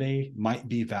Christianity might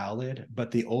be valid,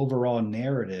 but the overall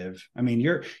narrative, I mean,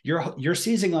 you're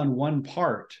seizing on one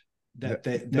part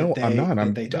I'm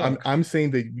not. I'm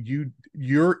saying that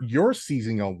you're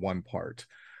seizing on one part.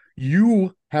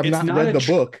 You have not read the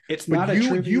book. It's not a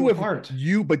trivial part.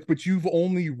 But you've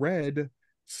only read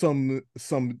some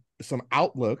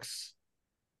outlooks.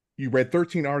 You read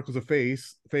 13 articles of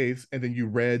faith, and then you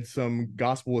read some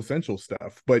gospel essential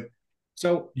stuff. But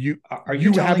so you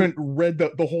haven't read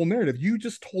the whole narrative. You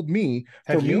just told me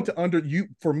for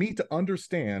me to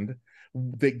understand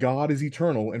that God is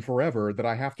eternal and forever, that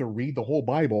I have to read the whole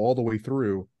Bible all the way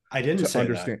through. I didn't say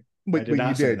understand. That. But I did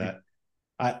not say did. that.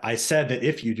 I said that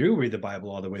if you do read the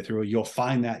Bible all the way through, you'll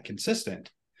find that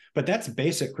consistent. But that's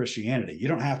basic Christianity. You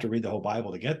don't have to read the whole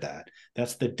Bible to get that.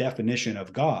 That's the definition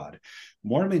of God.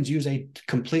 Mormons use a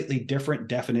completely different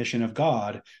definition of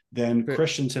God than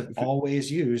Christians have always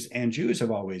used and Jews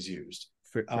have always used.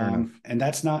 Fair enough. And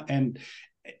that's not. And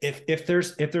if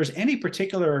there's any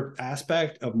particular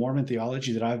aspect of Mormon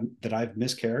theology that I've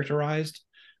mischaracterized,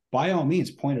 by all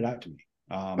means, point it out to me.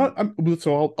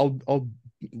 So I'll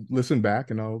listen back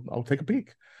and I'll take a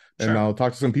peek, and sure. I'll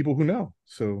talk to some people who know.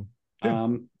 So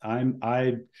yeah.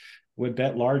 I would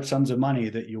bet large sums of money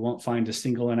that you won't find a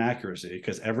single inaccuracy,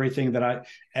 because everything that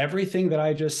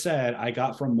I just said I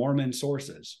got from Mormon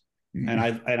sources, and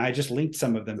I just linked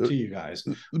some of them to you guys.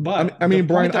 But I mean,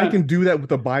 Brian, I can do that with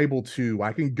the Bible too.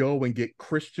 I can go and get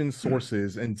Christian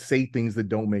sources and say things that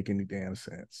don't make any damn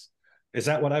sense. Is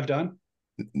that what I've done?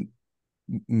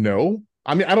 No,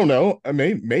 I mean, I don't know. I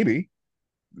mean, maybe.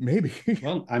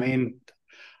 Well, I mean,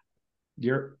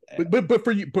 but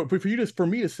for me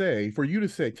to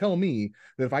say, tell me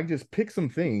that if I just pick some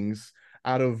things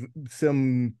out of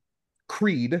some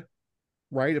creed,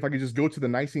 right? If I could just go to the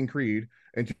Nicene Creed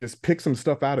and just pick some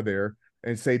stuff out of there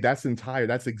and say that's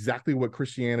exactly what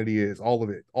Christianity is, all of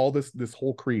it, all this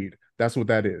whole creed, that's what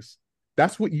that is.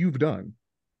 That's what you've done.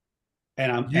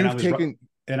 And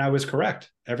I was correct.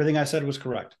 Everything I said was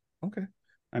correct. Okay.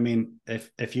 I mean,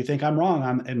 if you think I'm wrong,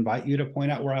 I invite you to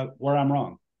point out where I'm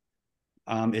wrong.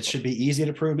 It should be easy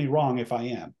to prove me wrong if I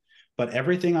am. But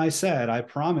everything I said, I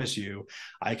promise you,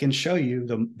 I can show you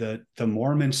the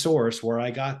Mormon source where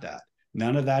I got that.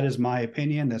 None of that is my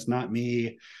opinion. That's not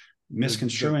me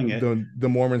misconstruing it. The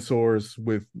Mormon source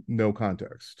with no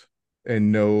context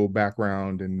and no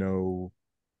background and no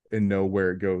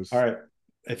where it goes. All right.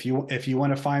 If you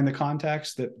want to find the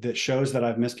context that shows that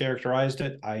I've mischaracterized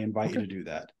it, I invite you to do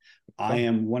that. I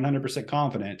am 100%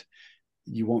 confident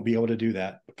you won't be able to do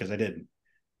that because I didn't.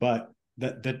 But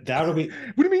that'll be.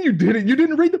 What do you mean you didn't? You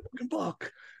didn't read the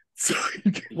book.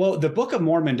 Well, the Book of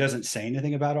Mormon doesn't say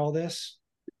anything about all this.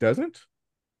 It doesn't?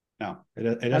 No,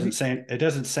 it doesn't say. It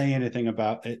doesn't say anything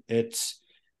about it. It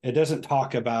doesn't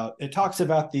talk about. It talks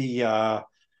about the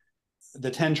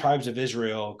 10 tribes of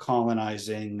Israel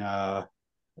colonizing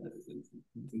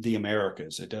the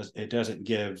Americas. It doesn't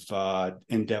give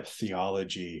in-depth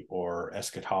theology or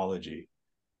eschatology.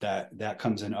 That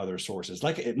comes in other sources.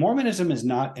 Like Mormonism is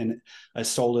not a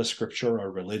sola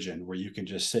scriptura religion where you can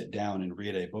just sit down and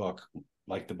read a book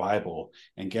like the Bible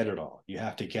and get it all. You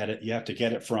have to get it. You have to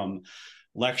get it from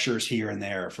lectures here and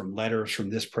there, from letters from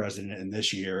this president in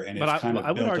this year, and it's kind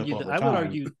of built up over time. I would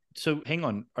argue. So hang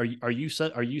on, are you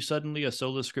suddenly a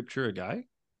sola scriptura guy?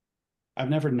 I've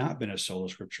never not been a sola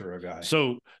scriptura guy.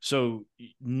 So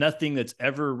nothing that's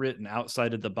ever written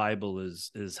outside of the Bible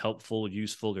is helpful,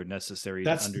 useful, or necessary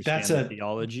to understand the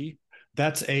theology.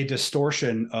 That's a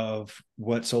distortion of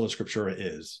what sola scriptura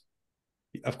is.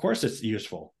 Of course, it's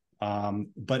useful,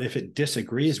 but if it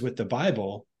disagrees with the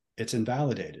Bible, it's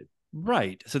invalidated.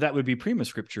 Right. So that would be prima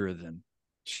scriptura then.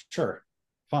 Sure,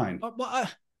 fine.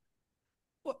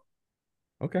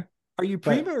 Okay. Are you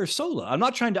prima or sola? I'm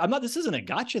not. This isn't a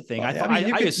gotcha thing. Well,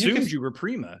 I assumed you were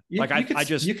prima. You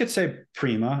could say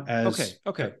prima as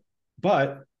okay.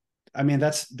 But I mean,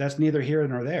 that's neither here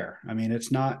nor there. I mean,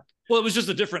 it's not. Well, it was just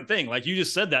a different thing. Like you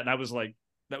just said that, and I was like,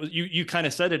 that was you kind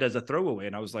of said it as a throwaway,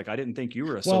 and I was like, I didn't think you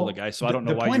were a sola guy, so I don't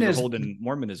know why you were holding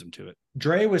Mormonism to it.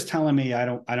 Dre was telling me I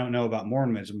don't know about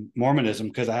Mormonism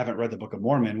because I haven't read the Book of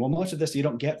Mormon. Well, most of this you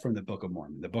don't get from the Book of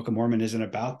Mormon. The Book of Mormon isn't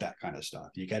about that kind of stuff.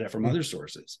 You get it from other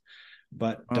sources.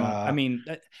 But I mean,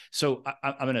 so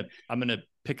I'm gonna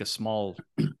pick a small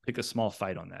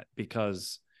fight on that,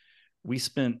 because we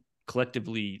spent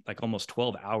collectively like almost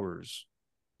 12 hours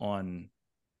on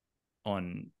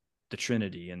the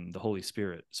Trinity and the Holy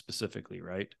Spirit specifically,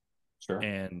 right? Sure.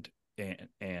 And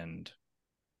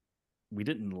we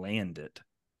didn't land it,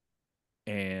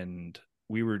 and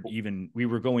we were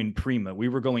going prima. We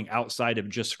were going outside of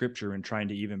just scripture and trying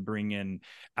to even bring in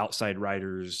outside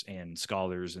writers and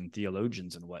scholars and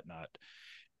theologians and whatnot.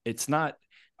 It's not.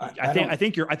 I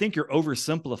think you're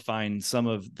oversimplifying some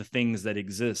of the things that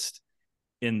exist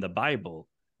in the Bible.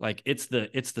 Like it's the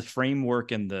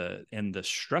framework and the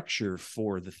structure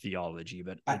for the theology,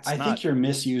 but I think you're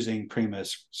misusing prima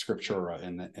scriptura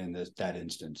in that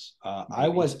instance. I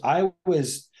was, I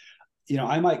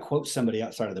might quote somebody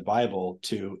outside of the Bible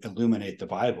to illuminate the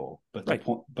Bible, but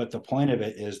the point of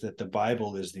it is that the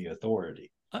Bible is the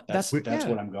authority. That's what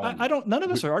I'm going. I don't. None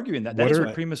of us are arguing that. That's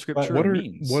what prima scriptura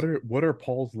means. What are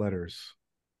Paul's letters?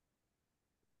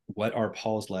 What are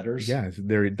Paul's letters? Yes,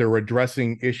 they're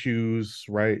addressing issues,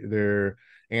 right? They're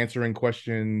answering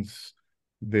questions.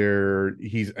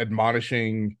 He's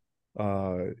admonishing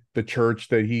the church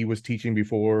that he was teaching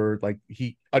before. Like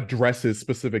he addresses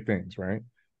specific things, right?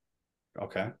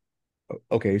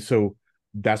 Okay, so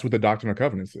that's what the Doctrine of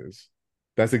Covenants is.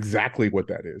 That's exactly what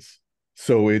that is.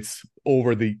 So it's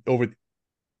over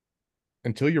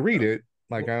until you read it.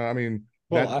 Like I mean.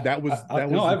 Well,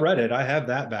 I've read it. I have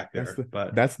that back there.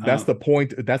 That's the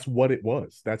point. That's what it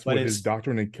was. That's what his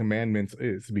Doctrine and Commandments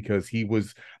is, because he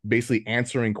was basically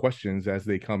answering questions as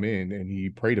they come in, and he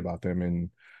prayed about them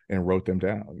and wrote them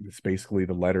down. It's basically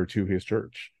the letter to his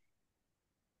church.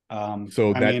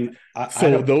 Maybe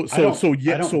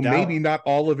not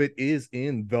all of it is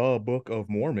in the Book of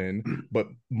Mormon, but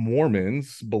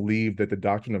Mormons believe that the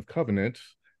Doctrine of Covenant,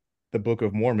 the Book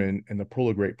of Mormon, and the Pearl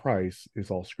of Great Price is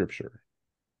all scripture.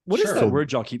 What is that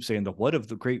word y'all keep saying? The what of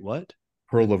the great what?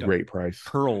 Pearl of Great Price.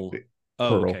 Pearl.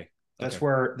 Pearl. Okay. That's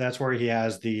where he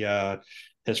has the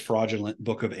his fraudulent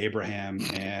Book of Abraham,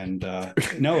 and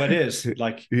no, it is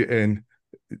like and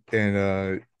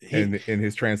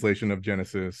his translation of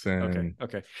Genesis. And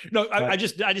okay. No, I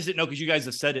just didn't know, because you guys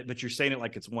have said it, but you're saying it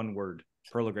like it's one word,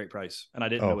 Pearl of Great Price, and I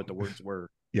didn't know what the words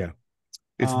were. Yeah,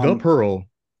 it's the Pearl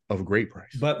of Great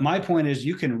Price. But my point is,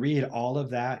 you can read all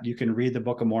of that. You can read the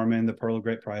Book of Mormon, the Pearl of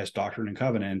Great Price, Doctrine and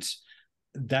Covenants.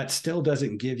 That still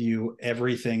doesn't give you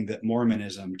everything that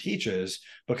Mormonism teaches,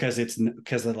 because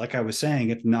like I was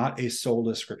saying, it's not a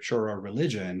sola scriptura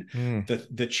religion.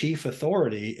 The chief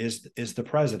authority is the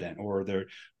president, or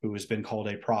who has been called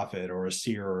a prophet or a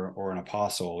seer or an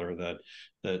apostle, or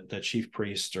the chief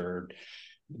priest.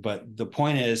 But the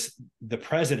point is, the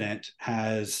president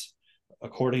has,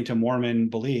 according to Mormon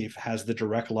belief, has the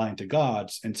direct line to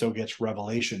God, and so gets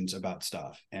revelations about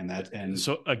stuff. And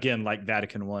so again, like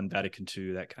Vatican I, Vatican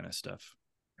II, that kind of stuff.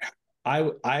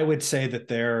 I would say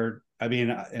that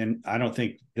and I don't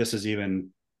think this is even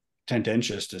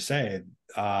tendentious to say,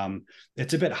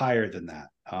 it's a bit higher than that.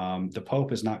 The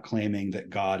Pope is not claiming that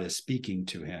God is speaking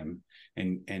to him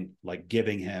and like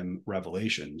giving him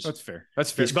revelations. That's fair.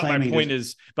 But my point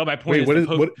is,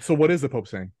 what is the Pope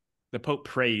saying? The Pope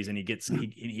prays and he gets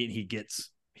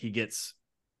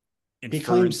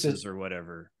inferences or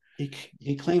whatever.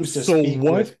 He claims to speak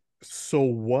with. So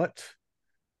what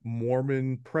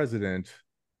Mormon president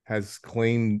has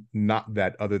claimed not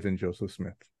that other than Joseph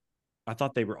Smith? I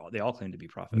thought they all claimed to be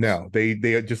prophets. No, they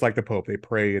just like the Pope, they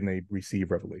pray and they receive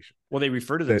revelation. Well, they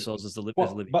refer to themselves as living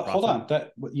but prophet. Hold on,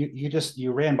 that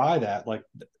you ran by that. Like,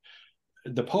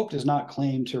 the Pope does not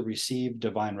claim to receive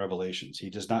divine revelations.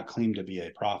 He does not claim to be a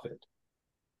prophet.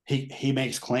 He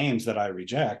makes claims that I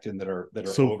reject and that are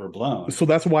overblown. So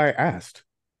that's why I asked.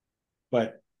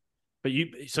 But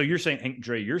you're saying,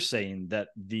 Dre, you're saying that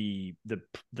the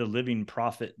living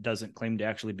prophet doesn't claim to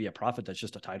actually be a prophet. That's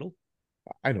just a title.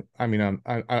 I don't. I mean,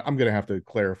 I'm gonna have to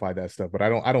clarify that stuff, but I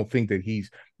don't think that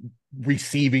he's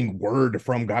receiving word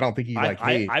from God. I don't think he's like,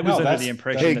 hey, I was No, under the that's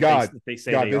impression hey, that God, they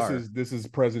say God, they are. this is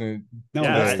President no,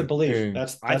 Yeah, that's the today, belief. and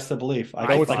That's the belief. I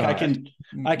no, it's like not.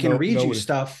 I can No, read no, you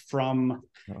stuff from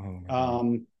oh my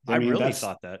God. I mean really that's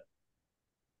thought that.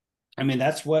 I mean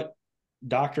that's what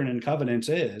Doctrine and Covenants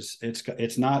is.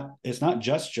 It's not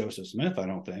just Joseph Smith, I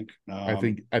don't think.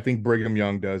 I think Brigham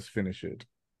Young does finish it.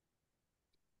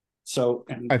 So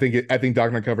I think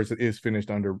Doctrine and Covenants is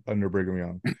finished under Brigham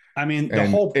Young, I mean the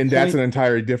whole and that's point an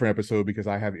entirely different episode because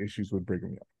I have issues with Brigham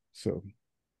Young. So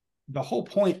the whole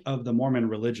point of the Mormon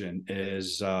religion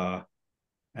is and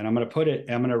I'm going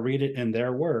to read it in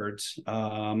their words.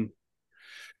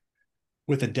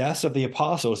 With the deaths of the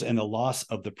apostles and the loss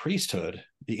of the priesthood,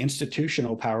 the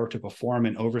institutional power to perform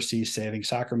and oversee saving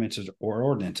sacraments or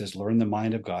ordinances, learn the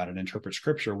mind of God, and interpret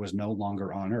scripture was no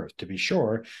longer on earth. To be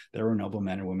sure, there were noble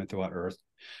men and women throughout earth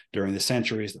during the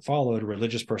centuries that followed,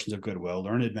 religious persons of goodwill,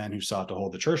 learned men who sought to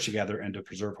hold the church together and to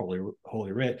preserve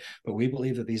holy writ. But we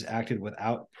believe that these acted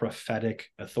without prophetic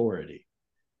authority.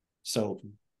 So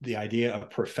the idea of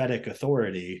prophetic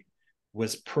authority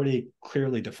was pretty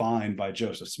clearly defined by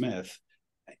Joseph Smith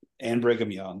and Brigham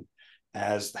Young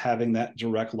as having that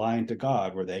direct line to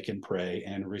God where they can pray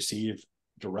and receive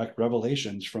direct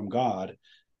revelations from God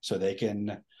so they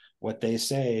can, what they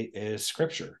say is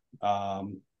scripture.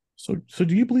 so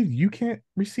do you believe you can't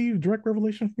receive direct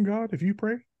revelation from God if you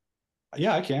pray?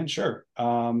 Yeah, I can, sure.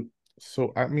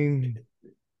 So I mean,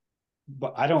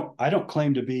 but I don't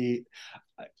claim to be,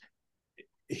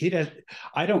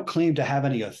 I don't claim to have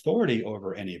any authority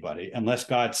over anybody unless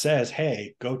God says,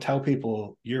 hey, go tell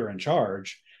people you're in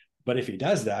charge. But if he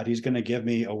does that, he's going to give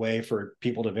me a way for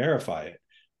people to verify it.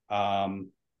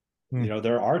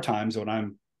 There are times when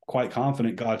I'm quite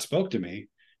confident God spoke to me.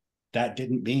 That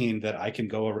didn't mean that I can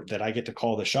go over, that I get to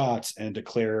call the shots and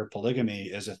declare polygamy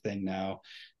is a thing now,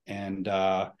 and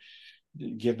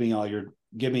give me all your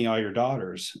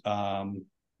daughters.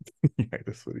 yeah,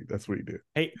 that's what he did.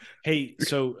 Hey,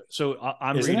 so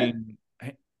I'm Isn't reading.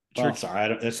 Well,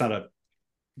 sorry, it's not a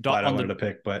fight I wanted to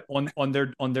pick, but on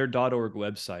their .org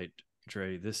website,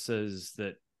 Dre, this says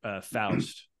that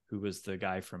Faust, who was the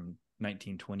guy from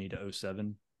 1920 to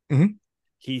 07,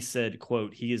 he said,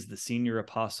 quote, he is the senior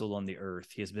apostle on the earth.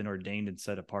 He has been ordained and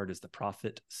set apart as the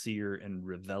prophet, seer, and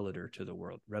revelator to the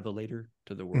world.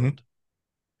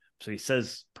 So he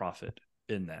says prophet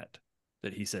in that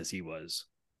he says he was.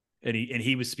 And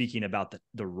he was speaking about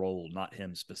the role, not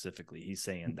him specifically. He's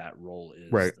saying that role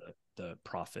is right. The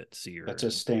prophet, seer. That's a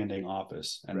standing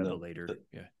office and revelator.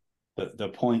 The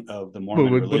point of the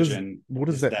Mormon religion. What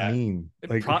does that mean?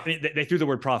 Like they threw the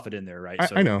word prophet in there, right?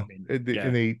 I know, and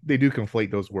they do conflate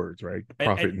those words, right?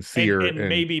 Prophet and seer, and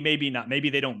maybe not.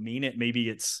 Maybe they don't mean it. Maybe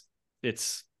it's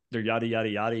they're yada yada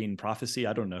yada in prophecy.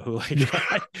 I don't know. Like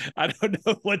I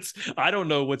don't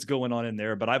know what's going on in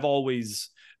there. But I've always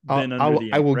been under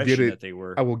the impression that they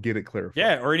were. I will get it clarified.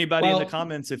 Yeah, or anybody in the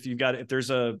comments, if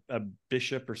there's a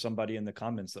bishop or somebody in the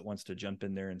comments that wants to jump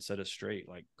in there and set us straight,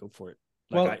 like go for it.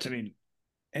 Like,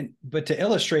 but to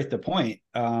illustrate the point,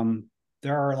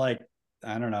 there are like,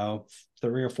 I don't know,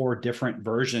 3 or 4 different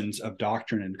versions of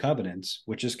Doctrine and Covenants,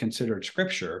 which is considered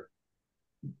scripture.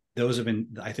 Those have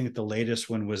been, I think the latest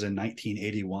one was in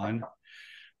 1981.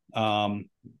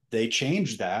 They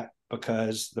changed that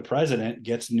because the president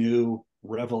gets new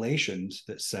revelations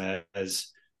that says,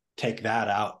 take that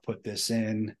out, put this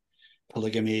in.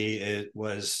 Polygamy, it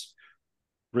was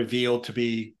revealed to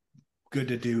be good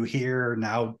to do here.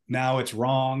 Now it's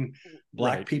wrong.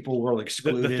 Black people were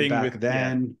excluded back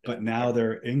then, but now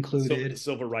they're included. The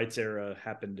civil rights era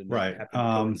happened,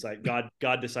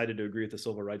 God decided to agree with the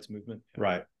civil rights movement.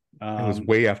 Right. It was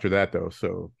way after that, though.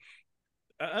 So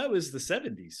it was the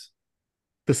 70s.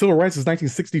 The civil rights is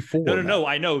 1964. No,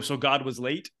 I know. So God was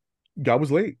late. God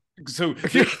was late. So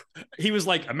he was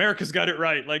like, America's got it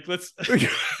right. Like, let's.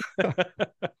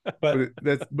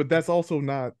 but that's also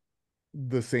not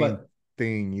the same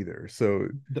thing either. So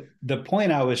the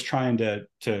point I was trying to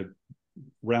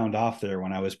round off there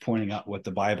when I was pointing out what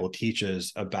the Bible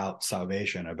teaches about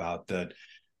salvation,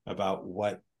 about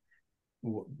what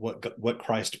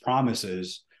Christ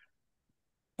promises,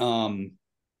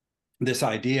 this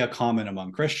idea common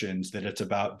among Christians that it's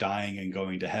about dying and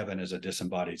going to heaven as a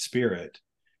disembodied spirit.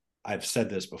 I've said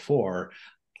this before.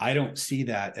 I don't see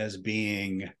that as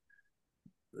being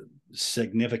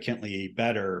significantly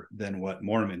better than what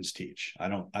Mormons teach. I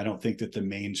don't think that the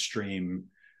mainstream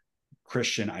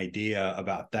Christian idea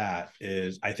about that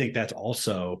is, I think that's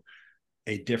also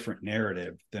a different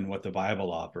narrative than what the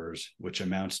Bible offers, which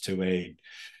amounts to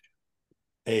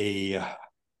a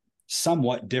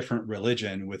somewhat different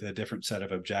religion with a different set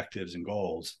of objectives and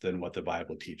goals than what the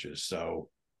Bible teaches. So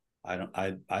I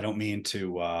don't mean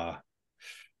to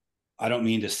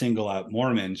single out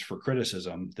Mormons for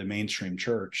criticism. The mainstream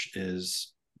church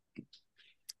is,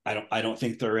 I don't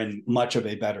think they're in much of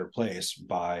a better place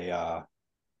by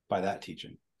that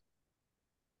teaching.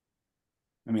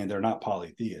 I mean, they're not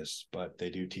polytheists, but they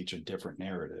do teach a different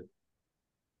narrative.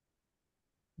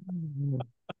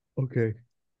 Okay.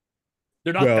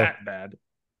 They're not that bad.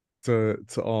 To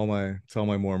all my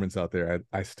Mormons out there,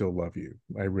 I still love you.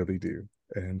 I really do.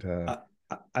 And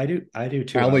I do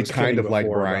too. I only kind of like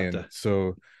Brian,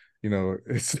 so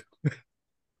it's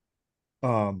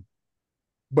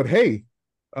but hey,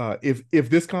 if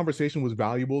this conversation was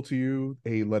valuable to you,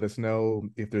 hey, let us know.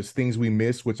 If there's things we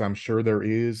missed, which I'm sure there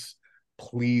is,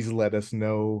 please let us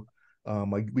know.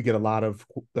 Like we get a lot of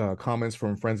comments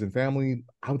from friends and family.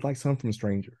 I would like some from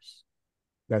strangers.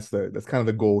 That's kind of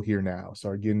the goal here now.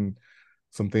 Start getting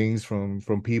some things from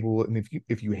people, and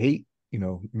if you hate,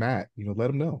 Matt, let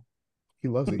him know. He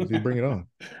loves it. He bring it on.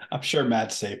 I'm sure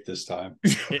Matt's safe this time.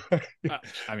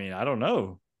 I mean, I don't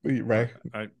know. Right.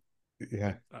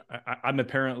 Yeah. I'm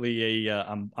apparently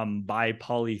I'm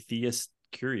bi-polytheist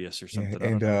curious or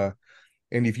something. Yeah,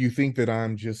 and if you think that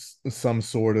I'm just some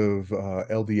sort of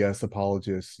LDS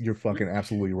apologist, you're fucking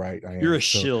absolutely right. I am. You're a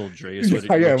shill, Dre. Is what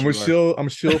I am. I'm a shill. I'm a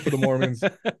shill for the Mormons.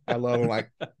 I love them.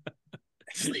 Like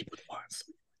sleep with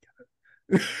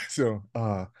one. So,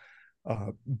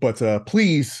 but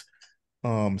please,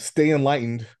 stay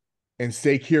enlightened and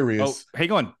stay curious. Oh,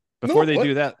 hang on. Before they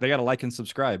do that, they got to like and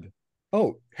subscribe.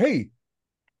 Oh, hey.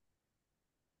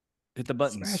 Hit the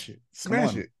buttons.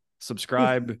 Smash it.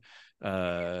 Subscribe,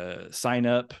 sign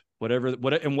up,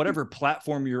 whatever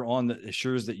platform you're on that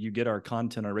assures that you get our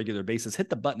content on a regular basis. Hit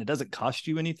the button. It doesn't cost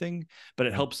you anything, but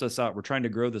it helps us out. We're trying to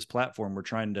grow this platform. We're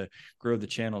trying to grow the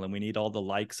channel, and we need all the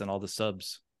likes and all the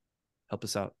subs. Help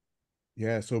us out.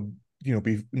 Yeah. So,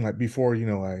 before, I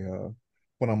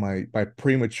went on my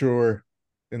premature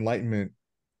enlightenment.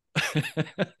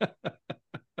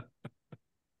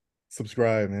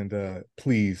 Subscribe and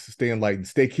please stay enlightened,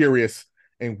 stay curious,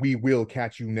 and we will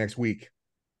catch you next week.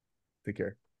 Take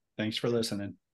care. Thanks for listening.